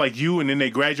come up like you and then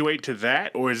they graduate to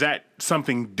that, or is that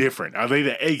something different? Are they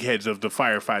the eggheads of the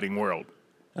firefighting world?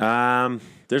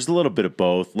 There's a little bit of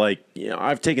both. Like,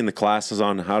 I've taken the classes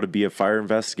on how to be a fire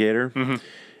investigator,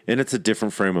 and it's a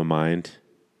different frame of mind.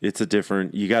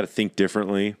 You got to think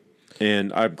differently.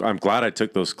 And I'm glad I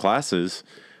took those classes,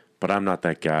 but I'm not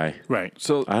that guy. Right.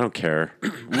 So I don't care.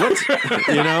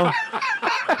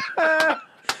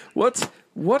 what's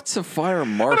a fire I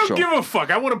marshal? don't give a fuck.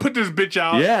 I want to put this bitch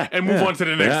out and move on to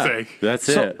the next thing. That's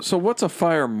it. So what's a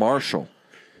fire marshal?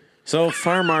 So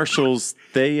fire marshals,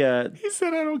 they He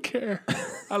said, I don't care.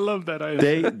 I love that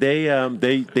idea.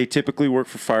 they typically work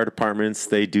for fire departments.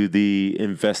 They do the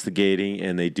investigating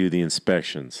and they do the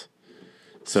inspections.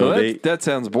 So that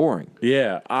sounds boring.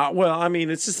 Yeah. Well, I mean,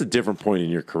 it's just a different point in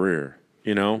your career,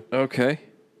 Okay.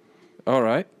 All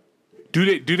right.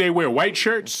 Do they wear white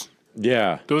shirts?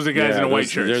 Yeah. Those are the guys in the white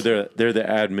shirts. They're the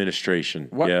administration.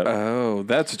 What? Yeah. Oh,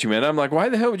 that's what you meant. I'm like, why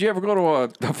the hell would you ever go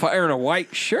to a fire in a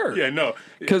white shirt? Yeah, no.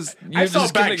 Because I saw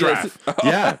Backdraft.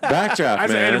 Yeah, Backdraft,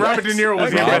 man. And Robert De Niro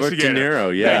was the Robert De investigator.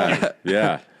 Niro, yeah.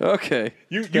 Yeah. Okay.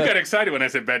 You got excited when I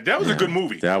said Backdraft. That was a good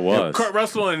movie. That was. Kurt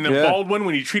Russell and Yeah. Baldwin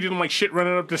when he treated him like shit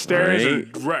running up the stairs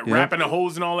and wrapping the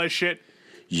hose and all that shit.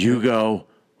 You go,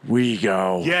 we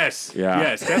go. Yes. Yeah.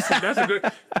 Yes. That's a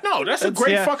good. No, that's a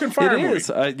great fucking fire it movie.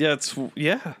 is.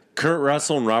 Yeah. Kurt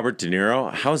Russell and Robert De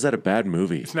Niro. How is that a bad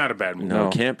movie? It's not a bad movie. No,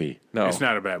 it can't be. No. It's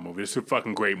not a bad movie. It's a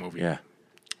fucking great movie. Yeah.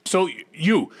 So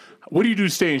what do you do to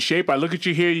stay in shape? I look at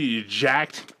you here. You're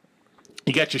jacked.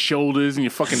 You got your shoulders and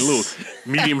your fucking little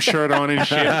medium shirt on and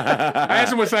shit. I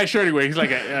asked him what size shirt he wears. He's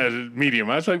like a medium.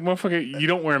 I was like, motherfucker, you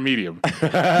don't wear a medium. You're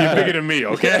bigger than me,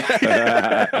 okay?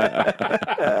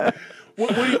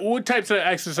 What types of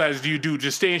exercise do you do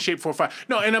to stay in shape for a fight?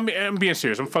 No, and I'm being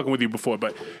serious. I'm fucking with you before,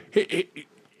 but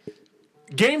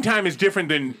game time is different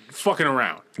than fucking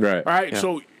around. Right. All right. Yeah.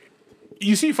 So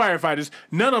you see firefighters.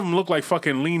 None of them look like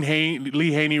fucking Lee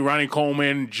Haney, Ronnie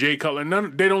Coleman, Jay Cutler.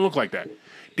 They don't look like that.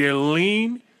 They're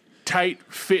lean, tight,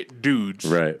 fit dudes.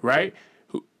 Right. Right.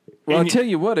 Well, I'll tell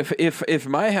you what. If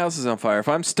my house is on fire, if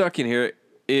I'm stuck in here,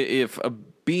 if a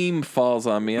beam falls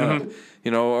on me,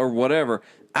 or whatever.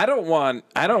 I don't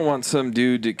want some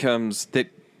dude that can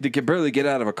barely get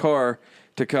out of a car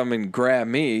to come and grab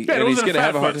me, and he's going to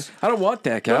have a hard time. I don't want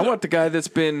that guy. I want the guy that's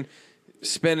been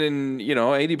spending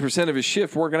 80% of his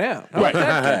shift working out. I want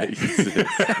that guy.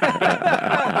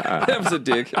 That was a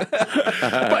dick.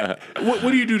 But what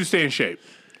do you do to stay in shape?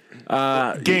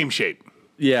 Game shape.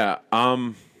 Yeah.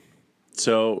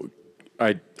 So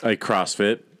I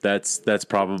CrossFit. That's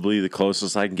probably the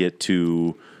closest I can get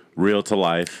to real to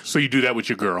life. So you do that with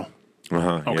your girl?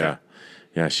 Okay. Yeah.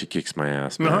 Yeah, she kicks my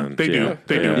ass, man. They do.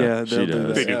 They do. Yeah, she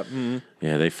does. They do. Mm-hmm.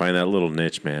 Yeah, they find that little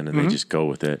niche, man, and they just go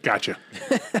with it. Gotcha.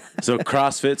 So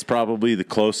CrossFit's probably the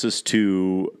closest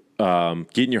to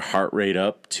getting your heart rate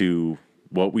up to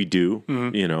what we do,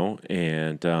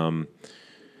 and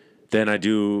then I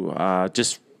do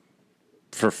just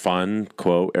for fun,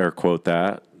 air quote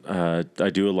that. I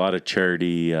do a lot of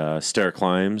charity stair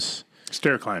climbs.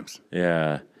 Stair climbs.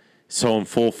 Yeah. So I'm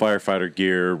full firefighter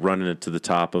gear, running it to the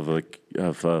top of a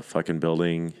fucking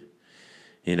building.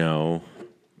 I'm full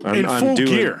doing,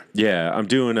 gear. Yeah, I'm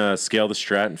doing a Scale the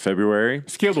Strat in February.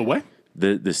 Scale the what?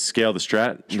 The Scale the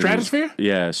Strat. Stratosphere?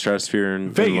 Yeah, Stratosphere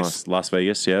in Vegas. Las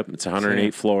Vegas. Yep, it's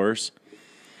 108 floors.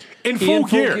 In full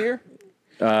gear.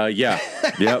 Yeah.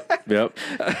 Yep.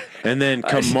 And then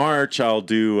come March, I'll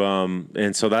do,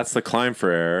 and so that's the Climb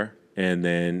for Air. And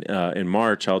then in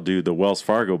March, I'll do the Wells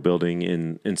Fargo building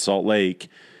in Salt Lake.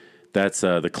 That's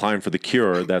the Climb for the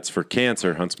Cure. That's for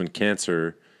cancer, Huntsman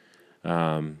Cancer.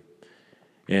 And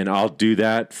I'll do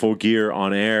that full gear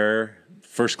on air.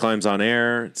 First climb's on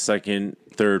air. Second,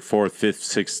 third, fourth, fifth,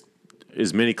 sixth,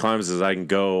 as many climbs as I can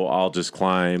go. I'll just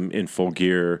climb in full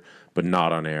gear, but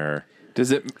not on air.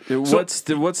 Does it? What's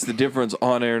the difference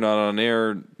on air, not on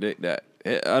air?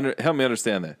 Help me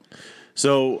understand that.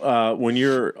 So when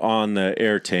you're on the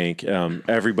air tank,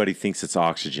 everybody thinks it's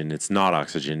oxygen. It's not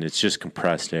oxygen. It's just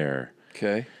compressed air.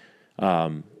 Okay.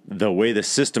 The way the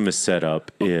system is set up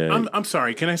is... I'm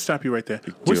sorry. Can I stop you right there?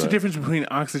 What's the difference between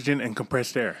oxygen and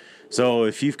compressed air? So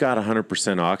if you've got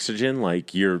 100% oxygen,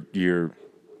 like your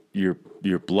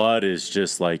blood is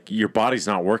just like... Your body's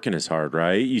not working as hard,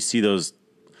 right? You see those...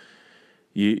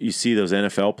 You see those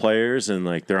NFL players and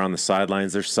like they're on the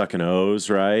sidelines, they're sucking O's,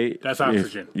 right? That's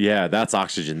oxygen. That's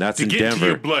oxygen. That's in Denver. To get into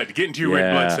your blood, to get into your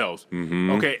red blood cells.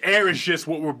 Mm-hmm. Okay, air is just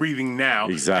what we're breathing now.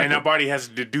 Exactly. And our body has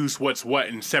to deduce what's what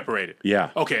and separate it. Yeah.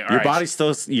 Okay, your body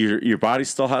still your body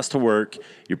still has to work.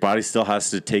 Your body still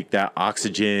has to take that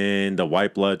oxygen, the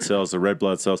white blood cells, the red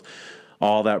blood cells,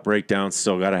 all that breakdown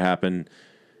still got to happen.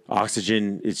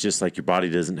 Oxygen, it's just like your body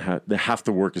doesn't have, half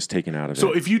the work is taken out of it.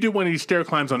 So if you did one of these stair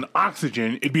climbs on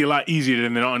oxygen, it'd be a lot easier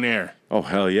than on air. Oh,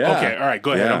 hell yeah. Okay, all right,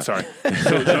 go ahead. I'm sorry.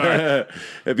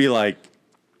 It'd be like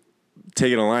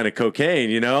taking a line of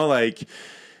cocaine, like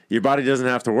your body doesn't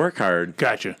have to work hard.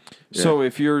 Gotcha. Yeah. So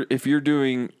if you're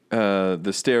doing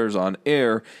the stairs on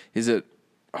air, is it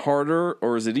harder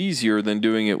or is it easier than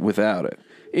doing it without it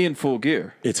in full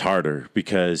gear? It's harder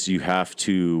because you have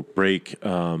to break...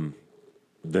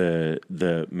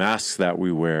 The masks that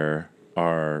we wear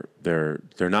they're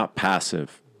not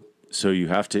passive, so you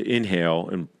have to inhale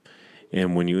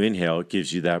and when you inhale, it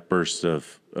gives you that burst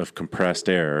of compressed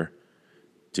air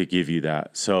to give you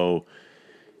that. So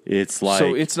it's like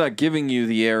it's not giving you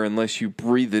the air unless you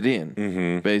breathe it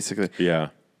in, basically. Yeah.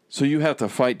 So you have to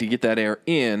fight to get that air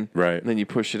in, right? And then you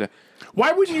push it out.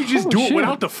 Why wouldn't you just do it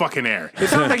without the fucking air? It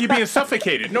sounds like you're being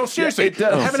suffocated. No, seriously, it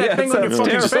does. Having that thing on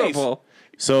your fucking face.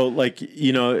 So, like, have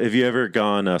you ever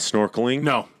gone snorkeling?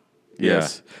 No.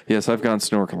 Yes. Yes, I've gone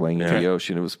snorkeling in the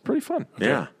ocean. It was pretty fun.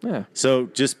 Okay. Yeah. So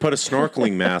just put a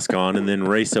snorkeling mask on and then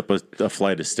race up a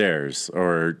flight of stairs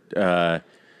or...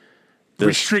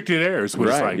 restricted air is what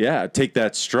it's like. Yeah. Take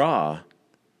that straw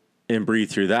and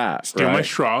breathe through that. Steal my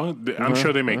straw. I'm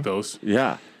sure they make those.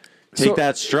 Yeah. Take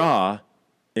that straw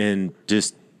and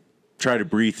just try to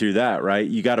breathe through that, right?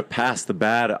 You got to pass the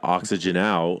bad oxygen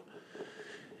out.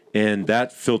 And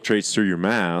that filtrates through your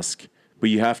mask, but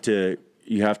you have to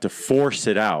force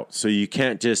it out. So you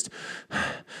can't just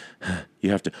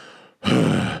you have to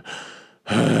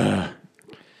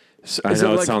I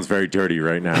know it sounds very dirty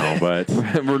right now, but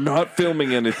we're not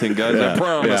filming anything, guys. I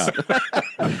promise.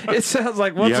 Yeah. It sounds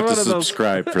like you have to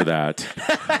subscribe for that.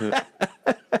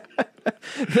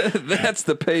 That's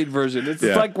the paid version. It's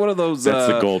like one of those.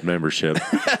 That's the gold membership.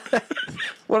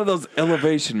 One of those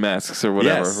elevation masks or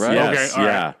whatever, right? Yes, okay,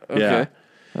 yeah. Okay.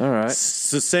 All right.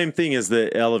 It's the same thing as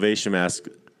the elevation mask,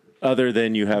 other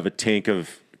than you have a tank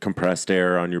of compressed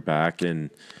air on your back, and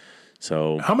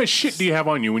so. How much shit do you have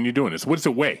on you when you're doing this? What does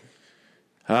it weigh?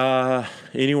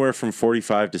 Anywhere from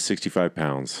 45 to 65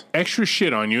 pounds. Extra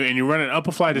shit on you, and you're running up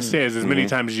a flight of stairs as many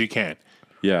times as you can.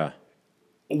 Yeah.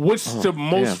 What's the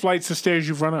most flights of stairs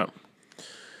you've run up?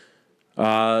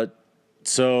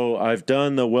 So I've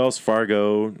done the Wells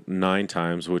Fargo 9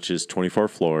 times, which is 24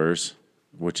 floors,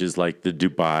 which is like the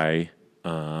Dubai.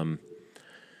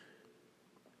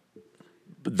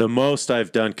 The most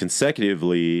I've done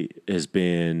consecutively has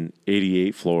been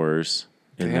 88 floors,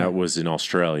 and that was in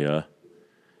Australia.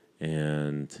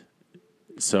 And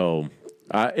so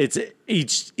it's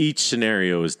each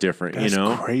scenario is different, That's you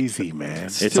know? crazy, man.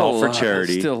 It's all for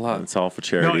charity. Still a lot. It's all for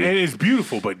No, charity. and it's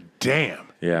beautiful, but damn.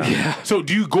 Yeah. So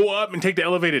do you go up and take the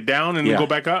elevator down and then go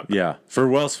back up? Yeah. For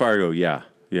Wells Fargo, yeah.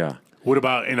 What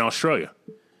about in Australia?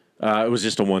 It was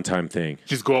just a one-time thing.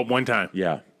 Just go up one time.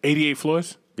 Yeah. 88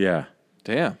 floors? Yeah.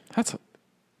 Damn, that's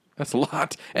a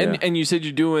lot. And you said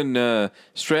you're doing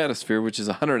Stratosphere, which is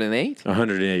 108.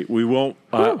 108. We won't.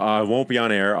 I won't be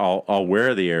on air. I'll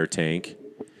wear the air tank.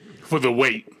 For the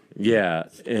weight. Yeah,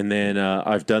 and then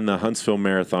I've done the Huntsville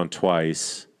Marathon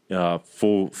twice.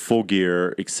 Full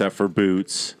gear except for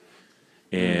boots,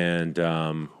 and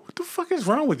What the fuck is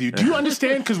wrong with you? Do you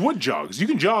understand? Because what jogs? You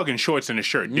can jog in shorts and a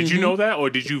shirt. Did you know that, or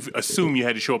did you assume you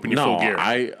had to show up in your full gear?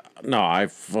 I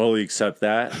fully accept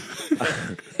that.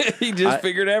 He just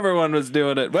figured everyone was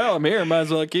doing it. Well, I'm here. Might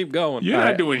as well keep going. You're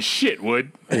not doing shit,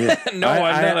 Wood. No, I'm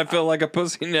not. I feel like a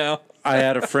pussy now. I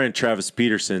had a friend, Travis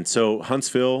Peterson. So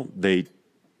Huntsville,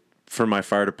 for my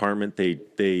fire department,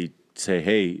 they say,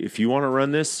 hey, if you want to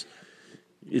run this,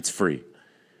 it's free.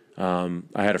 I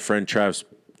had a friend, Travis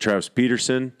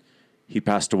Peterson. He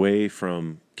passed away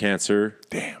from cancer.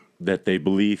 Damn. That they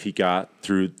believe he got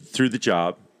through the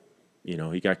job. You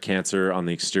know, he got cancer on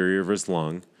the exterior of his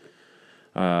lung.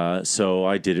 So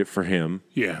I did it for him.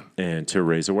 Yeah. And to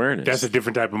raise awareness. That's a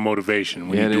different type of motivation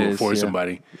when you do it for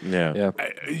somebody. Yeah.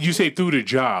 You say through the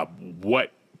job.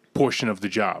 What portion of the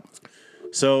job?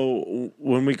 So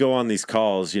when we go on these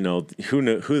calls, you know, who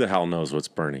the hell knows what's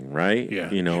burning, right?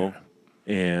 Yeah. You know,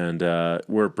 and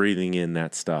we're breathing in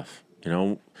that stuff. You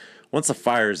know, once the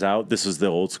fire's out, this is the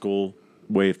old school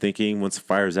way of thinking. Once the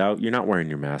fire's out, you're not wearing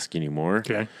your mask anymore.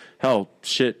 Okay. Hell,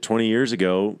 20 years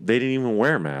ago, they didn't even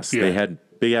wear masks. Yeah. They had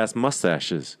big ass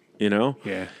mustaches. You know?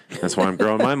 Yeah. That's why I'm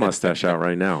growing my mustache out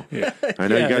right now. Yeah. I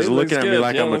know you guys are looking at me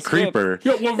like I'm a creeper.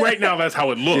 Yeah, well, right now that's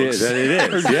how it looks. Yeah,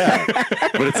 it is, yeah.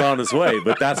 But it's on its way.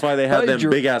 But that's why they have them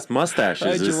big ass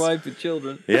mustaches. Hide your wife and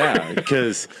children. Yeah,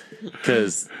 because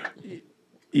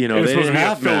you know they didn't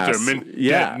have masks.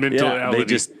 Mentality. They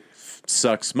just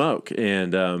suck smoke,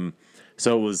 and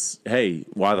so it was. Hey,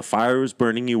 while the fire was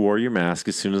burning, you wore your mask.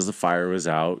 As soon as the fire was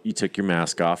out, you took your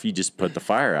mask off. You just put the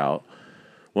fire out.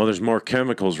 Well, there's more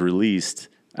chemicals released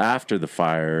after the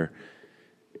fire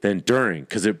than during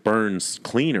because it burns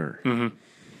cleaner. Mm-hmm.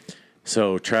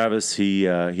 So Travis, he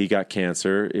got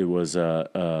cancer. It was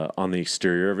on the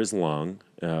exterior of his lung,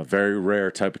 very rare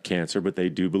type of cancer, but they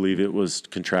do believe it was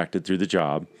contracted through the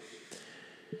job.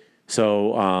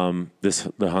 So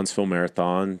the Huntsville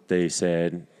Marathon, they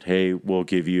said, hey, we'll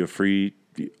give you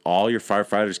all your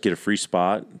firefighters get a free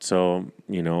spot. So,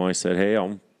 you know, I said, hey,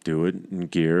 I'll do it in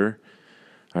gear.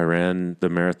 I ran the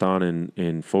marathon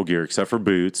in full gear, except for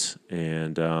boots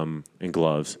and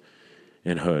gloves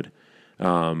and hood.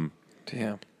 Damn.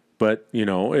 But, you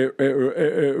know,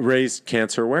 it raised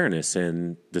cancer awareness.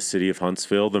 And the city of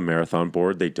Huntsville, the marathon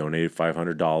board, they donated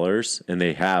 $500. And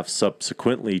they have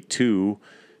subsequently to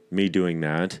me doing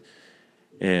that.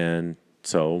 And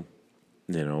so,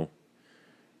 you know,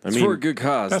 It's for a good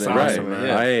cause. That's then. awesome,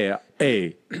 man.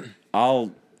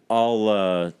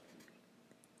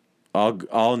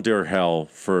 I'll endure hell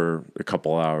for a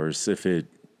couple hours if the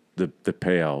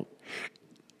payout.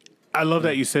 I love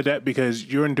that you said that because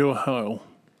you're endure hell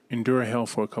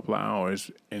for a couple of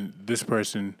hours, and this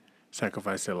person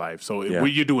sacrificed their life. So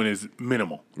what you're doing is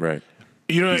minimal. Right.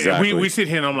 You know, Exactly. we sit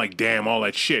here and I'm like, damn, all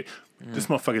that shit. This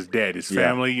motherfucker's dead. His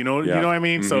family, you know what I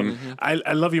mean? So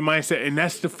I love your mindset, and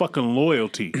that's the fucking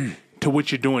loyalty to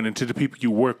what you're doing and to the people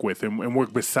you work with and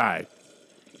work beside.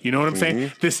 You know what I'm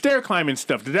saying? The stair climbing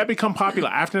stuff, did that become popular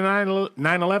after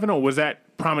 9/11, or was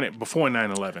that prominent before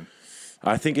 9/11?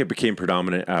 I think it became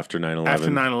predominant after 9/11.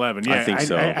 After 9/11, yeah. I think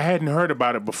so. I hadn't heard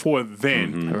about it before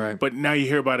then, Right. but now you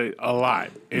hear about it a lot.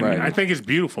 And Right. I think it's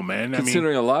beautiful, man.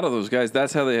 Considering a lot of those guys,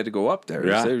 that's how they had to go up there.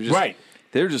 Yeah. They were just, Right.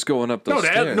 They were just going up those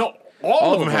stairs.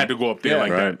 All of them had to go up there Yeah.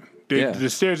 like Right. that.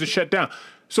 The stairs are shut down.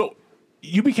 So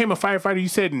you became a firefighter, you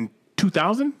said, in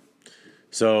 2000?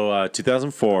 So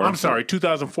 2004. I'm sorry,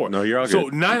 2004. No, you're all So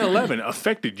good. 9/11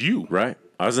 affected you. Right.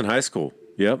 I was in high school.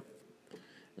 Yep.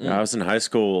 Yeah, I was in high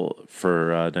school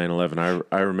for 9/11.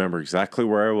 I remember exactly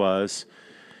where I was.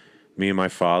 me and my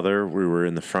father, we were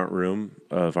in the front room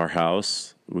of our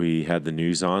house. We had the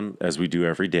news on, as we do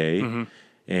every day,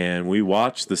 and we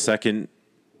watched the second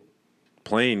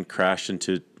plane crash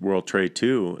into World Trade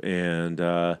 2. And,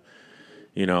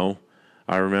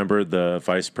 I remember the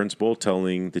vice principal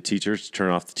telling the teachers to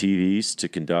turn off the TVs to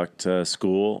conduct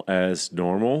school as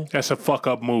normal. That's a fuck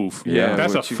up move. Yeah,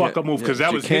 that's a fuck up move because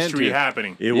that was history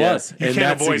happening. It was. You And can't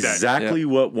that's avoid that. exactly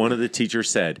what one of the teachers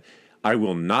said. I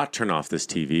will not turn off this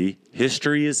TV.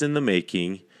 History is in the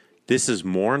making. This is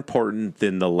more important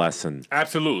than the lesson.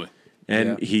 Absolutely.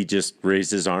 And he just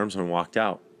raised his arms and walked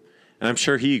out. And I'm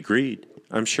sure he agreed.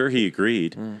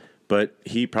 But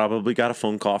he probably got a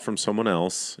phone call from someone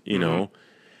else, you know.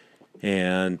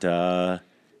 And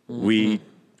we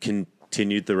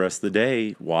continued the rest of the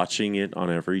day watching it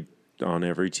on every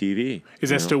TV.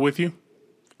 Is that still with you?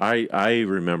 I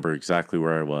remember exactly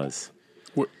where I was.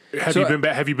 Have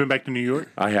you been back to New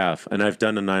York? I have, and I've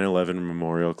done a 9/11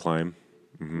 memorial climb.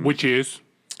 Which is?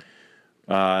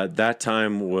 That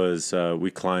time was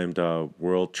we climbed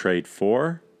World Trade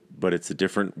 4, but it's a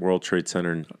different World Trade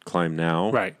Center climb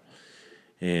now. Right.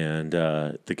 And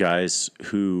the guys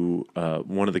who,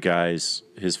 one of the guys,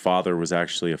 his father was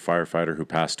actually a firefighter who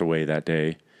passed away that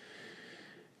day.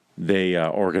 They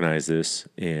organized this,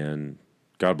 and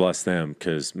God bless them,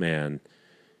 because, man,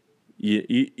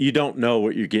 you don't know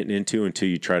what you're getting into until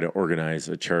you try to organize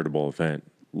a charitable event,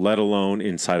 let alone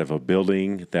inside of a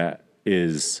building that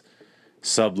is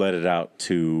subletted out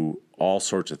to all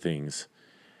sorts of things.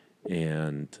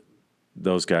 And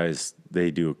those guys,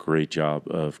 they do a great job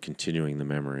of continuing the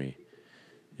memory.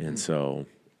 And so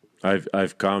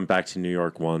I've gone back to New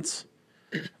York once.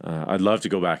 I'd love to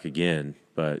go back again,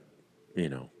 but,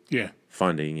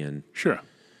 funding and... Sure.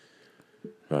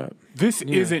 But this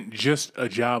isn't just a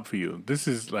job for you. This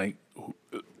is like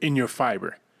in your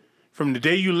fiber. From the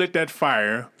day you lit that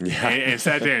fire and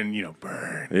sat there and,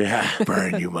 burn,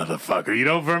 burn, you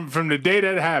motherfucker. From the day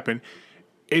that happened,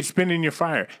 it's been in your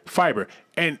fiber.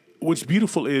 And what's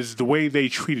beautiful is the way they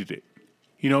treated it.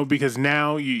 Because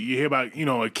now you hear about,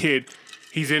 a kid,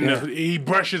 he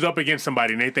brushes up against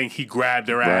somebody and they think he grabbed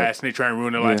their ass and they try and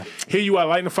ruin their life. Here you are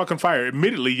lighting a fucking fire.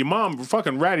 Admittedly, your mom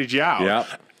fucking ratted you out. Yeah.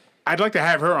 I'd like to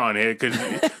have her on here because...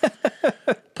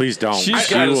 Please don't. She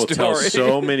will tell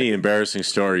so many embarrassing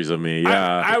stories of me.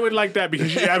 Yeah, I would like that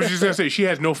because I was just going to say, she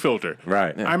has no filter.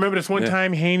 Right. I remember this one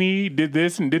time Haney did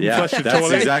this and didn't flush the that's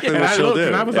toilet. exactly and what I she'll looked do.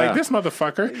 and I was like, this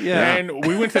motherfucker. Yeah. And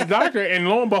we went to the doctor and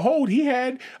lo and behold, he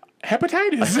had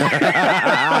hepatitis.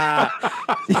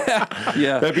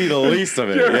 Yeah. That'd be the least of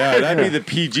it. Yeah, that'd be the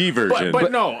PG version.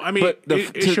 But no, I mean,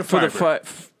 it's your fiber.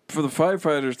 For the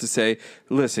firefighters to say,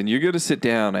 listen, you're going to sit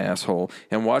down, asshole,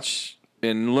 and watch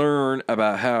and learn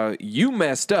about how you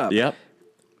messed up. Yep.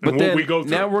 But then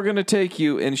now we're going to take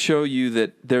you and show you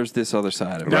that there's this other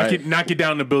side of it. Knock you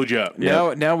down to build you up.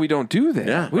 Now we don't do that.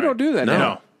 Yeah. We don't do that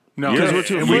now. No, Because we're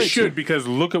too and we afraid should to. because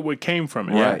look at what came from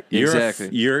it. Right. You're Exactly.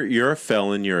 You're a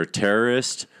felon. You're a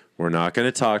terrorist. We're not going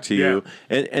to talk to you.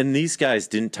 And these guys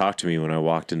didn't talk to me when I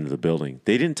walked into the building.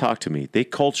 They didn't talk to me. They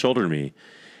cold shouldered me.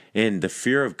 And the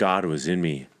fear of God was in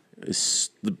me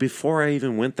before I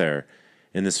even went there.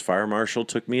 And this fire marshal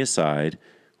took me aside.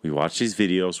 We watched these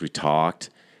videos. We talked.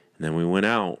 And then we went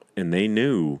out. And they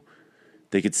knew,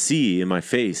 they could see in my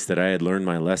face that I had learned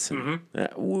my lesson.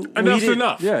 Enough's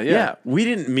enough. Yeah. We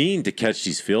didn't mean to catch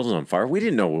these fields on fire. We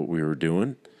didn't know what we were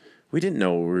doing. We didn't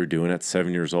know what we were doing at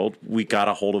 7 years old. We got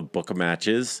a hold of book of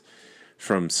matches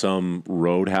from some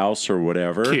roadhouse or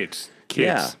whatever. Kids.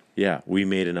 Yeah. We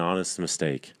made an honest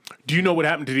mistake. Do you know what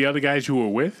happened to the other guys you were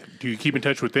with? Do you keep in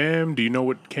touch with them? Do you know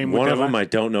what came with One their of them, life? I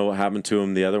don't know what happened to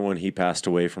him. The other one, he passed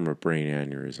away from a brain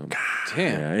aneurysm.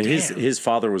 Damn. Yeah, and his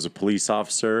father was a police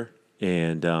officer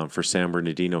and for San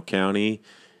Bernardino County.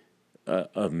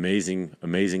 Amazing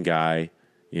guy.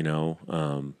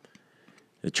 A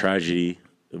tragedy.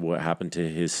 What happened to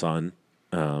his son?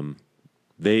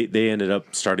 They ended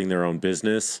up starting their own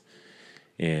business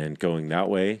and going that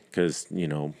way because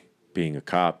being a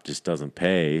cop just doesn't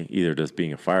pay. Either does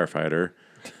being a firefighter.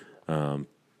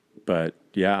 But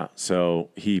yeah, so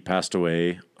he passed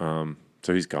away. So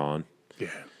he's gone.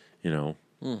 Yeah.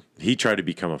 He tried to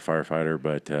become a firefighter,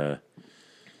 but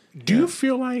do you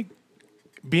feel like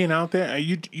being out there?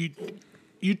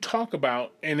 You talk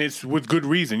about, and it's with good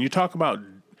reason. You talk about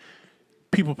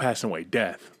people passing away,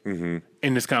 death, in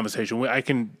this conversation.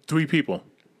 3 people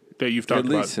that you've talked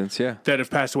about that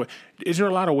have passed away. Is there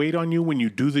a lot of weight on you when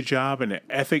you do the job and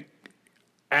the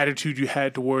attitude you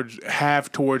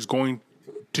have towards going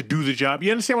to do the job?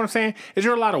 You understand what I'm saying? Is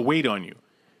there a lot of weight on you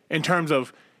in terms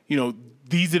of,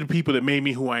 these are the people that made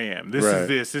me who I am. This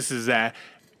is this is that.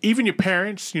 even your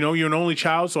parents, you know, you're an only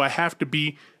child, so I have to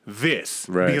be this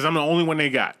Right. because I'm the only one they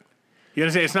got. You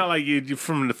understand? It's not like you're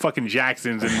from the fucking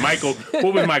Jacksons and Michael.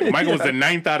 What was Michael? Michael was the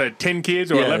 9th out of 10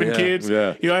 kids or 11 kids.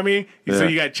 Yeah. You know what I mean? So Yeah.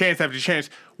 you got chance after chance.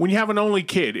 When you have an only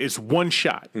kid, it's one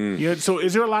shot. You know, so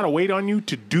is there a lot of weight on you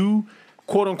to do,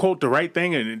 quote unquote, the right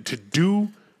thing and to do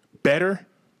better?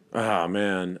 Oh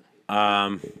man,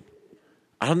 I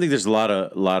don't think there's a lot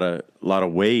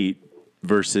of weight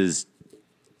versus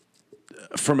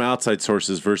from outside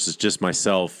sources versus just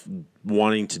myself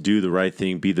wanting to do the right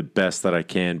thing, be the best that I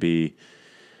can be.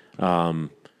 I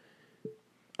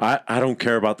don't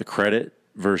care about the credit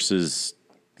versus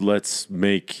let's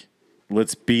be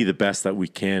the best that we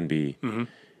can be.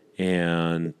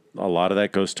 And a lot of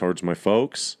that goes towards my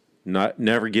folks,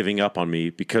 never giving up on me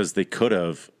because they could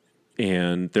have.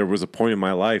 And there was a point in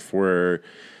my life where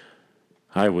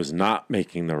I was not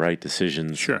making the right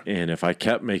decisions. Sure. And if I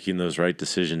kept making those right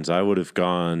decisions, I would have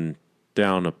gone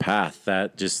down a path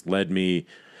that just led me,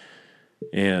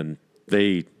 and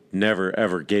they never,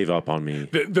 ever gave up on me.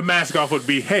 The mask off would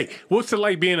be, hey, what's it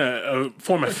like being a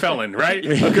former felon, right? A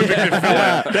convicted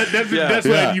felon. That's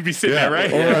why you'd be sitting there,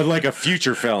 right? Or like a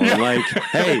future felon. Like,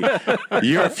 hey,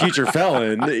 you're a future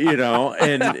felon, you know,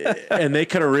 and they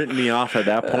could have written me off at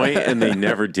that point, and they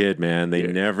never did, man. They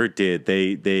never did.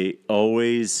 They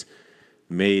always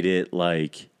made it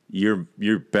like you're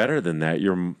better than that.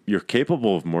 You're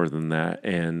capable of more than that.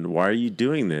 And why are you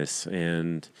doing this?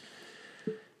 And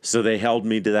so they held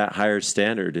me to that higher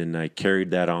standard, and I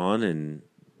carried that on, and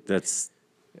that's.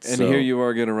 And here you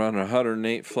are going to run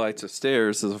 108 flights of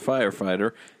stairs as a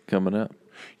firefighter coming up.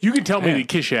 You can tell me to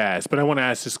kiss your ass, but I want to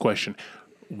ask this question.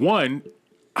 One,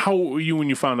 how old were you when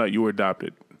you found out you were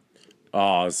adopted?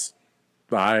 I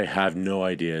have no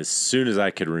idea. As soon as I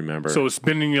could remember. So it's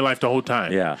been in your life the whole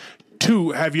time? Yeah.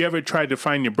 Two, have you ever tried to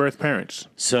find your birth parents?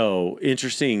 So,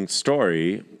 interesting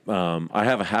story. I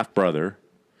have a half brother.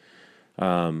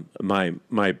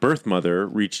 My birth mother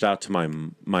reached out to my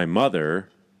mother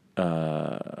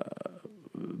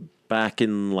back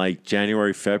in like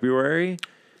January, February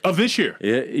of this year.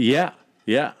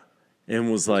 Yeah,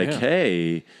 and was like,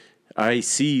 "Hey, I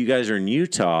see you guys are in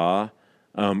Utah.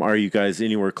 Are you guys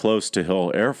anywhere close to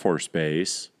Hill Air Force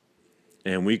Base?"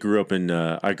 And we grew up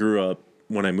I grew up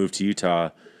when I moved to Utah,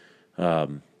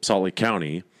 Salt Lake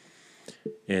County,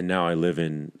 and now I live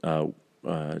in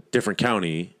different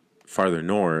county farther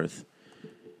north.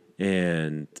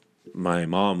 And my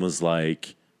mom was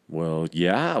like, well,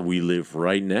 yeah, we live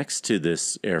right next to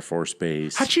this Air Force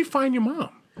base. How'd she find your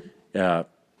mom?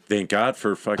 Thank God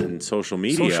for fucking social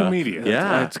media. Social media.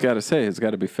 Yeah. It's got to say, it's got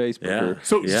to be Facebook. Yeah. Or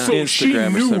So she Instagram or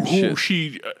knew some who shit.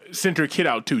 she sent her kid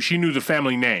out to. She knew the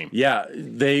family name. Yeah,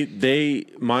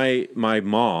 my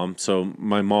mom, so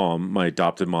my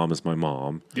adopted mom is my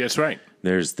mom. That's right.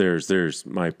 There's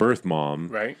my birth mom.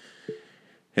 Right.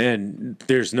 And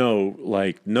there's no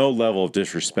level of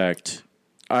disrespect.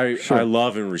 I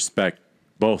love and respect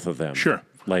both of them. Sure.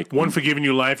 Like one for giving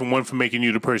you life and one for making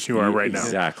you the person you are right now.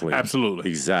 Exactly. Absolutely.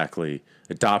 Exactly.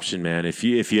 Adoption, man. If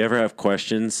you ever have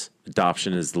questions,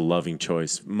 adoption is the loving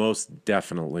choice. Most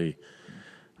definitely.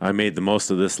 I made the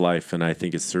most of this life, and I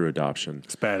think it's through adoption.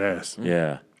 It's badass.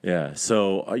 Yeah.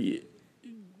 So,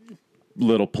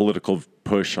 little political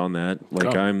push on that.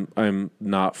 Like, I'm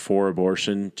not for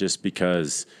abortion just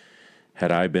because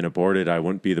had I been aborted, I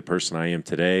wouldn't be the person I am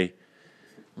today.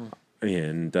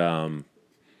 And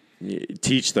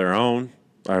teach their own.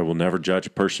 I will never judge a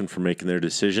person for making their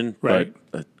decision. Right.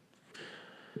 But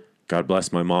God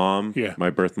bless my mom, Yeah.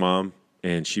 my birth mom,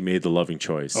 and she made the loving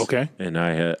choice. Okay. And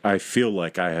I feel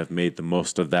like I have made the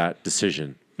most of that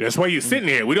decision. That's why you're sitting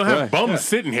here. We don't have bums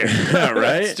sitting here.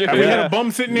 Right? Have we had a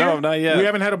bum sitting here? No, not yet. We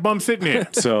haven't had a bum sitting here.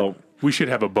 So We should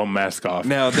have a bum mask off.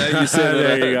 Now that you said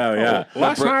there you go. Yeah.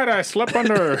 Last night I slept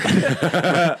under. All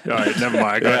right, never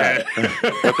mind. Go ahead.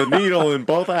 With the needle in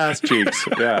both ass cheeks.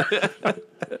 Yeah.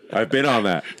 I've been on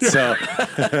that.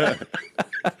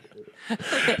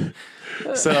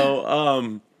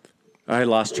 So I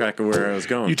lost track of where I was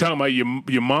going. You're talking about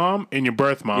your mom and your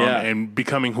birth mom and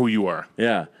becoming who you are.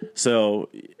 Yeah. So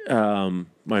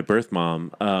my birth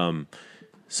mom,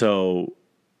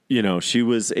 she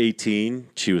was 18.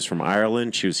 She was from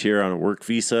Ireland. She was here on a work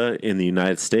visa in the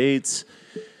United States.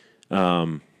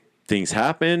 Things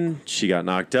happened. She got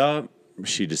knocked up.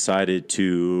 She decided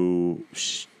to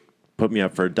put me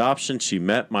up for adoption. She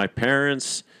met my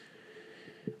parents.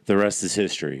 The rest is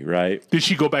history, right? Did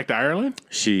she go back to Ireland?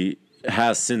 She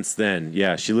has since then.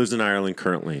 Yeah, she lives in Ireland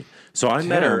currently. So I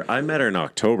met her in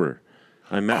October.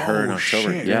 I met her in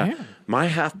October. Shit. Yeah. My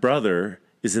half brother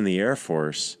is in the Air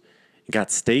Force.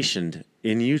 Got stationed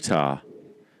in Utah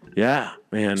Yeah,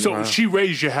 man. So she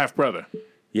raised your half brother.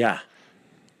 Yeah.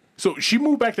 So she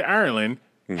moved back to Ireland,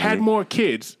 had more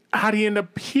kids. How do you end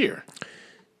up here?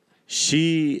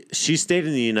 She stayed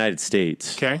in the United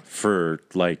States for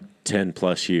like 10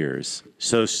 plus years.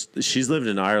 So she's lived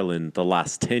in Ireland the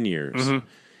last 10 years.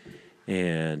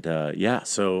 And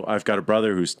so I've got a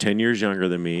brother who's 10 years younger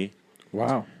than me.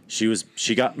 Wow.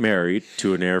 She got married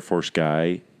to an Air Force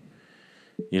guy.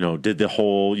 You know, did the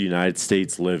whole United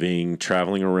States living,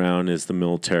 traveling around as the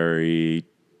military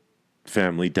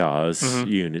family does,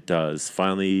 unit does.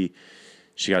 Finally,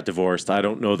 she got divorced. I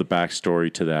don't know the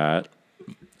backstory to that.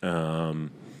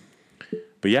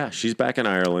 But yeah, she's back in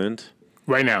Ireland.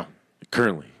 Right now.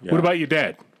 Currently. Yeah. What about your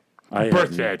dad?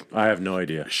 Birth dad? I have no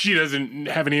idea. She doesn't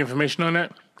have any information on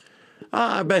that?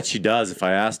 I bet she does if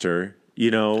I asked her. You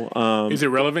know. Is it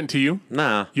relevant to you?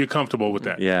 Nah. You're comfortable with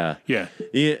that? Yeah. Yeah.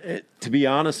 To be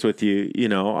honest with you, you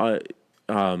know,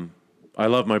 I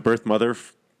love my birth mother.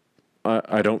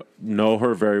 I don't know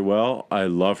her very well. I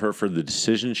love her for the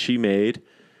decision she made.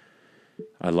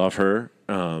 I love her.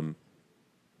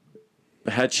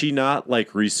 Had she not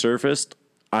like resurfaced,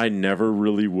 I never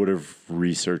really would have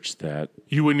researched that.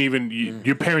 You wouldn't even,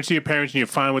 your parents are your parents and you're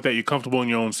fine with that. You're comfortable in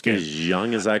your own skin. As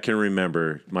young as I can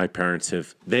remember, my parents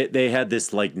they had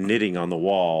this like knitting on the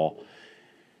wall.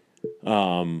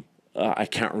 I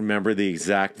can't remember the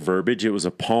exact verbiage. It was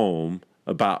a poem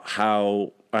about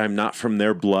how I'm not from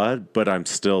their blood, but I'm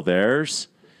still theirs.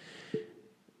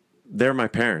 They're my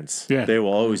parents. Yeah. They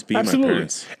will always be my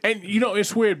parents. And, you know,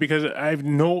 it's weird because I've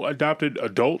no adopted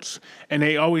adults, and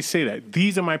they always say that.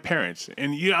 These are my parents.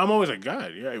 And I'm always like,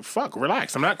 God, fuck,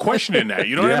 relax. I'm not questioning that.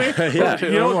 You know what I mean? Yeah.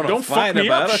 You know, don't fuck me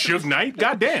up, Suge Knight.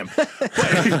 Goddamn. But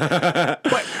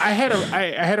I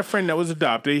had a friend that was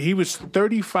adopted. He was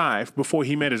 35 before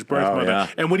he met his birth mother. Yeah.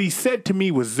 And what he said to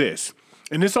me was this,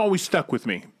 and this always stuck with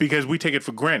me because we take it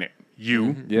for granted.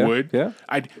 You would. Yeah.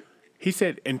 He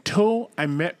said, until I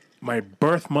met my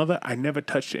birth mother, I never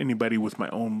touched anybody with my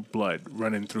own blood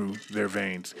running through their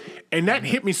veins. And that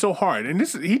hit me so hard. And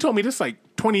he told me this like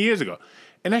 20 years ago.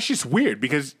 And that's just weird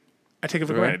because I take it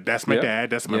for granted. That's my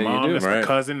dad. That's my mom. That's my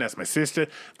cousin. That's my sister.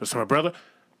 That's my brother.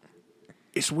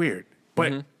 It's weird.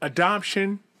 But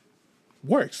adoption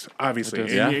works,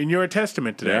 obviously. And you're a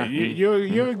testament to that.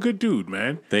 You're a good dude,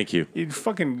 man. Thank you. You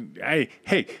fucking, hey,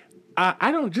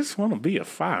 I don't just want to be a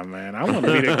fireman. I want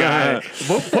to be the guy.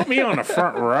 Put me on the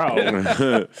front row.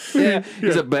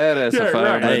 He's a badass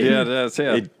fireman. Right. Yeah, that's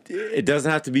it. It doesn't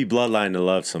have to be bloodline to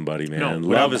love somebody, man. No,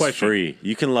 love is question. free.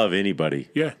 You can love anybody.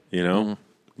 Yeah. You know?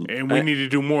 And we need to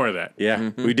do more of that.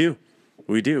 Yeah, we do.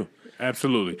 We do.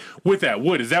 Absolutely. With that,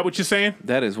 Wood, is that what you're saying?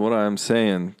 That is what I'm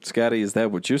saying. Scotty, is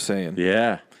that what you're saying?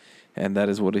 Yeah. And that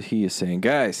is what he is saying.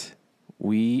 Guys,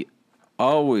 we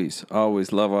always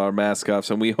love our mask-offs,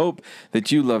 and we hope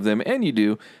that you love them, and you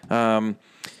do.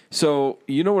 So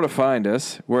you know where to find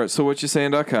us. We're at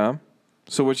sowhatyousaying.com,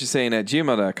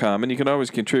 sowhatyousaying@gmail.com, and you can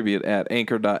always contribute at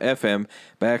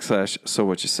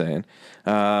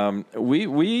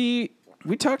anchor.fm/sowhatyousaying.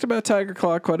 We talked about Tiger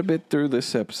Claw quite a bit through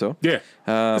this episode. Yeah.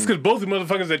 That's because both the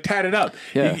motherfuckers are tatted up.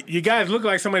 Yeah. You guys look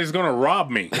like somebody's going to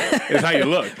rob me. Is how you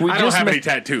look. I don't have any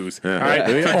tattoos. All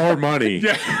right? Or money.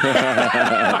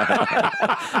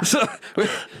 So,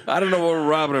 I don't know what we're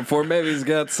robbing him for. Maybe he's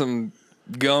got some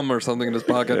gum or something in his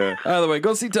pocket. Either way,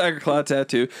 go see Tiger Claw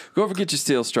Tattoo. Go over and get your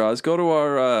steel straws. Go to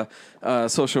our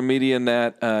social media and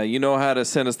that. You know how to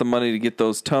send us the money to get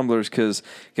those tumblers because,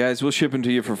 guys, we'll ship them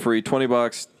to you for free.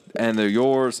 $20. And they're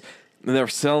yours, and they're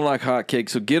selling like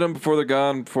hotcakes. So get them before they're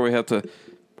gone, before we have to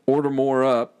order more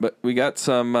up. But we got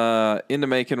some in the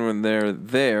making when they're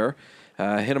there.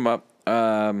 Hit them up.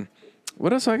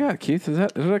 What else I got, Keith? Did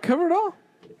I cover it all?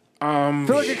 I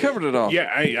feel like I covered it all.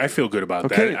 Yeah, I feel good about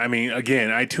that. I mean,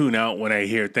 again, I tune out when I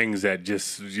hear things that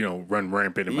just, run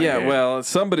rampant in my head. Yeah, well,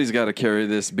 somebody's got to carry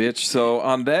this bitch. So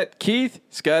on that, Keith,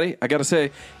 Scotty, I got to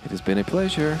say, it has been a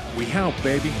pleasure. We help,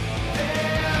 baby.